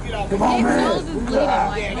 Come on, man. His nose is bleeding.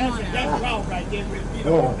 Like, come on now. That's wrong right there.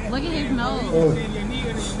 Look at his nose.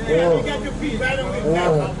 You got your feet right on his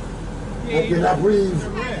mouth. I cannot breathe.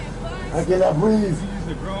 I cannot breathe.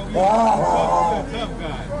 Tough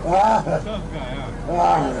guy. Tough guy.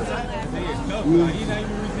 He's not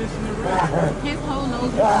even resisting the rest. His whole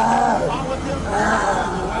nose is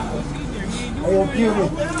They will kill me.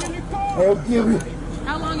 They will kill me.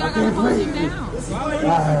 How long y'all gonna hold him down?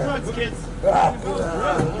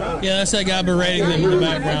 Yeah, that's that guy berating them in the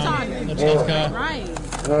background. The tough guy. Right.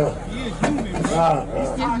 He is human. His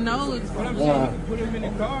nose. What I'm saying, put him in the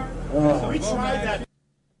car. We tried that.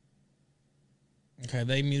 Okay,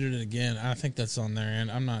 they muted it again. I think that's on their end.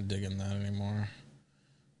 I'm not digging that anymore.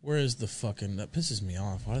 Where is the fucking... That pisses me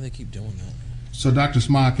off. Why do they keep doing that? So, Dr.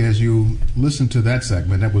 Smock, as you listened to that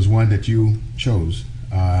segment, that was one that you chose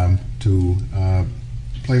to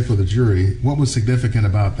play for the jury. What was significant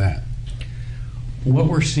about that? What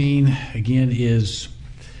we're seeing, again, is,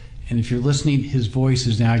 and if you're listening, his voice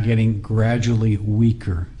is now getting gradually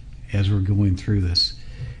weaker as we're going through this.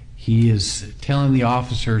 He is telling the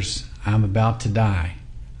officers, I'm about to die.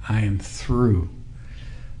 I am through.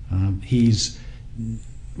 He's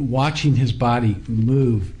watching his body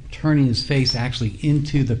move, turning his face actually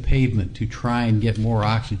into the pavement to try and get more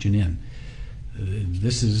oxygen in.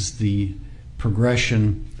 This is the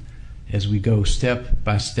progression as we go step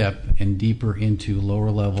by step and deeper into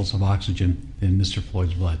lower levels of oxygen in Mr.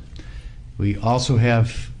 Floyd's blood. We also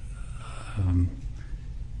have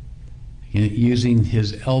using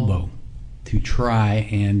his elbow to try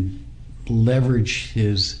and leverage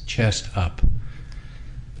his chest up.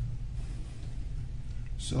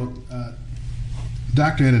 So,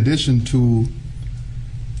 Doctor, in addition to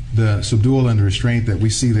the subdual and restraint that we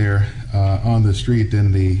see there on the street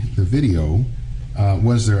in the video,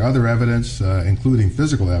 was there other evidence, including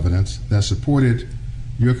physical evidence, that supported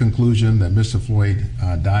your conclusion that Mr. Floyd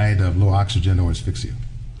died of low oxygen or asphyxia?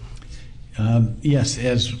 Yes,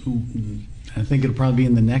 as I think it'll probably be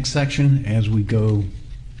in the next section as we go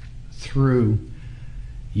through,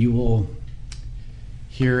 you will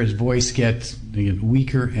hear his voice get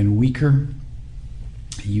weaker and weaker.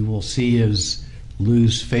 You will see his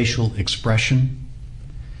lose facial expression.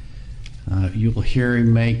 You will hear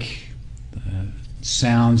him make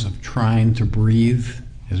sounds of trying to breathe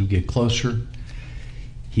as we get closer.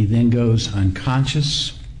 He then goes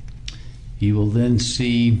unconscious. You will then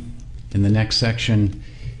see in the next section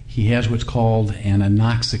he has what's called an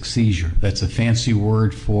anoxic seizure. That's a fancy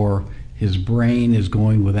word for his brain is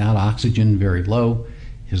going without oxygen, very low.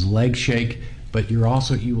 His legs shake, but you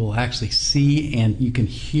will actually see and you can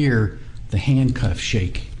hear the handcuff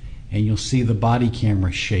shake, and you'll see the body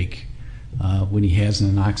camera shake when he has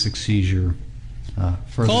an anoxic seizure.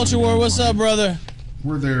 Culture War, what's up, brother?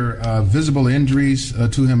 Were there visible injuries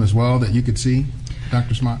to him as well that you could see,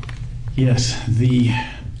 Dr. Smock? Yes, the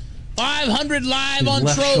 500 live his on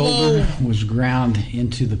left Trovo. shoulder was ground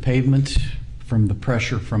into the pavement from the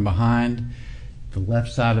pressure from behind. The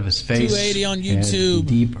left side of his face 280 on had YouTube.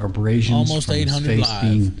 deep abrasions Almost from his 800 face live.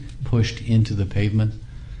 being pushed into the pavement.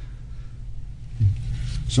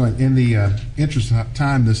 So in the interest of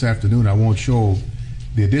time this afternoon, I won't show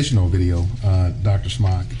the additional video, Dr.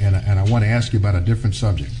 Smock, and I want to ask you about a different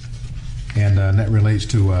subject, and that relates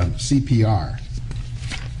to CPR.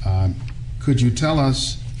 Could you tell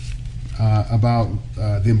us about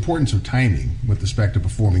the importance of timing with respect to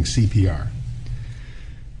performing CPR?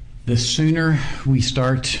 The sooner we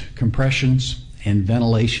start compressions and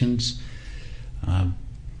ventilations,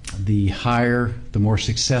 the higher, the more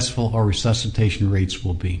successful our resuscitation rates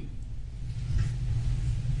will be.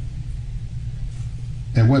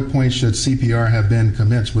 At what point should CPR have been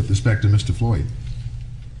commenced with respect to Mr. Floyd?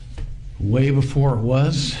 Way before it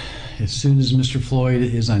was. As soon as Mr. Floyd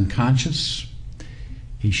is unconscious,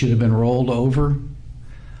 he should have been rolled over.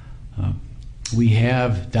 We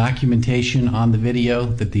have documentation on the video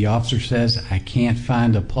that the officer says, "I can't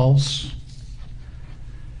find a pulse."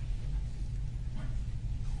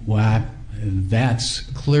 Why? That's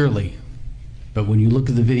clearly, but when you look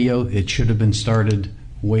at the video, it should have been started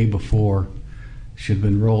way before. Should have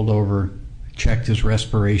been rolled over, checked his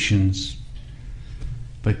respirations.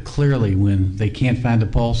 But clearly, when they can't find a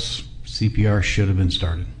pulse, CPR should have been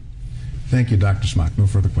started. Thank you, Dr. Smock. No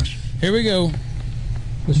further questions. Here we go.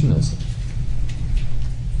 Mr. Nelson.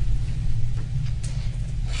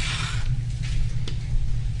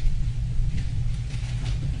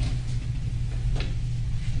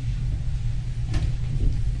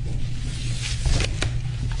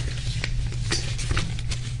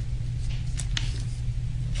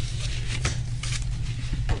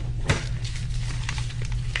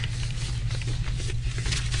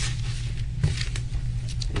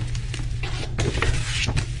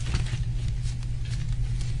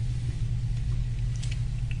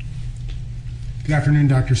 Good afternoon,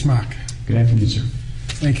 Dr. Smock. Good afternoon, sir.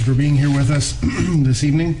 Thank you for being here with us this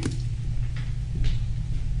evening.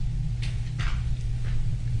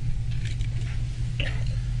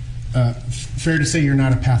 Fair to say you're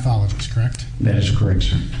not a pathologist, correct? That is correct,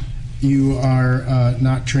 sir. You are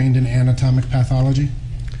not trained in anatomic pathology?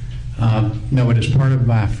 No, it is part of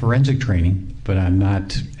my forensic training, but I'm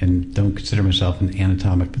not and don't consider myself an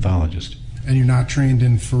anatomic pathologist. And you're not trained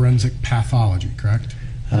in forensic pathology, correct?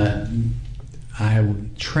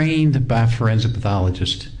 I'm trained by a forensic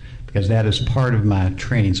pathologist because that is part of my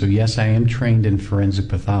training. So yes, I am trained in forensic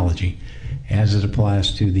pathology as it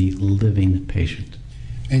applies to the living patient.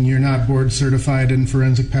 And you're not board certified in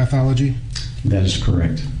forensic pathology? That is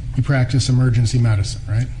correct. You practice emergency medicine,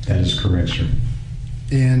 right? That is correct, sir.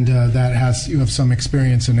 And you have some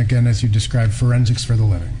experience in, again, as you described, forensics for the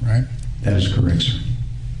living, right? That is correct, sir.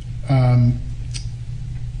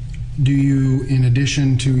 Do you, in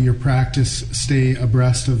addition to your practice, stay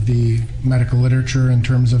abreast of the medical literature in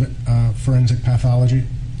terms of forensic pathology?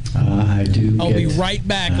 I do. I'll be right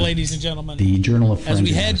back, ladies and gentlemen. The Journal of Forensic as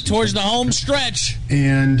we head Medicine. towards the home stretch.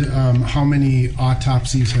 And how many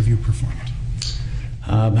autopsies have you performed?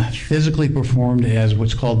 Physically performed as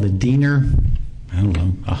what's called the Diener,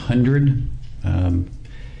 100.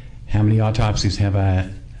 How many autopsies have I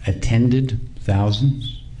attended?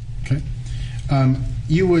 Thousands. Okay.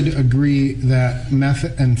 You would agree that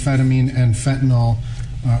methamphetamine and fentanyl,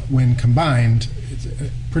 when combined,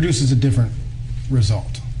 produces a different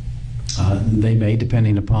result? They may,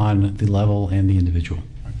 depending upon the level and the individual.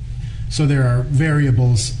 So there are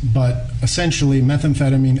variables, but essentially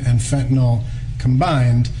methamphetamine and fentanyl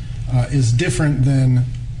combined is different than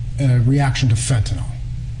a reaction to fentanyl.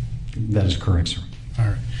 That is correct, sir. All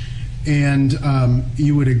right. And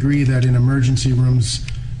you would agree that in emergency rooms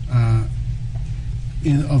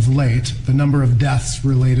of late, the number of deaths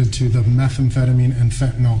related to the methamphetamine and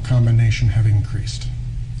fentanyl combination have increased?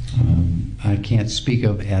 I can't speak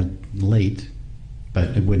of at late,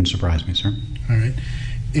 but it wouldn't surprise me, sir. All right.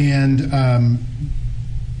 And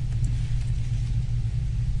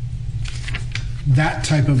that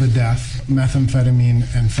type of a death,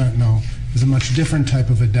 methamphetamine and fentanyl, is a much different type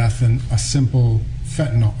of a death than a simple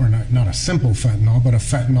fentanyl, or not a simple fentanyl, but a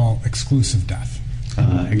fentanyl exclusive death.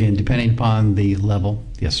 Again, depending upon the level,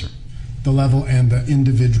 yes, sir. The level and the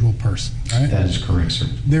individual person, right? That is correct, sir.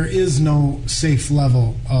 There is no safe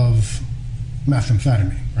level of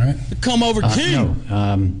methamphetamine, right? Come over, King.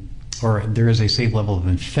 No, or there is a safe level of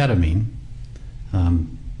amphetamine.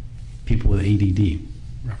 People with ADD.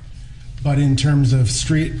 Right. But in terms of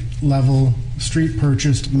street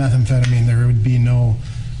purchased methamphetamine, there would be no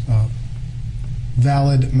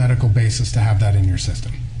valid medical basis to have that in your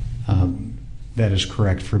system. That is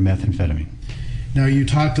correct for methamphetamine. Now, you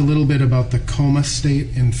talked a little bit about the coma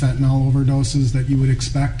state in fentanyl overdoses that you would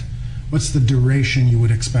expect. What's the duration you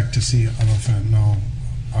would expect to see of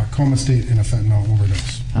a coma state in a fentanyl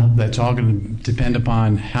overdose? That's all going to depend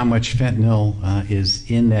upon how much fentanyl is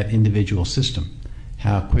in that individual system.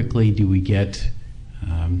 How quickly do we get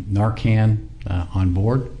Narcan on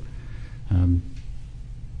board?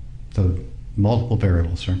 So multiple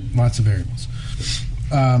variables, sir. Lots of variables.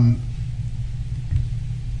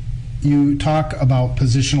 You talk about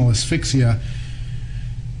positional asphyxia,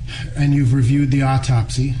 and you've reviewed the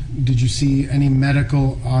autopsy. Did you see any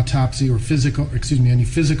medical autopsy or any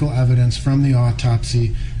physical evidence from the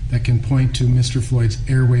autopsy that can point to Mr. Floyd's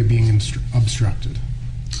airway being obstructed?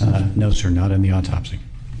 No, sir, not in the autopsy.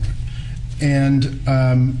 And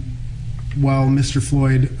while Mr.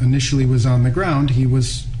 Floyd initially was on the ground, he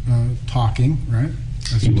was talking, right?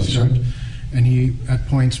 As He was, described. sir. And he, at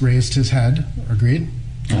points, raised his head. Agreed?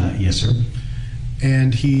 Yes, sir.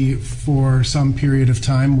 And he, for some period of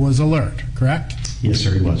time, was alert, correct? Yes,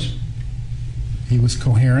 sir, he was. He was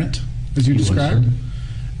coherent, as you He was, described? sir.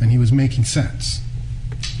 And he was making sense.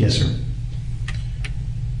 Yes, sir.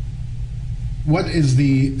 What is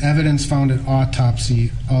the evidence found at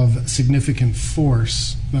autopsy of significant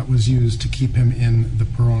force that was used to keep him in the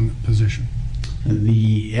prone position?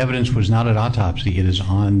 The evidence was not at autopsy. It is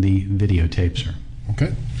on the videotape, sir.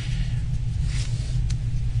 Okay.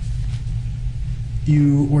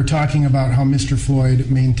 You were talking about how Mr.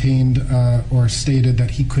 Floyd maintained or stated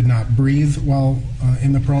that he could not breathe while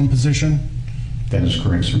in the prone position. That is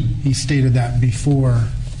correct, sir. He stated that before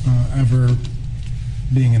ever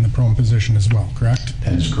being in the prone position as well, correct?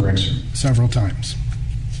 That is correct, sir. Several times.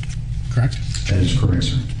 Correct? That is correct,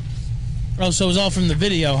 sir. Oh, so it was all from the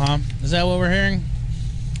video, huh? Is that what we're hearing?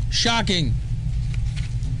 Shocking.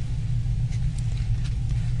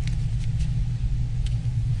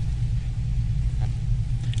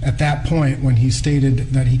 At that point, when he stated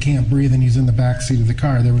that he can't breathe and he's in the back seat of the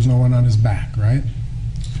car, there was no one on his back, right?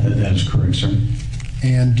 That is correct, sir.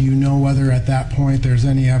 And do you know whether at that point there's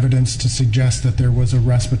any evidence to suggest that there was a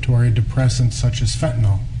respiratory depressant such as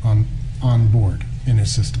fentanyl on board in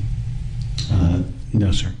his system?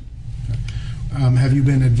 No, sir. Have you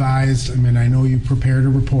been advised, I mean, I know you prepared a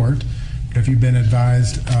report, but have you been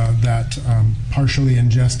advised that partially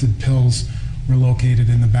ingested pills were located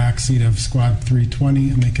in the back seat of Squad 320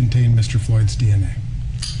 and they contained Mr. Floyd's DNA?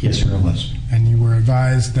 Yes, sir, I was. And you were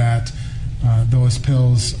advised that those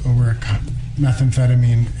pills were a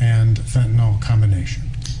methamphetamine and fentanyl combination?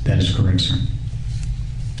 That is correct, sir.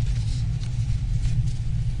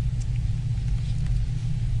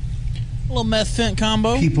 A little meth fent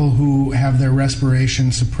combo. People who have their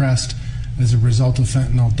respiration suppressed as a result of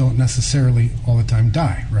fentanyl don't necessarily all the time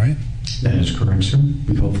die, right? That is correct, sir.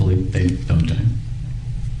 Hopefully they don't die.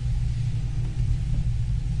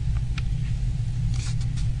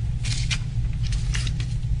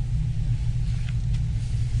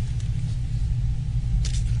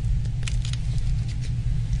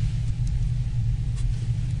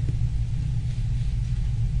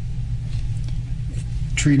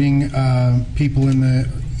 Treating people in the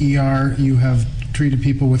ER, you have treated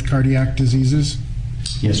people with cardiac diseases?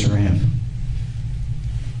 Yes, sir, I have.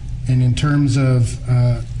 And in terms of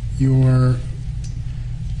your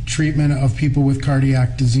treatment of people with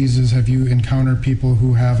cardiac diseases, have you encountered people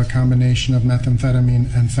who have a combination of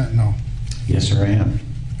methamphetamine and fentanyl? Yes, sir, I have.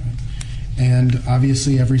 And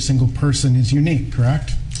obviously every single person is unique,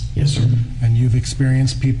 correct? Yes, sir. And you've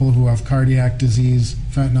experienced people who have cardiac disease,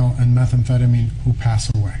 fentanyl, and methamphetamine who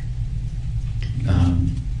pass away?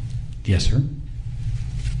 Yes, sir.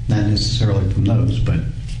 Not necessarily from those, but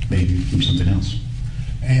maybe from something else.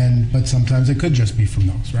 But sometimes it could just be from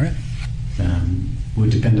those, right? Would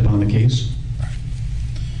depend upon the case.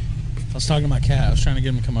 I was talking to my cat. I was trying to get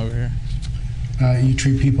him to come over here. You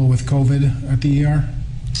treat people with COVID at the ER?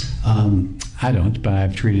 I don't, but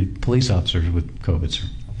I've treated police officers with COVID, sir.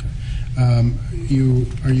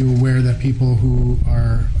 Are you aware that people who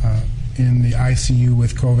are in the ICU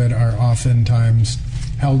with COVID are oftentimes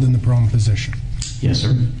held in the prone position? Yes,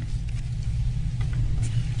 sir.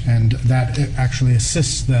 And that it actually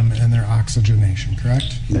assists them in their oxygenation,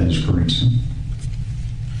 correct? That is correct, sir.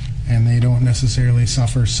 And they don't necessarily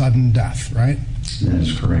suffer sudden death, right? That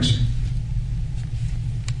is correct, sir.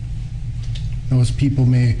 Those people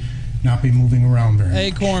may not be moving around very much.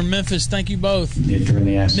 Acorn, Memphis, thank you both. Yeah, during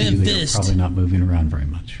the ICU, they're Memphis. probably not moving around very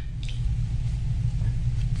much.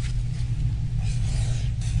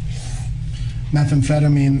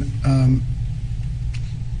 Methamphetamine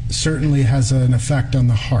certainly has an effect on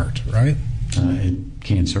the heart, right? It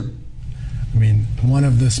can, sir. I mean, one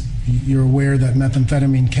of this, you're aware that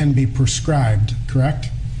methamphetamine can be prescribed, correct?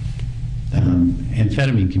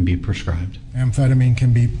 Amphetamine can be prescribed. Amphetamine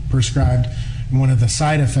can be prescribed. And one of the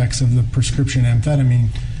side effects of the prescription amphetamine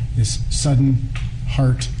is sudden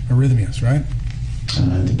heart arrhythmias, right?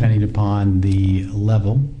 Depending upon the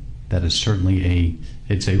level, that is certainly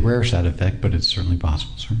it's a rare side effect, but it's certainly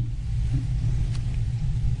possible, sir.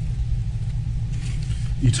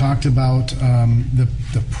 You talked about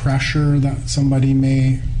the pressure that somebody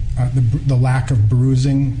may, the lack of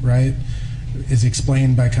bruising, right, is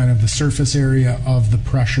explained by kind of the surface area of the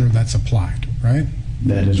pressure that's applied, right?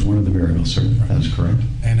 That is one of the variables, sir. Right. That's correct.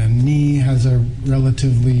 And a knee has a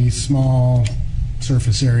relatively small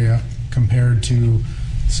surface area compared to,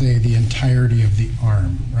 say, the entirety of the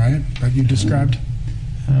arm, right? That you described?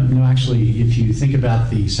 No, actually, if you think about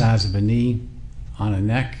the size of a knee on a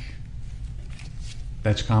neck,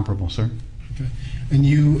 that's comparable, sir. Okay. And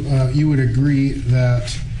you would agree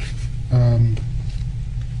that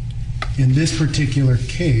in this particular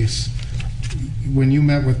case, when you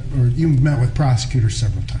met with prosecutors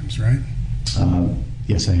several times, right?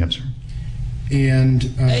 Yes, I have, sir. And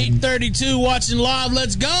 8:32 watching live.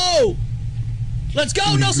 Let's go. Let's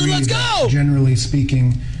go, Nelson. Let's go. Generally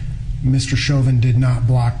speaking, Mr. Chauvin did not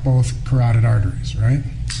block both carotid arteries, right?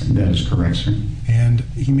 That is correct, sir. And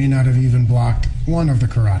he may not have even blocked one of the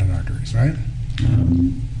carotid arteries, right?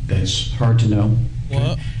 That's hard to know.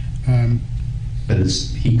 What? But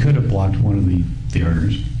he could have blocked one of the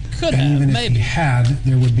arteries. Could and have, even maybe. if he had,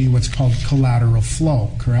 there would be what's called collateral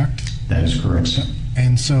flow, correct? That is correct, sir.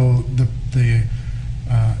 And so the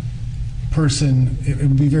person, it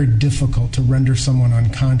would be very difficult to render someone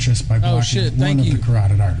unconscious by blocking one of the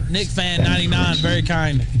carotid arteries. Nick Fan 99, very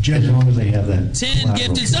kind. As long as they have that 10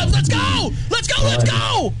 gifted subs. Let's go! Let's go! Let's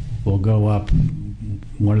go! We'll go up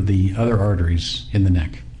one of the other arteries in the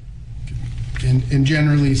neck. And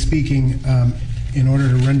generally speaking, in order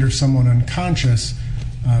to render someone unconscious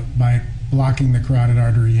by blocking the carotid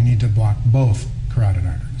artery, you need to block both carotid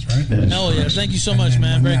arteries, right? Hell yeah! Thank you so much,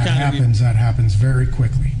 man. Very kind of you. That happens very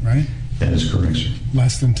quickly, right? That is correct, sir.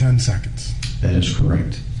 Less than 10 seconds. That is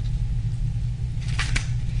correct.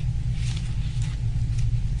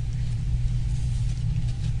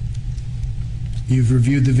 You've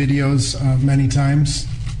reviewed the videos many times.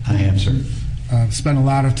 I have, sir. Spent a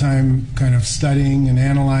lot of time kind of studying and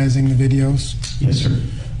analyzing the videos. Yes, sir.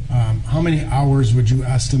 How many hours would you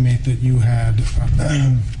estimate that you had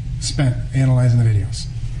spent analyzing the videos?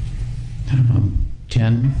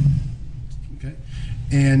 10. Okay.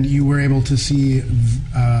 And you were able to see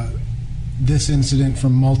this incident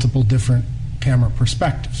from multiple different camera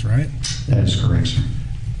perspectives, right? That is correct, sir.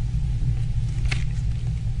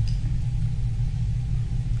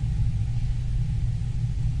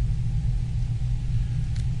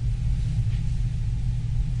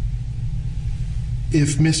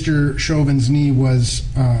 If Mr. Chauvin's knee was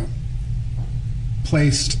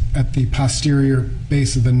placed at the posterior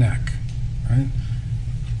base of the neck, right,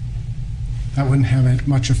 that wouldn't have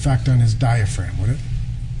much effect on his diaphragm, would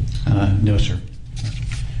it? No, sir.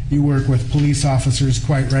 You work with police officers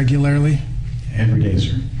quite regularly? Every day,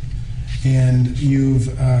 sir. And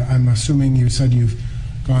I'm assuming you said you've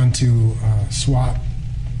gone to SWAT.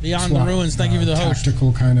 Beyond the Ruins, thank you for the host.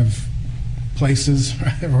 Tactical kind of places,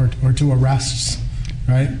 right? or to arrests,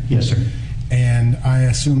 right? Yes, sir. And I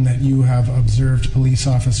assume that you have observed police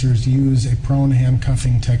officers use a prone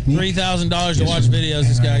handcuffing technique. $3,000 to watch videos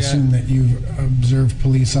this guy I assume that you've observed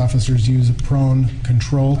police officers use a prone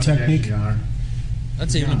control technique. Your Honor.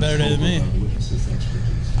 That's even a better day than me.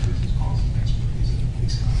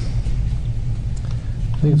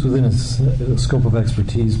 I think it's within the scope of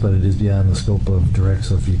expertise, but it is beyond the scope of direct,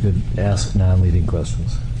 so if you could ask non-leading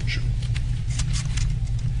questions. Sure.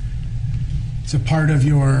 It's a part of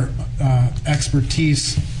your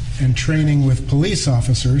expertise and training with police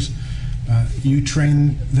officers. You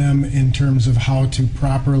train them in terms of how to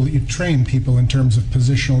properly train people in terms of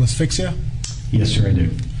positional asphyxia? Yes, sir, I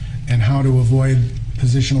do. And how to avoid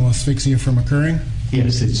positional asphyxia from occurring?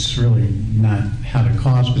 Yes, it's really not how to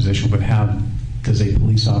cause positional, but how does a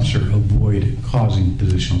police officer avoid causing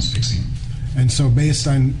positional asphyxia. And so based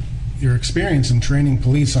on your experience in training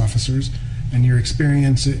police officers and your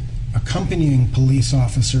experience accompanying police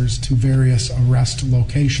officers to various arrest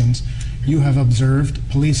locations, you have observed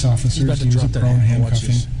police officers use a prone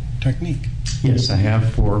handcuffing technique. Yes, I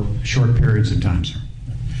have for short periods of time, sir.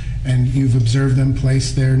 And you've observed them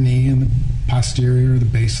place their knee in the posterior or the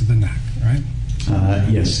base of the neck, right?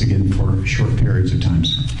 Yes, again, for short periods of time,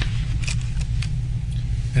 sir.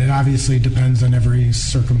 And it obviously depends on every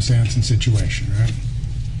circumstance and situation, right?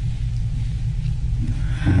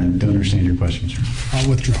 I don't understand your question, sir. I'll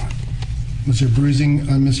withdraw it. Was there bruising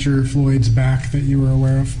on Mr. Floyd's back that you were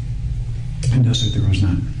aware of? No, sir, there was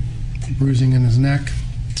not. Bruising in his neck?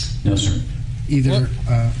 No, sir. Either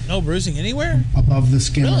no bruising anywhere? above the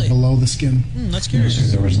skin Really? or below the skin? That's No, curious.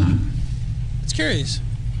 sir, there was not. It's curious.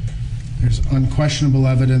 There's unquestionable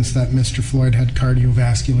evidence that Mr. Floyd had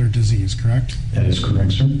cardiovascular disease, correct? That is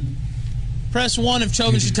correct, sir. Press 1 if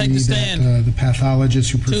Chauvin should take Agree the stand. that, the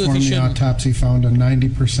pathologist who Two if he performed the shouldn't. autopsy found a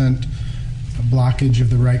 90% blockage of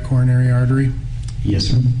the right coronary artery. Yes,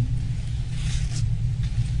 sir.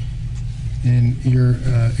 In your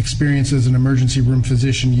experience as an emergency room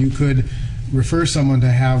physician, you could refer someone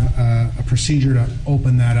to have a procedure to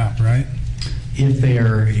open that up, right? If they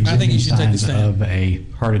are I think you exhibiting should take the signs stand. of a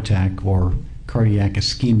heart attack or cardiac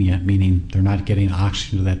ischemia, meaning they're not getting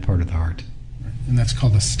oxygen to that part of the heart. And that's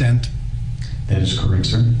called a stent. That is correct,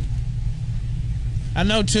 sir. I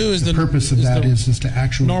know, too, is The purpose of that is to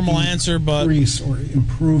actually normal answer, but increase or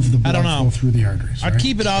improve the I blood don't know. flow through the arteries. I'd right?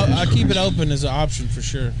 keep it open as an option for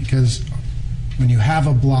sure. Because when you have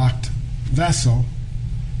a blocked vessel,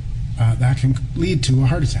 that can lead to a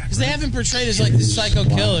heart attack. Because they right? have him portrayed as like the psycho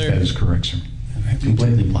Blocked. killer. That is correct, sir.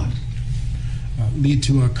 Completely blocked. Lead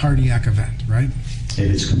to a cardiac event, right?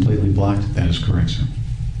 It is completely blocked. That is correct, sir.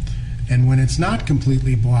 And when it's not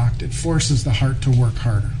completely blocked, it forces the heart to work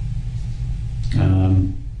harder.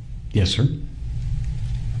 Yes, sir.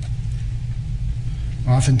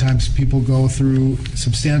 Oftentimes, people go through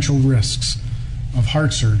substantial risks of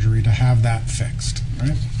heart surgery to have that fixed,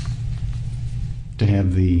 right? To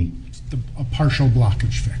have a partial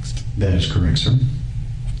blockage fixed. That is correct, sir.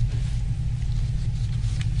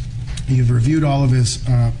 You've reviewed all of his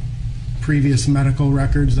previous medical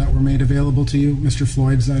records that were made available to you, Mr.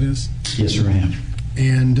 Floyd's, that is? Yes, sir, I have.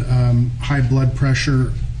 And high blood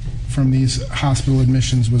pressure from these hospital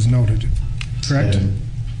admissions was noted, correct?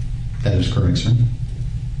 That is correct, sir.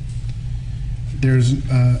 There's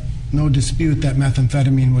no dispute that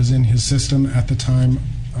methamphetamine was in his system at the time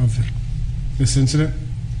of this incident?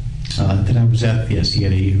 That I was at, yes, he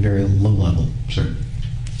had a very low level, sir.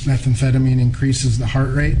 Methamphetamine increases the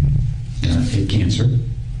heart rate? It can, sir.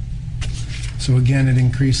 So again, it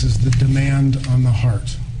increases the demand on the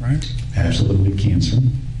heart, right? Absolutely can, sir.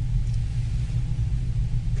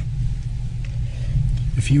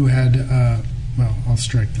 If you had, well, I'll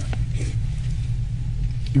strike that.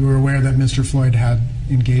 You were aware that Mr. Floyd had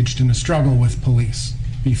engaged in a struggle with police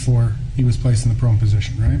before he was placed in the prone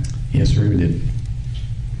position, right? Yes, sir, we did.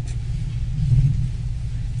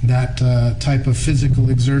 That type of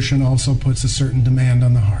physical exertion also puts a certain demand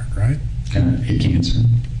on the heart, right? It can, sir.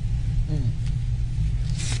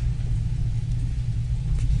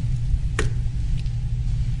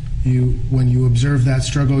 When you observed that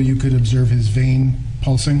struggle, you could observe his vein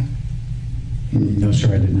pulsing? No,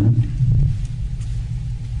 sir, I did not.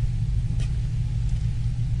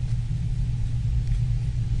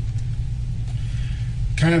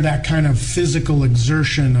 That kind of physical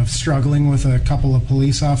exertion of struggling with a couple of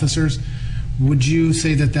police officers, would you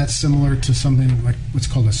say that that's similar to something like what's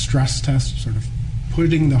called a stress test, sort of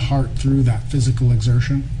putting the heart through that physical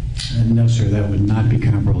exertion? No, sir, that would not be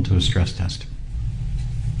comparable to a stress test.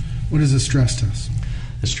 What is a stress test?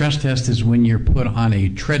 The stress test is when you're put on a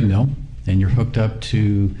treadmill and you're hooked up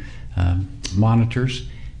to monitors,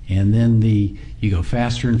 and then you go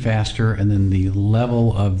faster and faster, and then the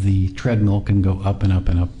level of the treadmill can go up and up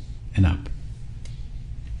and up and up.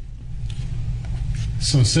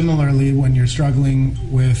 So similarly, when you're struggling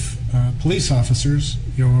with police officers,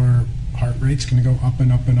 your heart rate's going to go up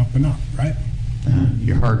and up and up and up, right?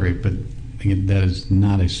 Your heart rate, but again, that is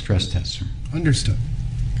not a stress test, sir. Understood.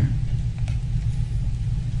 Okay.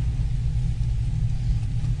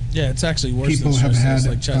 Yeah, it's actually worse People than have stress had test,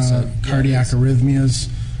 like Chet said. cardiac arrhythmias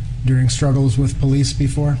during struggles with police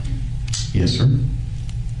before? Yes, sir.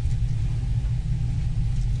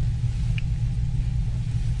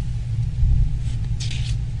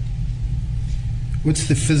 What's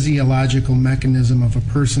the physiological mechanism of a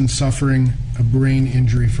person suffering a brain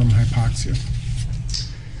injury from hypoxia?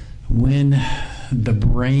 When the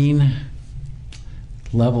brain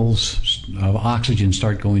levels of oxygen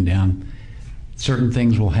start going down, certain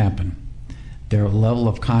things will happen. Their level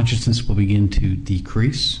of consciousness will begin to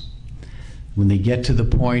decrease. When they get to the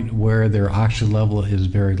point where their oxygen level is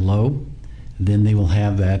very low, then they will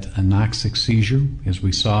have that anoxic seizure, as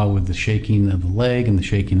we saw with the shaking of the leg and the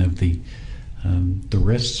shaking of the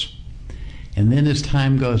wrists. And then as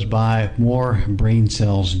time goes by, more brain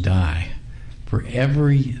cells die. For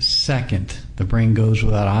every second the brain goes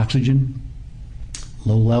without oxygen,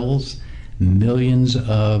 low levels, millions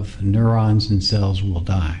of neurons and cells will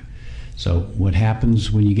die. So what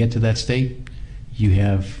happens when you get to that state? You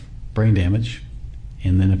have brain damage,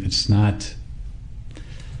 and then if it's not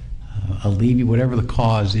alleviated, whatever the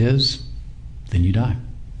cause is, then you die.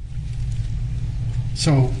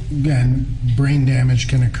 So again, brain damage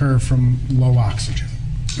can occur from low oxygen.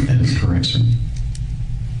 That is correct, sir.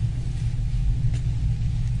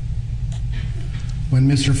 When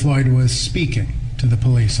Mr. Floyd was speaking to the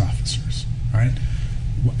police officers, right,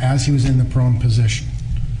 as he was in the prone position,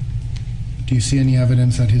 do you see any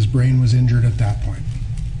evidence that his brain was injured at that point?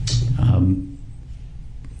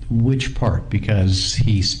 Which part? Because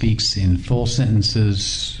he speaks in full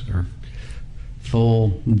sentences or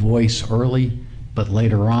full voice early, but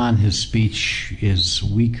later on his speech is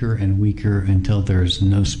weaker and weaker until there's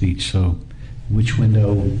no speech. So which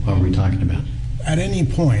window are we talking about? At any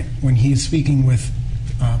point when he's speaking with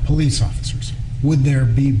police officers, would there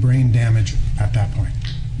be brain damage at that point?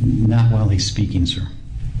 Not while he's speaking, sir.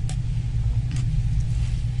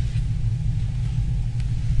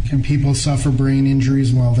 Can people suffer brain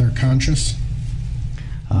injuries while they're conscious?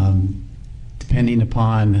 Depending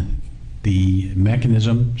upon the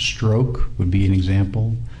mechanism, stroke would be an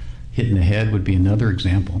example. Hitting the head would be another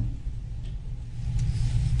example.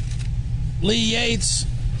 Lee Yates,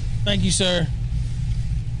 thank you, sir.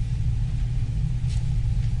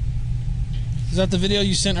 Is that the video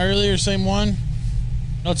you sent earlier, same one?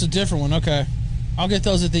 No, it's a different one. Okay. I'll get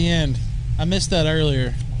those at the end. I missed that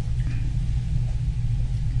earlier.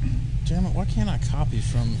 Damn it, why can't I copy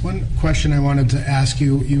from... One question I wanted to ask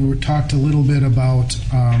you, you talked a little bit about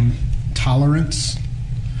tolerance,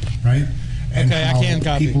 right? And okay, how I can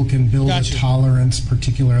copy. People can build a tolerance,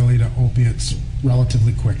 particularly to opiates,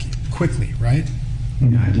 relatively quickly, right?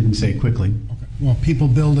 No, I didn't say quickly. Okay. Well, people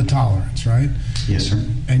build a tolerance, right? Yes, sir.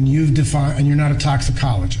 And you've defined, and you're not a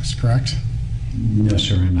toxicologist, correct? No,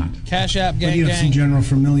 sir, I'm not. Cash App, gang, but you have some general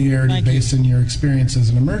familiarity based on your experience as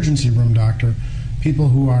an emergency room doctor. People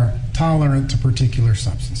who are tolerant to particular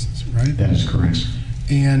substances, right? That is correct.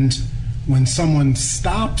 And when someone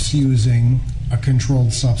stops using a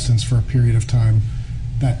controlled substance for a period of time,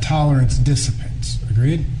 that tolerance dissipates.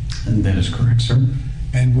 Agreed? And that is correct, sir.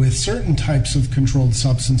 And with certain types of controlled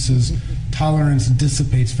substances, tolerance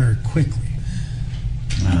dissipates very quickly.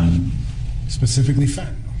 Specifically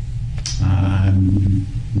fentanyl. I'm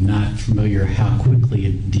not familiar how quickly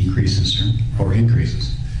it decreases, sir, or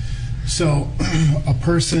increases. So a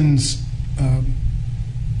person's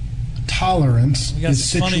tolerance is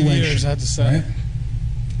situational. Viewers, I have to say.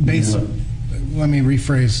 Right? Let me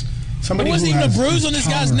rephrase. Somebody there wasn't even a bruise on this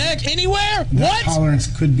guy's neck anywhere? What? Tolerance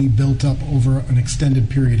could be built up over an extended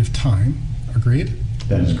period of time. Agreed?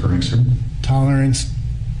 That is correct, sir. Tolerance,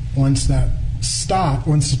 once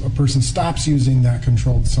a person stops using that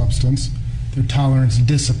controlled substance, their tolerance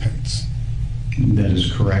dissipates. That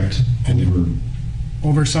is correct.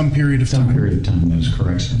 Over some period of time. Some period of time, that is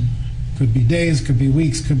correct, sir. Could be days, could be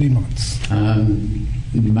weeks, could be months.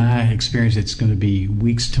 In my experience, it's going to be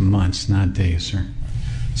weeks to months, not days, sir.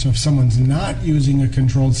 So if someone's not using a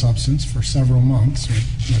controlled substance for several months, or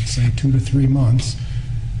let's say 2 to 3 months,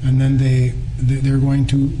 and then they're going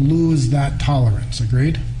to lose that tolerance,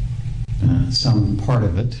 agreed? Some part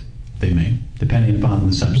of it, they may, depending upon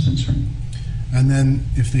the substance, sir. And then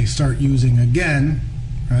if they start using again,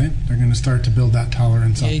 right, they're going to start to build that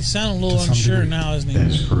tolerance up. Yeah, you sound a little unsure now, isn't he? That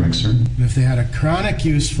is correct, sir. But if they had a chronic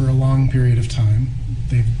use for a long period of time,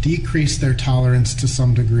 they've decreased their tolerance to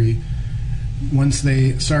some degree. Once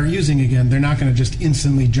they start using again, they're not going to just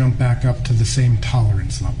instantly jump back up to the same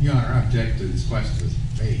tolerance level. Your Honor, I object to this question is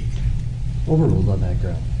vague. Overruled on that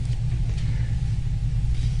ground.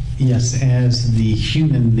 Yes, as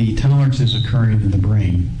the tolerance is occurring in the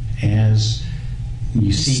brain, as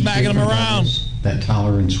you see smacking them around, that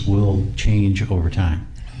tolerance will change over time.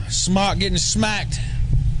 Smart getting smacked.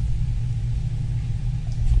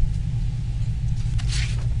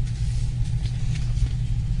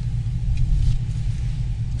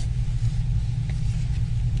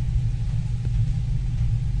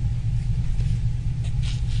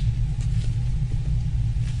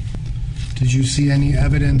 Did you see any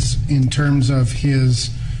evidence in terms of his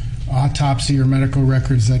autopsy or medical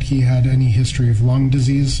records that he had any history of lung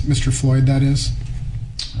disease, Mr. Floyd, that is?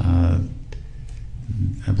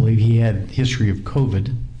 I believe he had history of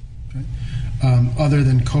COVID. Okay. Other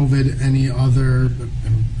than COVID, any other,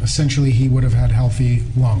 essentially he would have had healthy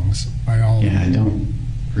lungs by all. Yeah, I don't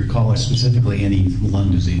recall specifically any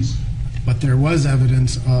lung disease. But there was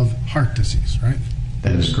evidence of heart disease, right?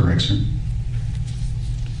 That is correct, sir.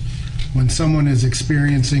 When someone is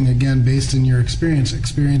experiencing, again, based on your experience,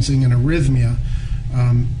 experiencing an arrhythmia,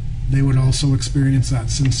 they would also experience that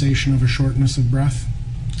sensation of a shortness of breath?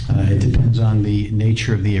 It depends on the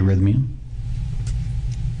nature of the arrhythmia.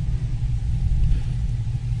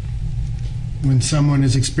 When someone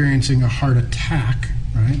is experiencing a heart attack,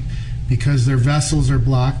 right, because their vessels are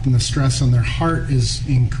blocked and the stress on their heart is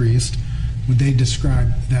increased, would they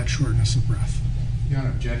describe that shortness of breath? Beyond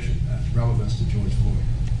objection, relevance to George Floyd.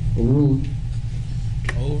 Overruled.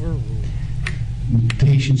 Overruled.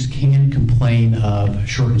 Patients can complain of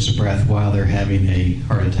shortness of breath while they're having a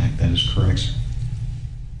heart attack. That is correct, sir.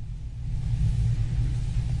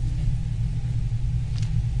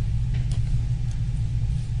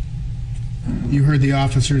 You heard the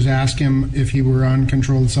officers ask him if he were on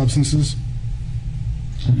controlled substances?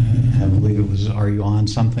 I believe it was, are you on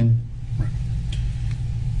something? Right.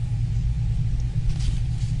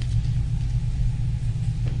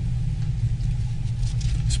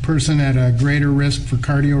 Is a person at a greater risk for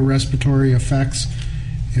cardiorespiratory effects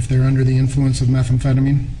if they're under the influence of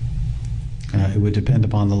methamphetamine? It would depend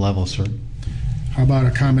upon the level, sir. How about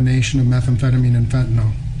a combination of methamphetamine and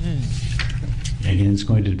fentanyl? Again, it's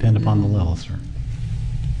going to depend upon the level, sir.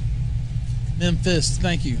 Memphis,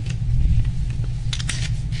 thank you.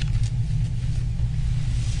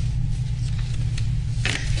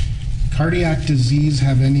 Cardiac disease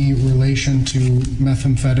have any relation to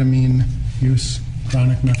methamphetamine use,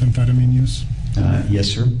 chronic methamphetamine use? Yes,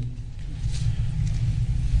 sir.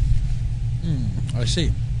 I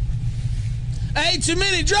see. I ate too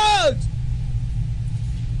many drugs!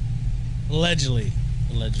 Allegedly.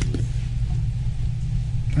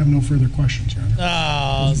 I have no further questions, Your Honor.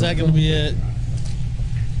 Oh, is that going to be it?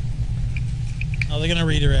 Oh, they're going to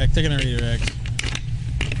redirect.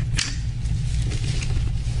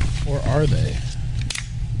 Or are they?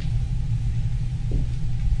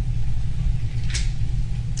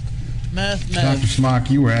 Meth. Dr. Smock,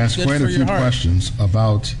 you were asked Good quite a for your few heart. questions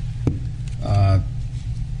about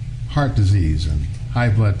heart disease and high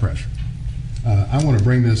blood pressure. I want to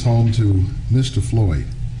bring this home to Mr. Floyd,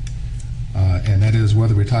 and that is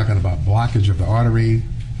whether we're talking about blockage of the artery,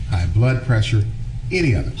 high blood pressure,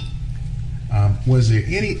 any of it. Was there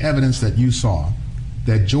any evidence that you saw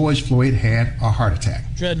that George Floyd had a heart attack?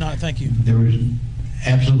 Dreadnought, thank you. There was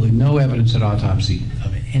absolutely no evidence at autopsy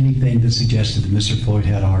of anything that suggested that Mr. Floyd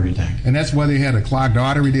had a heart attack. And that's whether he had a clogged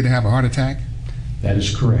artery, did he have a heart attack? That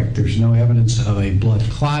is correct. There's no evidence of a blood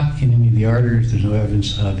clot in any of the arteries. There's no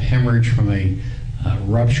evidence of hemorrhage from a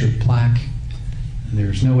ruptured plaque.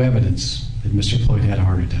 There's no evidence that Mr. Floyd had a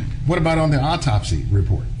heart attack. What about on the autopsy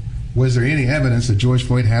report? Was there any evidence that George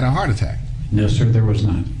Floyd had a heart attack? No, sir, there was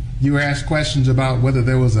not. You were asked questions about whether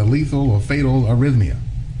there was a lethal or fatal arrhythmia.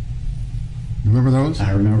 Remember those?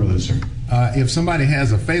 I remember those, sir. If somebody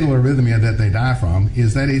has a fatal arrhythmia that they die from,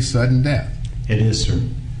 is that a sudden death? It is, sir.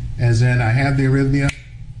 As in, I have the arrhythmia,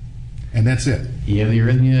 and that's it. You have the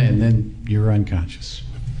arrhythmia, and then you're unconscious.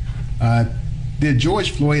 Did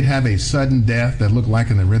George Floyd have a sudden death that looked like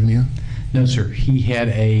an arrhythmia? No, sir. He had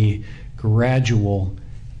a gradual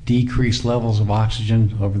decreased levels of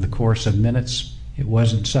oxygen over the course of minutes. It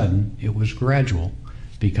wasn't sudden. It was gradual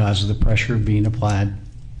because of the pressure being applied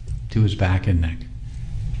to his back and neck.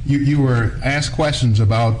 You were asked questions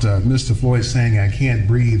about Mr. Floyd saying, I can't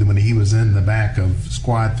breathe, when he was in the back of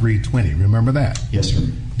Squad 320. Remember that? Yes, sir.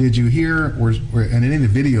 Did you hear, or in any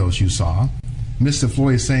of the videos you saw, Mr.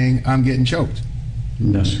 Floyd saying, I'm getting choked?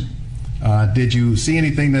 No, sir. Did you see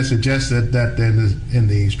anything that suggested that in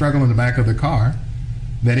the struggle in the back of the car,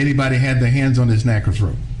 that anybody had their hands on his neck or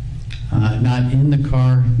throat? Not in the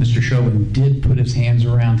car. Mr. Chauvin did put his hands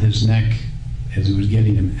around his neck as he was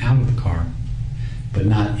getting him out of the car, but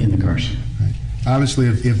not in the car, sir. Right. Obviously,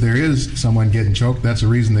 if there is someone getting choked, that's a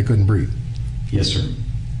reason they couldn't breathe. Yes, sir.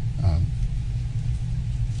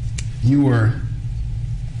 You were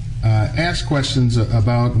asked questions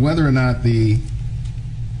about whether or not the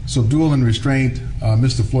subdual and restraint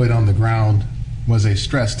Mr. Floyd on the ground was a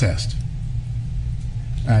stress test.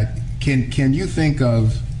 Can you think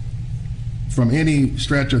of, from any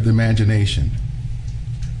stretch of the imagination,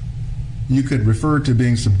 you could refer to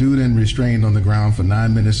being subdued and restrained on the ground for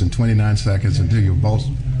 9 minutes and 29 seconds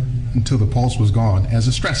until the pulse was gone as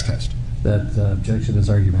a stress test? That objection is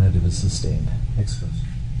argumentative and sustained. Next question.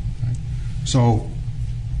 Right. So,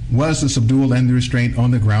 was the subdual and the restraint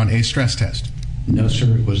on the ground a stress test? No,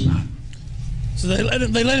 sir, it was not. So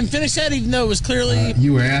they let him finish that, even though it was clearly.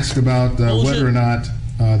 You were asked about whether or not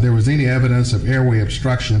there was any evidence of airway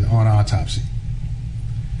obstruction on autopsy.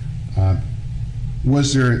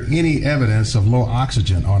 Was there any evidence of low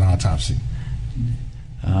oxygen on autopsy?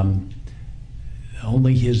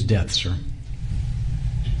 Only his death, sir.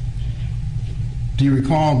 Do you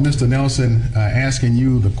recall Mr. Nelson asking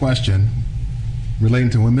you the question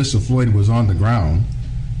relating to when Mr. Floyd was on the ground,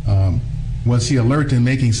 was he alert and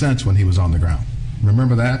making sense when he was on the ground?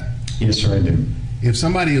 Remember that? Yes, sir, I do. If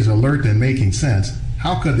somebody is alert and making sense,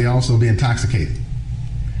 how could they also be intoxicated?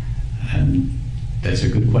 That's a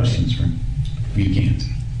good question, sir. You can't.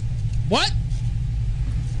 What?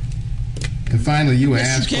 And finally, you Yes,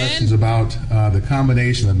 asked you can. questions about the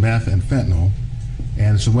combination of meth and fentanyl,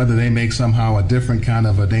 and so whether they make somehow a different kind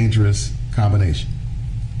of a dangerous combination.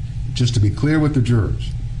 Just to be clear with the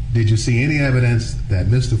jurors, did you see any evidence that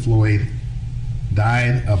Mr. Floyd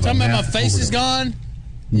died of a Talking about my meth face is overdose? gone?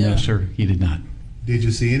 No, sir, he did not. Did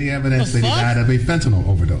you see any evidence The that he fuck? died of a fentanyl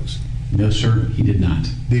overdose? No, sir, he did not.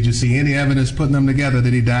 Did you see any evidence putting them together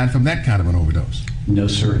that he died from that kind of an overdose? No,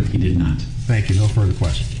 sir, he did not. Thank you. No further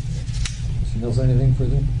questions. Mr. Mills, anything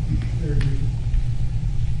further?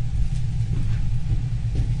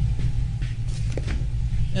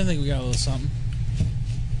 I think we got a little something.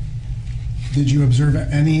 Did you observe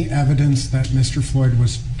any evidence that Mr. Floyd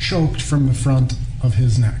was choked from the front of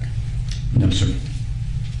his neck? No, sir.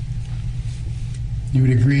 You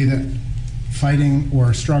would agree that fighting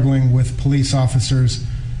or struggling with police officers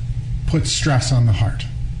puts stress on the heart?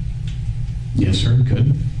 Yes, sir, it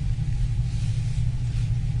could.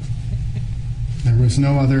 There was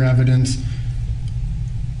no other evidence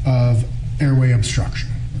of airway obstruction,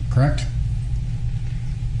 correct?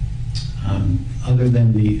 Other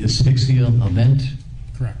than the asphyxia event,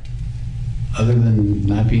 Correct. other than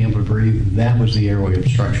not being able to breathe, that was the airway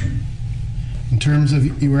obstruction. In terms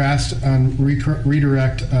of, you were asked on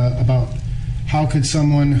redirect about how could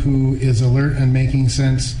someone who is alert and making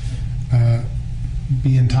sense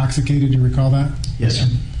be intoxicated, do you recall that? Yes, sir.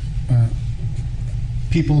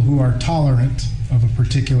 People who are tolerant of a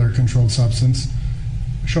particular controlled substance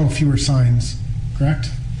show fewer signs, correct?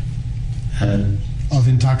 Of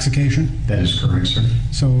intoxication? That is correct, sir.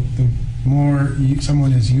 So the more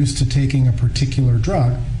someone is used to taking a particular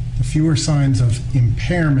drug, the fewer signs of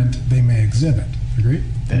impairment they may exhibit. Agree?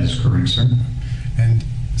 That is correct, sir. And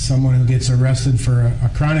someone who gets arrested for a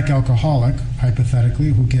chronic alcoholic,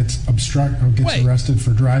 hypothetically, who gets Wait. arrested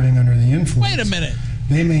for driving under the influence. Wait a minute.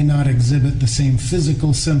 They may not exhibit the same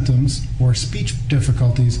physical symptoms or speech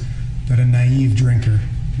difficulties that a naive drinker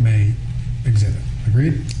may exhibit.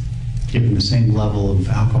 Agreed? Given the same level of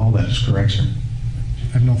alcohol, that is correct, sir.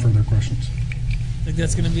 I have no further questions. I think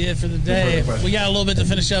that's going to be it for the day. questions. We got a little bit to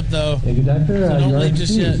finish up, though. Thank you, Doctor. So don't You're leave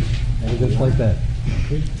just yet. excused. Have a good flight back.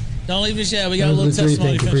 Don't leave just yet. We got a little Three,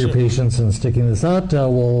 testimony thank to you for your finish up. patience in sticking this out.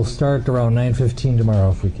 We'll start around 9:15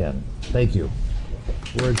 tomorrow if we can. Thank you.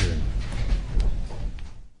 We're adjourned.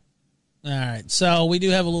 All right. So we do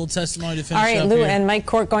have a little testimony to finish All right, up Lou here. and Mike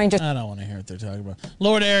Court going to. I don't want to hear what they're talking about.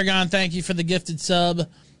 Lord Aragon, thank you for the gifted sub.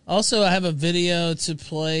 Also, I have a video to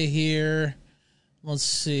play here. Let's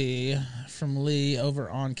see. From Lee over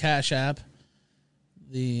on Cash App.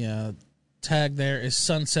 The tag there is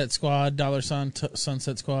Sunset Squad, $sign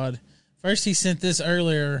Sunset Squad. First, he sent this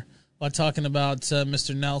earlier while talking about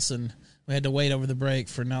Mr. Nelson. We had to wait over the break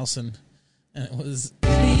for Nelson. And it was... I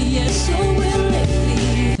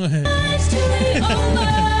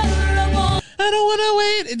don't want to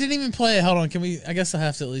wait. It didn't even play it. Hold on. Can we? I guess I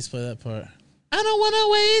have to at least play that part. I don't want to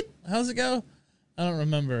wait. How's it go? I don't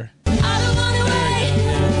remember.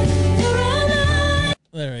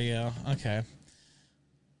 There we go. Okay.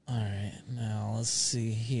 All right. Now let's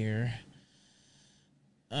see here.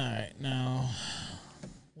 All right. Now,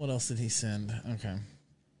 what else did he send? Okay.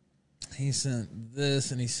 He sent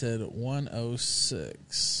this and he said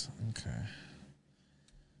 106. Okay.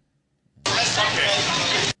 All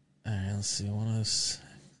right, let's see. 106.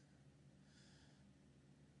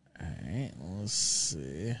 All right, let's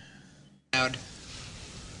see.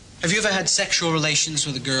 Have you ever had sexual relations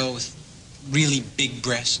with a girl with really big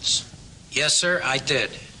breasts? Yes, sir, I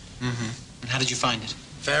did. Mm-hmm. And how did you find it?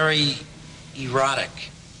 Very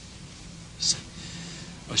erotic.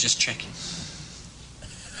 I was just checking.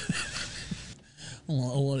 A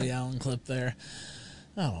little Woody Allen clip there.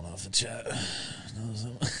 I don't know if the chat knows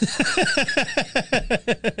it.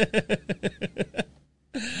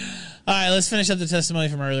 All right, let's finish up the testimony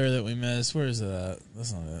from earlier that we missed. Where is it at?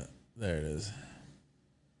 That's not it. There it is.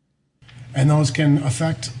 And those can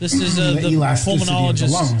affect This is the the elasticity of the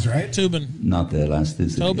pulmonologist, lungs, right? Tubin. Not the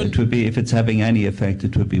elasticity. Tobin? It would be, if it's having any effect,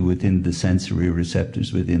 it would be within the sensory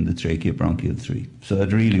receptors within the tracheobronchial tree. So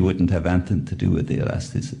it really wouldn't have anything to do with the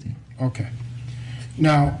elasticity. Okay.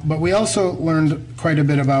 Now, but we also learned quite a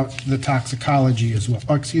bit about the toxicology as well.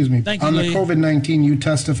 Oh, excuse me. Thank you, On the Lee. COVID-19, you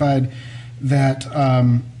testified that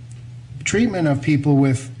treatment of people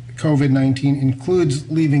with COVID-19 includes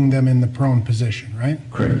leaving them in the prone position, right?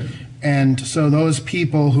 Correct. And so those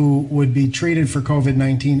people who would be treated for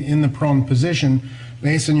COVID-19 in the prone position,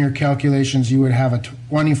 based on your calculations, you would have a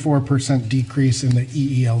 24% decrease in the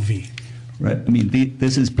EELV. Right. I mean,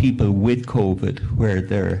 this is people with COVID where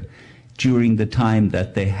they're during the time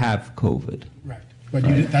that they have COVID. Right. But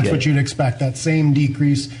that's what you'd expect, that same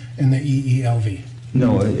decrease in the EELV.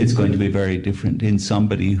 No, it's going to be very different. In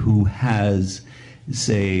somebody who has,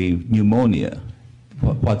 say, pneumonia,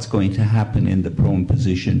 what's going to happen in the prone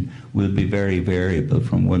position will be very variable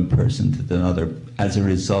from one person to another as a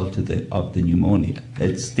result of the pneumonia.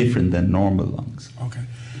 It's different than normal lungs. Okay.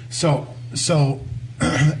 So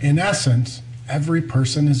in essence, every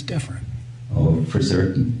person is different. Oh, for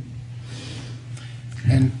certain.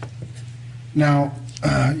 And now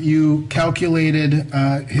you calculated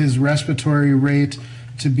his respiratory rate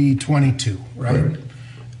to be 22, right? Correct.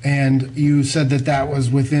 And you said that was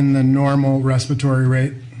within the normal respiratory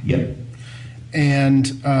rate? Yep.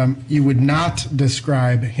 And you would not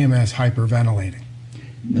describe him as hyperventilating?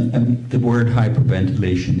 The word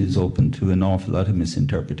hyperventilation is open to an awful lot of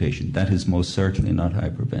misinterpretation. That is most certainly not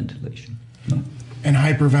hyperventilation. No. And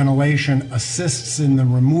hyperventilation assists in the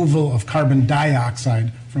removal of carbon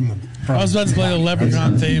dioxide from the. I was about to play the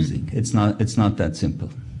Leprechaun theme. It's not that simple.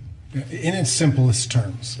 In its simplest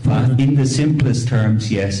terms. In the simplest terms,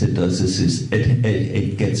 yes, it does assist.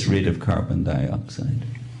 It gets rid of carbon dioxide.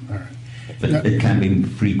 All right. But it can be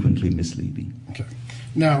frequently misleading. Okay.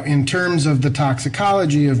 Now, in terms of the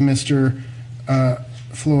toxicology of Mr.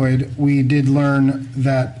 Floyd, we did learn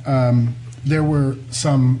that there were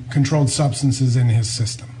some controlled substances in his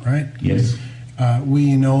system, right? Yes.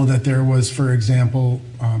 We know that there was, for example,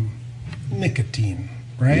 nicotine,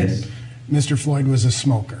 right? Yes. Mr. Floyd was a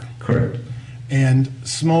smoker. Correct. And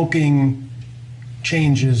smoking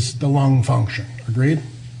changes the lung function, agreed?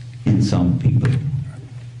 In some people.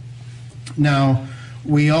 Now,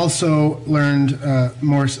 we also learned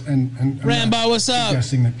more, and Rambo, what's up?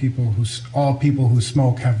 Suggesting that all people who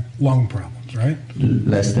smoke have lung problems, right?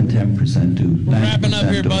 Less than 10% do. We're wrapping up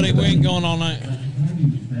here, buddy. We ain't going all night. A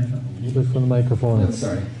little bit from the microphone. I'm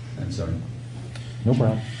sorry. No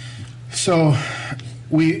problem. So,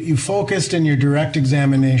 you focused in your direct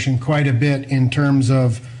examination quite a bit in terms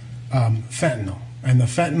of fentanyl and the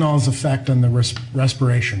fentanyl's effect on the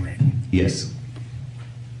respiration rate. Yes.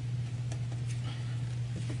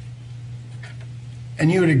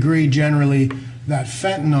 And you would agree generally that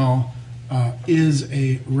fentanyl is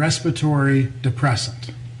a respiratory depressant.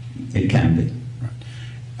 It can be.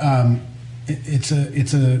 Right. It's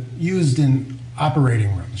used in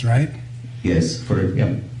operating rooms, right? Yes.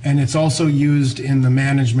 And it's also used in the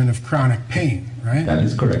management of chronic pain, right? That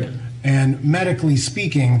is correct. And medically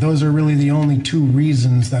speaking, those are really the only two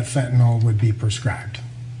reasons that fentanyl would be prescribed.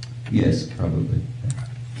 Yes, probably.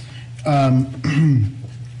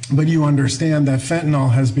 But you understand that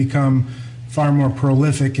fentanyl has become far more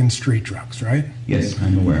prolific in street drugs, right? Yes,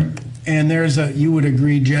 I'm aware. And you would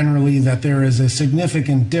agree generally that there is a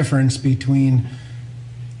significant difference between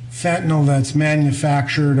fentanyl that's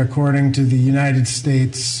manufactured according to the United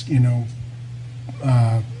States,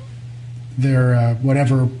 their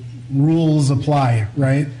whatever rules apply,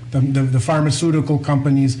 right? The pharmaceutical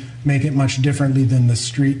companies make it much differently than the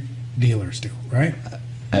street dealers do, right?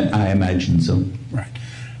 I imagine so. Right.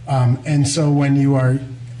 And so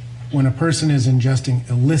when a person is ingesting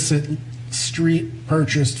illicit street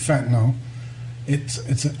purchased fentanyl,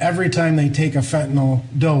 it's every time they take a fentanyl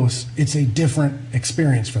dose, it's a different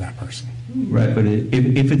experience for that person. Right, but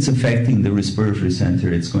if it's affecting the respiratory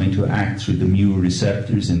center, it's going to act through the mu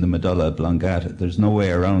receptors in the medulla oblongata. There's no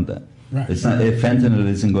way around that. Right. Fentanyl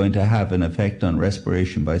isn't going to have an effect on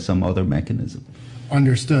respiration by some other mechanism.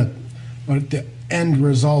 Understood. But the end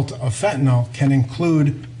result of fentanyl can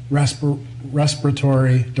include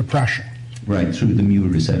respiratory depression. Right, through the mu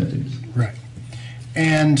receptors. Right.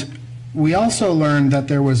 And we also learned that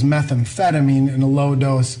there was methamphetamine in a low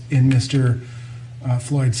dose in Mr.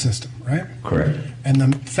 Floyd's system, right? Correct. And the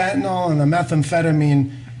fentanyl and the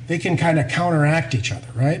methamphetamine, they can kind of counteract each other,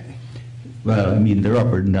 right? Well, I mean, they're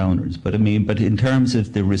up and downers, but in terms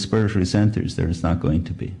of the respiratory centers, there's not going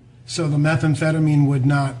to be. So the methamphetamine would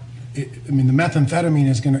not, the methamphetamine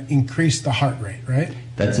is going to increase the heart rate, right?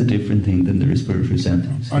 That's a different thing than the respiratory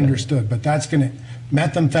centers. Understood, but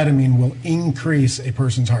methamphetamine will increase a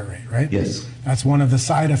person's heart rate, right? Yes. That's one of the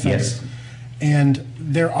side effects. Yes. And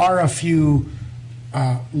there are a few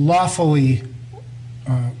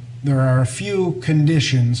there are a few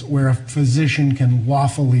conditions where a physician can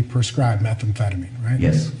lawfully prescribe methamphetamine, right?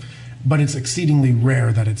 Yes. But it's exceedingly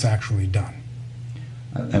rare that it's actually done.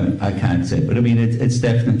 I can't say, but it's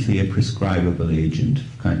definitely a prescribable agent,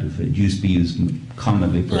 kind of. It used to be used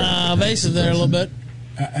commonly for. Evasive there a little bit.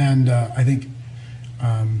 And I think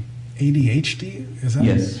ADHD? Is that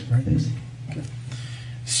Yes. right? Yes. Okay.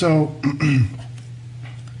 So,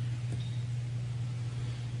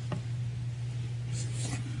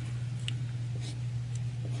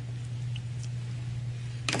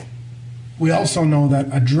 we also know that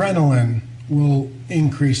adrenaline will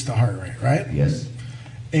increase the heart rate, right? Yes.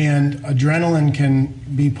 And adrenaline can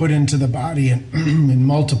be put into the body in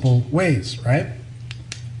multiple ways, right?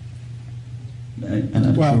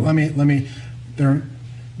 Well, let me. There are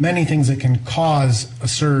many things that can cause a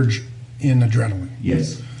surge in adrenaline.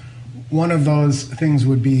 Yes. One of those things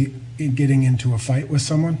would be getting into a fight with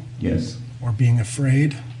someone. Yes. Or being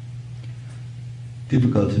afraid.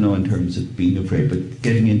 Difficult to know in terms of being afraid, but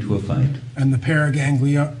getting into a fight. And the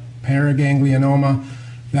paraganglionoma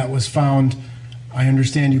that was found, I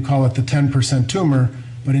understand you call it the 10% tumor,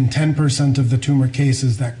 but in 10% of the tumor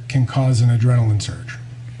cases that can cause an adrenaline surge.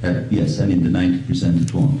 Yes, and in the 90%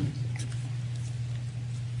 it won't.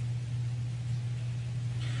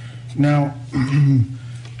 Now,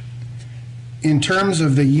 in terms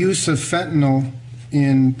of the use of fentanyl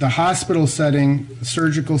in the hospital setting,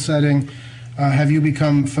 surgical setting, have you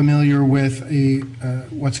become familiar with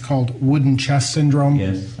what's called wooden chest syndrome?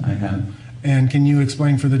 Yes, I have. And can you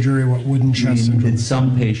explain for the jury what wooden chest syndrome in is?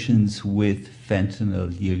 some patients with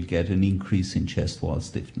fentanyl, you'll get an increase in chest wall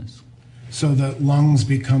stiffness. So the lungs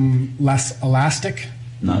become less elastic?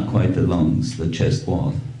 Not quite the lungs, the chest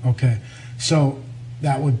wall. Okay. So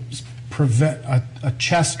that would prevent a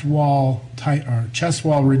chest wall tight or chest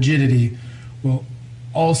wall rigidity will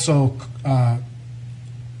also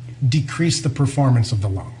decrease the performance of the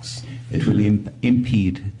lungs. It will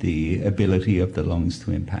impede the ability of the lungs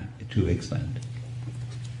to expand.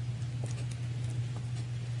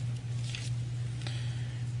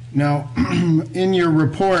 Now, in your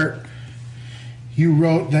report, you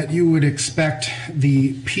wrote that you would expect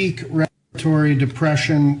the peak respiratory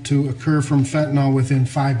depression to occur from fentanyl within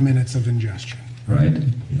 5 minutes of ingestion. Right.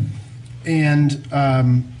 And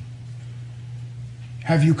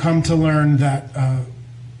have you come to learn that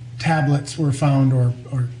tablets were found or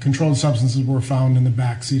controlled substances were found in the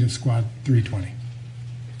back seat of Squad 320?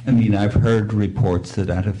 I mean, I've heard reports to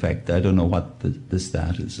that effect. I don't know what the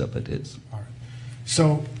status of it is. All right.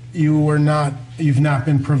 So you've not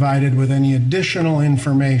been provided with any additional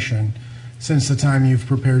information since the time you've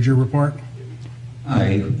prepared your report?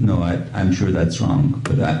 I'm sure that's wrong,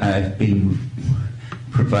 but I've been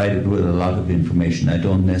provided with a lot of information. I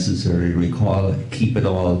don't necessarily recall, keep it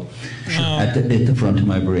all at the front of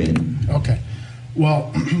my brain. Okay.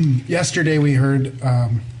 Well, yesterday we heard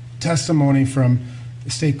testimony from the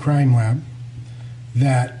State Crime Lab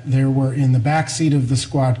that there were in the back seat of the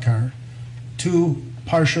squad car 2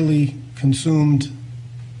 partially consumed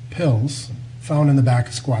pills found in the back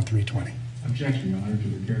of Squad 320. Objection, Your Honor, to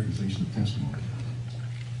the characterization of testimony.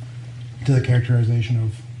 To the characterization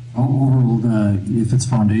of? Overruled if it's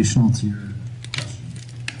foundational to your question.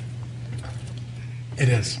 It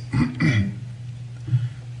is.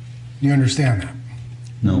 You understand that?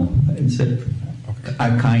 No, it's okay.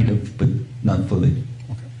 I kind of, but not fully.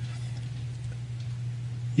 Okay.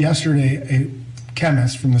 Yesterday, a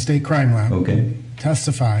chemist from the State Crime Lab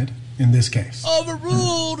testified in this case.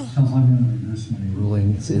 Overruled. I'm going to reverse my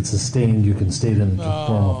ruling. It's sustained. You can state it in the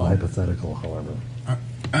form of a hypothetical, however.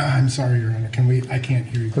 I'm sorry, Your Honor. I can't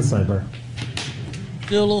hear you. The sidebar.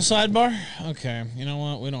 Do a little sidebar? Okay. You know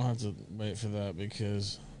what? We don't have to wait for that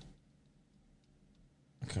because...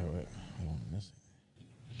 Okay, wait. Hold on.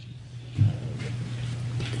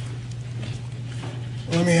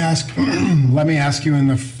 Let me ask you in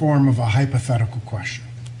the form of a hypothetical question.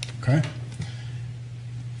 Okay?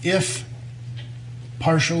 If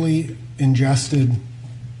partially ingested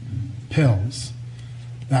pills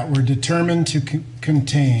that were determined to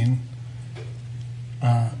contain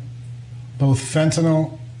both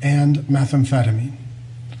fentanyl and methamphetamine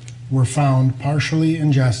were found partially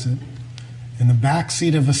ingested in the back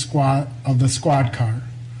seat of the squad car,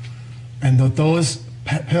 and that those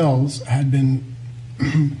pills had the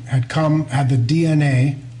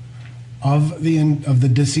DNA of the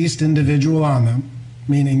deceased individual on them,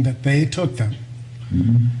 meaning that they took them,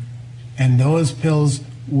 and those pills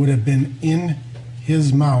would have been in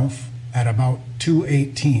his mouth at about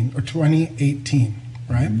 2018,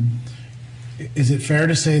 right? Is it fair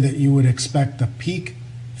to say that you would expect the peak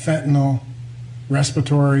fentanyl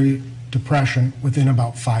respiratory depression within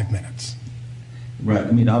about 5 minutes? Right.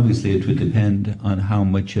 I mean, obviously, it would depend on how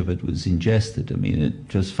much of it was ingested. I mean,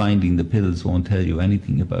 just finding the pills won't tell you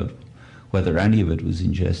anything about whether any of it was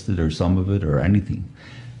ingested or some of it or anything.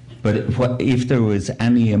 But if there was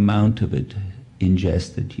any amount of it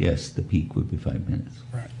ingested, yes, the peak would be 5 minutes.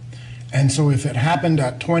 Right. And so if it happened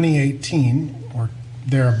at 2018 or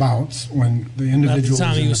thereabouts, when the individual time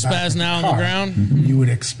was in he was the back of spazzing out on the car, ground? you would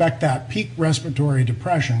expect that peak respiratory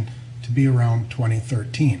depression to be around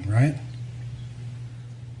 2013, right?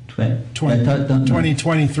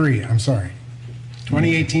 2023, I'm sorry.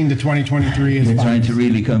 2018 to 2023 is You're fine. trying to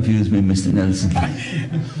really confuse me, Mr. Nelson.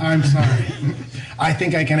 I'm sorry. I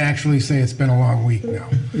think I can actually say it's been a long week now.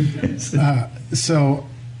 So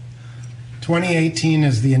 2018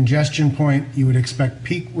 is the ingestion point. You would expect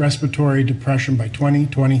peak respiratory depression by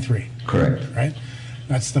 2023. Correct. Right?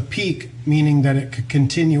 That's the peak, meaning that it could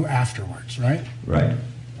continue afterwards, right? Right.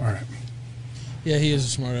 All right. Yeah, he is a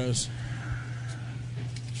smart ass.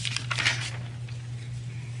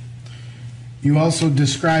 You also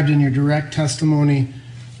described in your direct testimony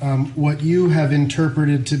what you have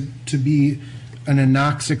interpreted to be an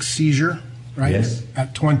anoxic seizure, right? Yes.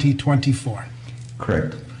 At 2024.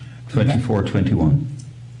 Correct. 24-21.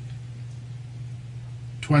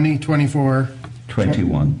 2024.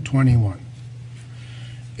 21.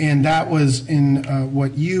 And that was in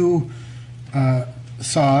what you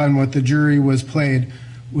saw and what the jury was played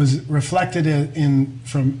was reflected in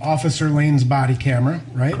from Officer Lane's body camera,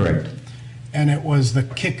 right? Correct. And it was the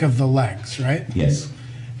kick of the legs, right? Yes.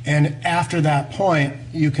 And after that point,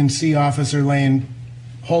 you can see Officer Lane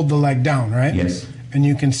hold the leg down, right? Yes. And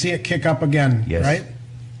you can see it kick up again, Yes. right?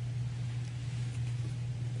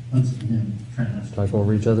 Once again, trying not to talk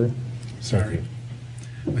over each other. Sorry.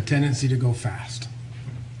 A tendency to go fast.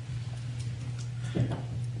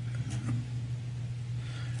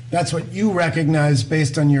 That's what you recognize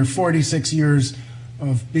based on your 46 years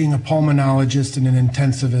of being a pulmonologist and an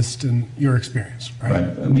intensivist and your experience, right? Right.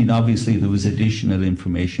 I mean, obviously there was additional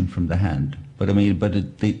information from the hand, but I mean,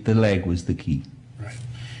 the leg was the key. Right.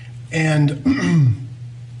 And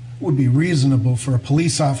would be reasonable for a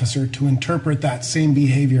police officer to interpret that same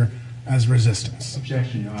behavior as resistance.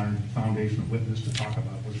 Objection, Your Honor. Foundation of witness to talk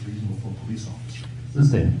about what's reasonable for a police officer.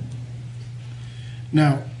 Sustained.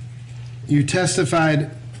 Now, you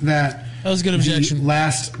testified that was a good objection. The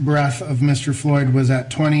last breath of Mr. Floyd was at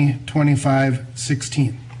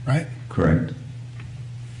 20:25:16, right? Correct.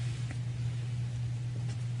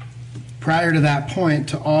 Prior to that point,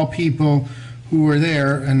 to all people who were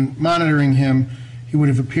there and monitoring him, he would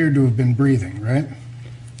have appeared to have been breathing, right?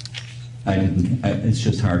 It's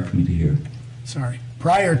just hard for me to hear. Sorry.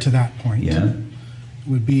 Prior to that point, Yeah.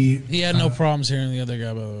 would be He had no problems hearing the other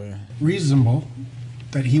guy, by the way. reasonable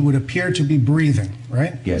that he would appear to be breathing,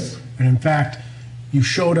 right? Yes. And in fact, you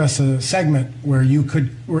showed us a segment where you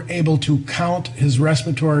were able to count his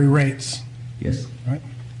respiratory rates, Yes. right?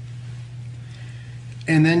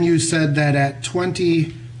 And then you said that at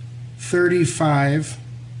 20:35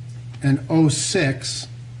 and 06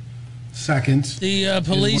 seconds, The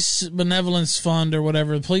police benevolence fund or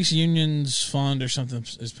whatever, the police unions fund or something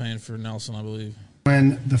is paying for Nelson, I believe.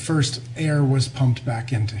 when the first air was pumped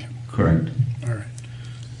back into him. Correct. All right.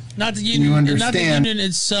 Not the You union, not the understand- union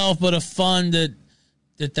itself, but a fund that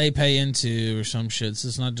they pay into or some shit. So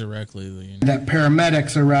it's not directly the union. That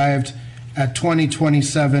paramedics arrived at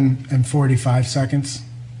 20:27 and 45 seconds.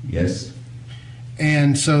 Yes.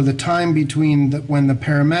 And so the time between when the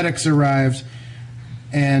paramedics arrived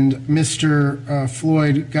and Mr.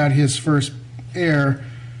 Floyd got his first air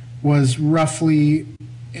was roughly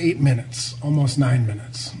 8 minutes, almost 9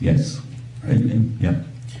 minutes. Yes. Yeah.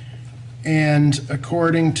 And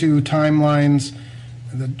according to timelines,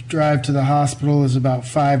 the drive to the hospital is about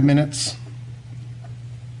 5 minutes.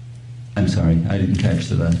 I'm sorry, I didn't catch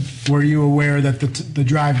that. Were you aware that the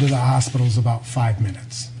drive to the hospital is about 5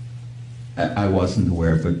 minutes? I wasn't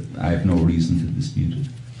aware, but I have no reason to dispute it.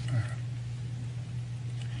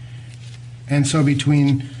 And so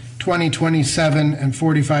between 20:27 and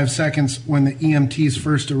 45 seconds when the EMTs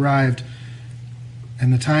first arrived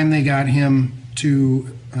and the time they got him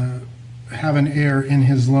to have an air in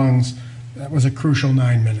his lungs, that was a crucial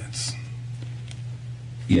 9 minutes.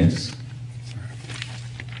 Yes.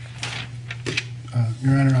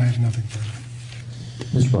 Your Honor, I have nothing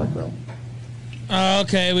further. Mr. Blackwell.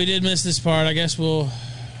 Okay, we did miss this part. I guess we'll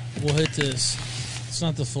hit this. It's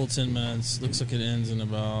not the full 10 minutes. Looks like it ends in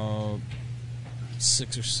about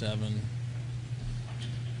 6 or 7.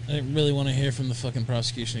 I didn't really want to hear from the fucking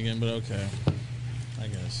prosecution again, but okay, I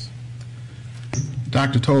guess.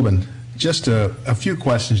 Dr. Tobin, just a few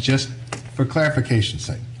questions, just for clarification's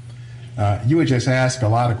sake. You would just ask a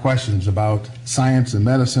lot of questions about science and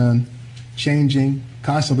medicine, changing,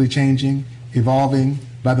 constantly changing, evolving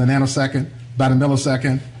by the nanosecond, by the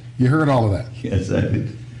millisecond. You heard all of that. Yes, I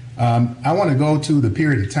did. I want to go to the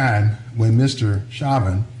period of time when Mr.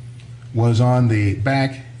 Chauvin was on the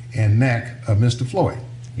back and neck of Mr. Floyd.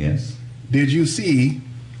 Yes. Did you see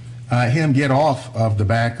him get off of the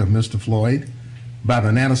back of Mr. Floyd about a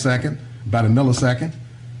nanosecond, about a millisecond,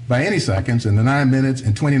 by any seconds in the 9 minutes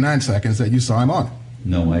and 29 seconds that you saw him on it?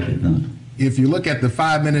 No, I did not. If you look at the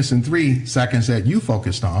 5 minutes and 3 seconds that you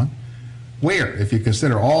focused on, where, if you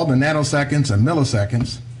consider all the nanoseconds and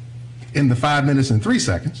milliseconds in the 5 minutes and 3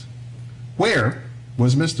 seconds, where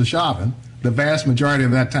was Mr. Chauvin the vast majority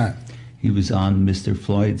of that time? He was on Mr.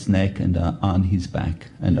 Floyd's neck and on his back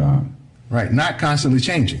and arm. Right, not constantly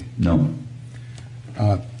changing. No.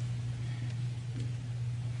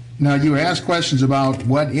 Now, you asked questions about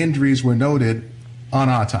what injuries were noted on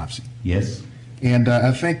autopsy. Yes. And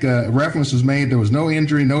I think reference was made, there was no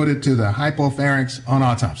injury noted to the hypopharynx on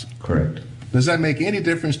autopsy. Correct. Does that make any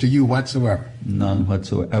difference to you whatsoever? None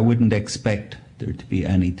whatsoever. I wouldn't expect there to be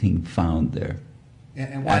anything found there.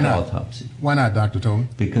 And why at not? Autopsy. Why not, Dr. Tobin?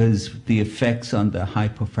 Because the effects on the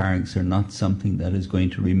hypopharynx are not something that is going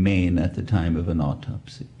to remain at the time of an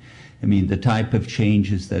autopsy. I mean, the type of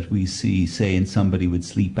changes that we see, say, in somebody with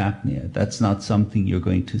sleep apnea, that's not something you're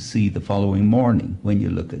going to see the following morning when you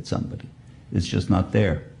look at somebody. It's just not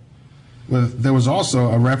there. Well, there was also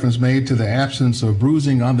a reference made to the absence of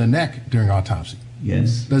bruising on the neck during autopsy.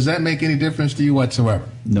 Yes. Does that make any difference to you whatsoever?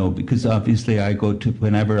 No, because obviously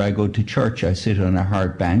whenever I go to church, I sit on a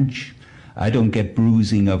hard bench. I don't get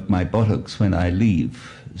bruising of my buttocks when I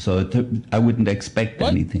leave. So I wouldn't expect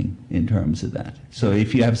anything in terms of that. So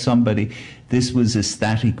if you have somebody, this was a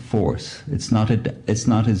static force. It's not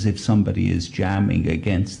as if somebody is jamming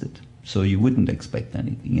against it. So you wouldn't expect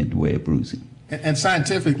anything in the way of bruising. And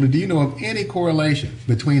scientifically, do you know of any correlation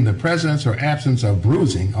between the presence or absence of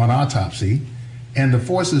bruising on autopsy and the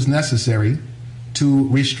forces necessary to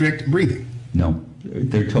restrict breathing? No,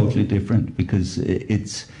 they're totally different because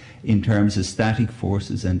it's in terms of static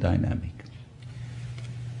forces and dynamic.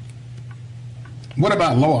 What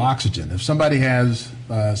about low oxygen? If somebody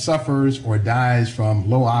suffers or dies from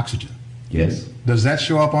low oxygen, yes, does that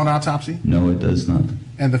show up on autopsy? No, it does not.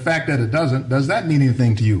 And the fact that it doesn't, does that mean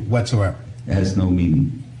anything to you whatsoever? It has no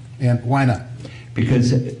meaning. And why not?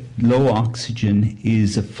 Because low oxygen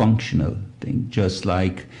is a functional thing, just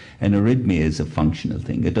like an arrhythmia is a functional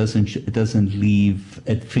thing. It doesn't leave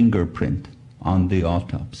a fingerprint on the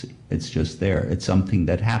autopsy. It's just there. It's something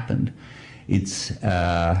that happened.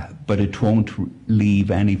 But it won't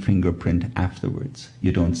leave any fingerprint afterwards.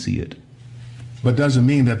 You don't see it. But doesn't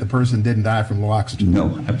mean that the person didn't die from low oxygen?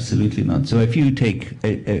 No, absolutely not. So if you take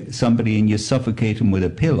somebody and you suffocate him with a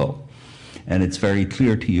pillow, and it's very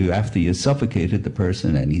clear to you after you suffocated the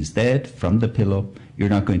person and he's dead from the pillow, you're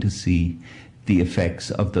not going to see the effects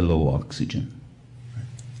of the low oxygen.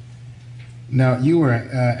 Now, you were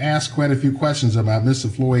asked quite a few questions about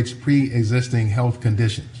Mr. Floyd's pre-existing health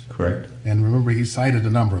conditions. Correct. And remember, he cited a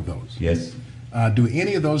number of those. Yes. Do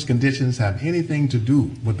any of those conditions have anything to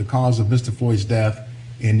do with the cause of Mr. Floyd's death,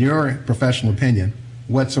 in your professional opinion,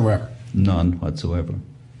 whatsoever? None whatsoever.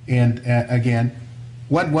 And again,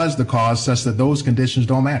 what was the cause such that those conditions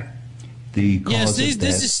don't matter? The cause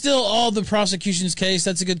this is still all the prosecution's case.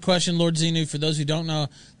 That's a good question, Lord Zenu. For those who don't know,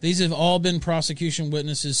 these have all been prosecution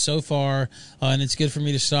witnesses so far, and it's good for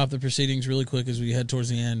me to stop the proceedings really quick as we head towards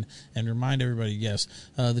the end and remind everybody, yes,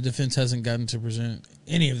 the defense hasn't gotten to present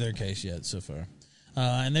any of their case yet so far.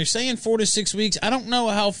 And they're saying 4 to 6 weeks. I don't know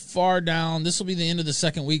how far down. This will be the end of the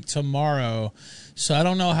second week tomorrow, so I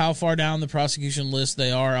don't know how far down the prosecution list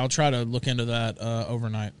they are. I'll try to look into that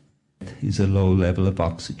overnight. Is a low level of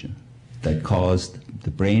oxygen that caused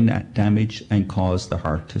the brain damage and caused the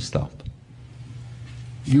heart to stop.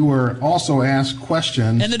 You were also asked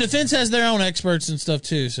questions... And the defense has their own experts and stuff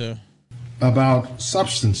too, so... about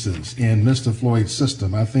substances in Mr. Floyd's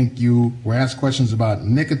system. I think you were asked questions about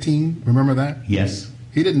nicotine. Remember that? Yes.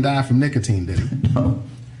 He didn't die from nicotine, did he? No.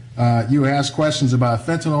 You were asked questions about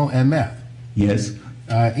fentanyl and meth. Yes.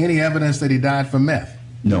 Any evidence that he died from meth?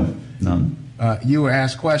 No, none. You were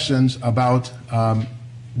asked questions about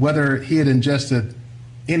whether he had ingested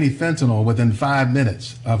any fentanyl within 5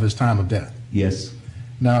 minutes of his time of death. Yes.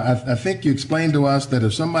 Now, I think you explained to us that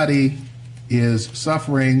if somebody is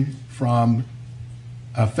suffering from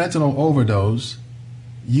a fentanyl overdose,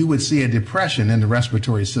 you would see a depression in the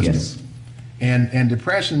respiratory system. Yes. And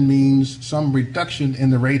depression means some reduction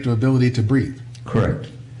in the rate or ability to breathe. Correct.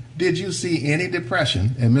 Did you see any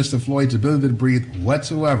depression in Mr. Floyd's ability to breathe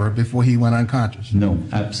whatsoever before he went unconscious? No,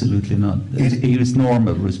 absolutely not. He was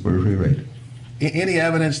normal respiratory rate. Any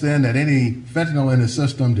evidence then that any fentanyl in his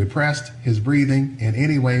system depressed his breathing in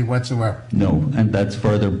any way whatsoever? No, and that's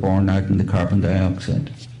further borne out in the carbon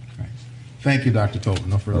dioxide. Right. Thank you, Dr.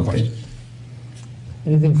 Tobin. No further questions.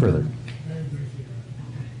 Anything further?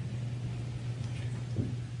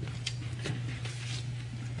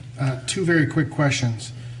 Two very quick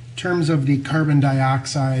questions. In terms of the carbon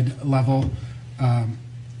dioxide level,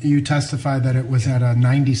 you testified that it was at a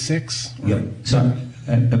 96? Yep. Sorry.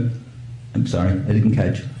 I'm sorry. I didn't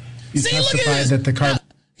catch. You testified that the carbon...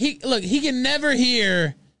 He can never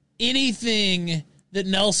hear anything that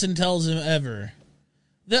Nelson tells him ever.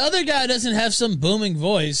 The other guy doesn't have some booming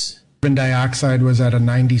voice. Carbon dioxide was at a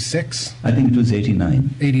 96? I think it was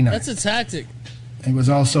 89. 89. That's a tactic. It was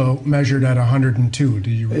also measured at 102. Did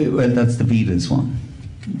you? Well, that's the venous one,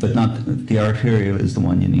 but not the arterial is the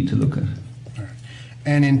one you need to look at. All right.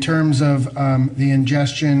 And in terms of the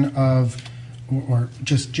ingestion of, or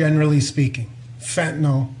just generally speaking,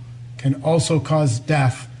 fentanyl can also cause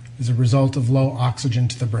death as a result of low oxygen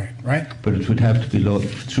to the brain, right? But it would have to be low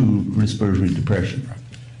through respiratory depression. Right.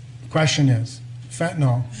 The question is,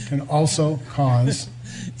 fentanyl can also cause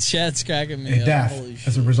Chad's cracking me a up. death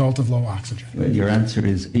as a result of low oxygen. Well, your answer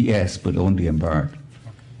is yes, but only in part.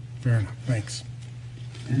 Fair enough. Thanks.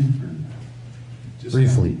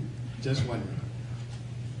 Briefly. Just one.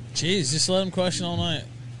 Jeez, just let him question all night.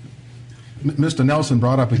 Mr. Nelson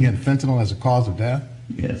brought up again fentanyl as a cause of death.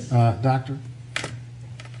 Yes. Doctor,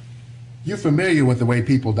 you're familiar with the way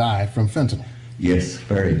people die from fentanyl. Yes,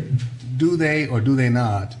 very. Do they or do they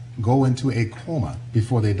not go into a coma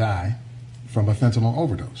before they die from a fentanyl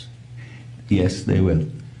overdose? Yes, they will.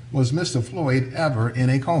 Was Mr. Floyd ever in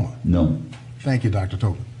a coma? No. Thank you, Dr.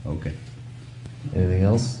 Tobin. Okay. Anything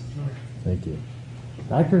else? Thank you.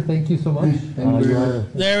 Doctor, thank you so much.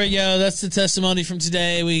 There we go. That's the testimony from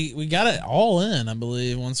today. We got it all in, I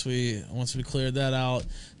believe, once we cleared that out.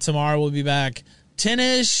 Tomorrow we'll be back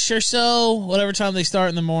 10-ish or so, whatever time they start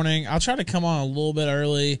in the morning. I'll try to come on a little bit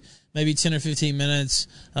early, maybe 10 or 15 minutes,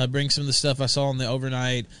 bring some of the stuff I saw in the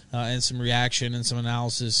overnight and some reaction and some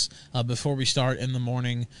analysis before we start in the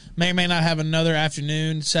morning. May or may not have another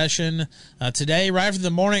afternoon session today. Right after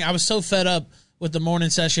the morning, I was so fed up with the morning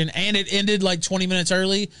session, and it ended like 20 minutes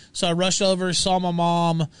early, so I rushed over, saw my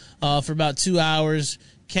mom for about 2 hours,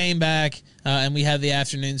 came back, and we had the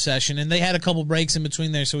afternoon session. And they had a couple breaks in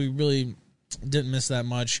between there, so we really didn't miss that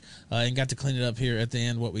much and got to clean it up here at the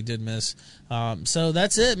end, what we did miss. So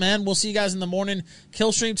that's it, man. We'll see you guys in the morning.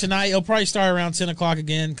 Killstream tonight. It'll probably start around 10 o'clock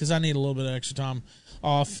again because I need a little bit of extra time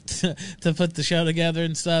off to put the show together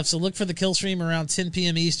and stuff. So look for the Killstream around 10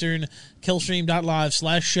 p.m. Eastern,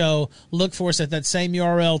 killstream.live/show. Look for us at that same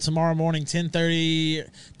URL tomorrow morning, 10 to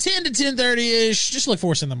 10:30-ish. Just look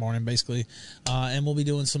for us in the morning, basically. And we'll be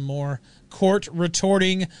doing some more court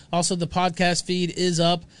retorting. Also, the podcast feed is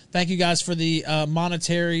up. Thank you guys for the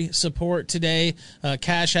monetary support today.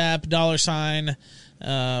 Cash App, $,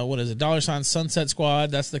 what is it? $, Sunset Squad.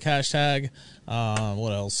 That's the cash tag.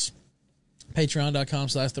 What else?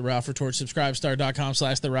 Patreon.com/The Ralph Retort,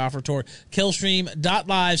 Subscribestar.com/The Ralph Retort,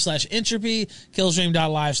 Killstream.live/entropy,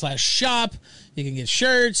 Killstream.live/shop. You can get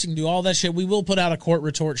shirts. You can do all that shit. We will put out a Court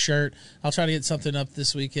Retort shirt. I'll try to get something up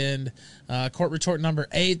this weekend. Court Retort number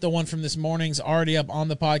 8, the one from this morning's already up on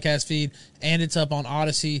the podcast feed, and it's up on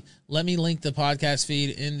Odyssey. Let me link the podcast feed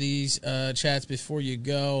in these chats before you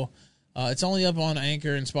go. It's only up on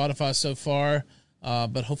Anchor and Spotify so far.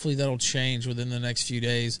 But hopefully that'll change within the next few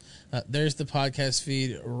days. There's the podcast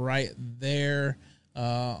feed right there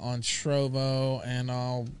on Trovo, and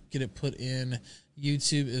I'll get it put in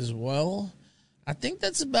YouTube as well. I think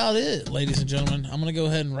that's about it, ladies and gentlemen. I'm going to go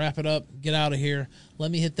ahead and wrap it up, get out of here.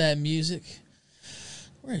 Let me hit that music.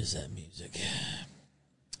 Where is that music?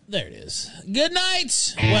 There it is. Good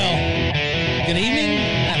night. Well, good evening.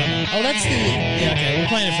 I don't know. Oh, that's the... Yeah, okay. We're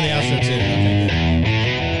playing it for the outro, too. Okay, good.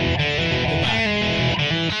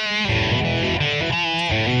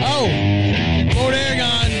 Oh, Lord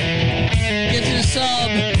Aragon, get to the sub.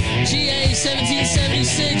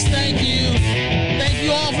 GA1776, thank you. Thank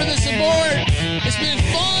you all for the support. It's been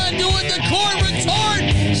fun doing the Court Retort.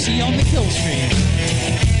 See you on the kill stream.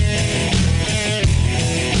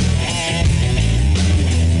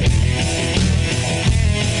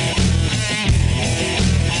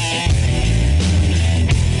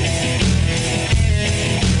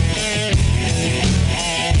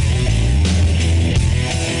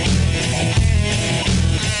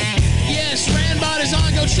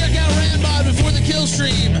 Go check out Randbot before the kill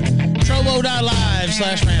stream.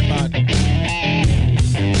 Trovo.live/Randbot.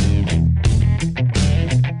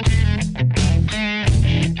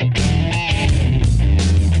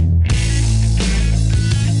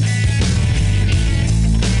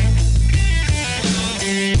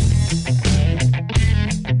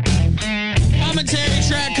 Commentary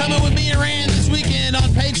track coming with me and Rand this weekend on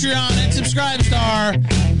Patreon and Subscribestar.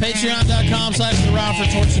 Patreon.com/The Ralph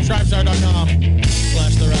Retort,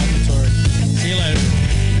 Subscribestar.com/The Ralph Retort. See you later.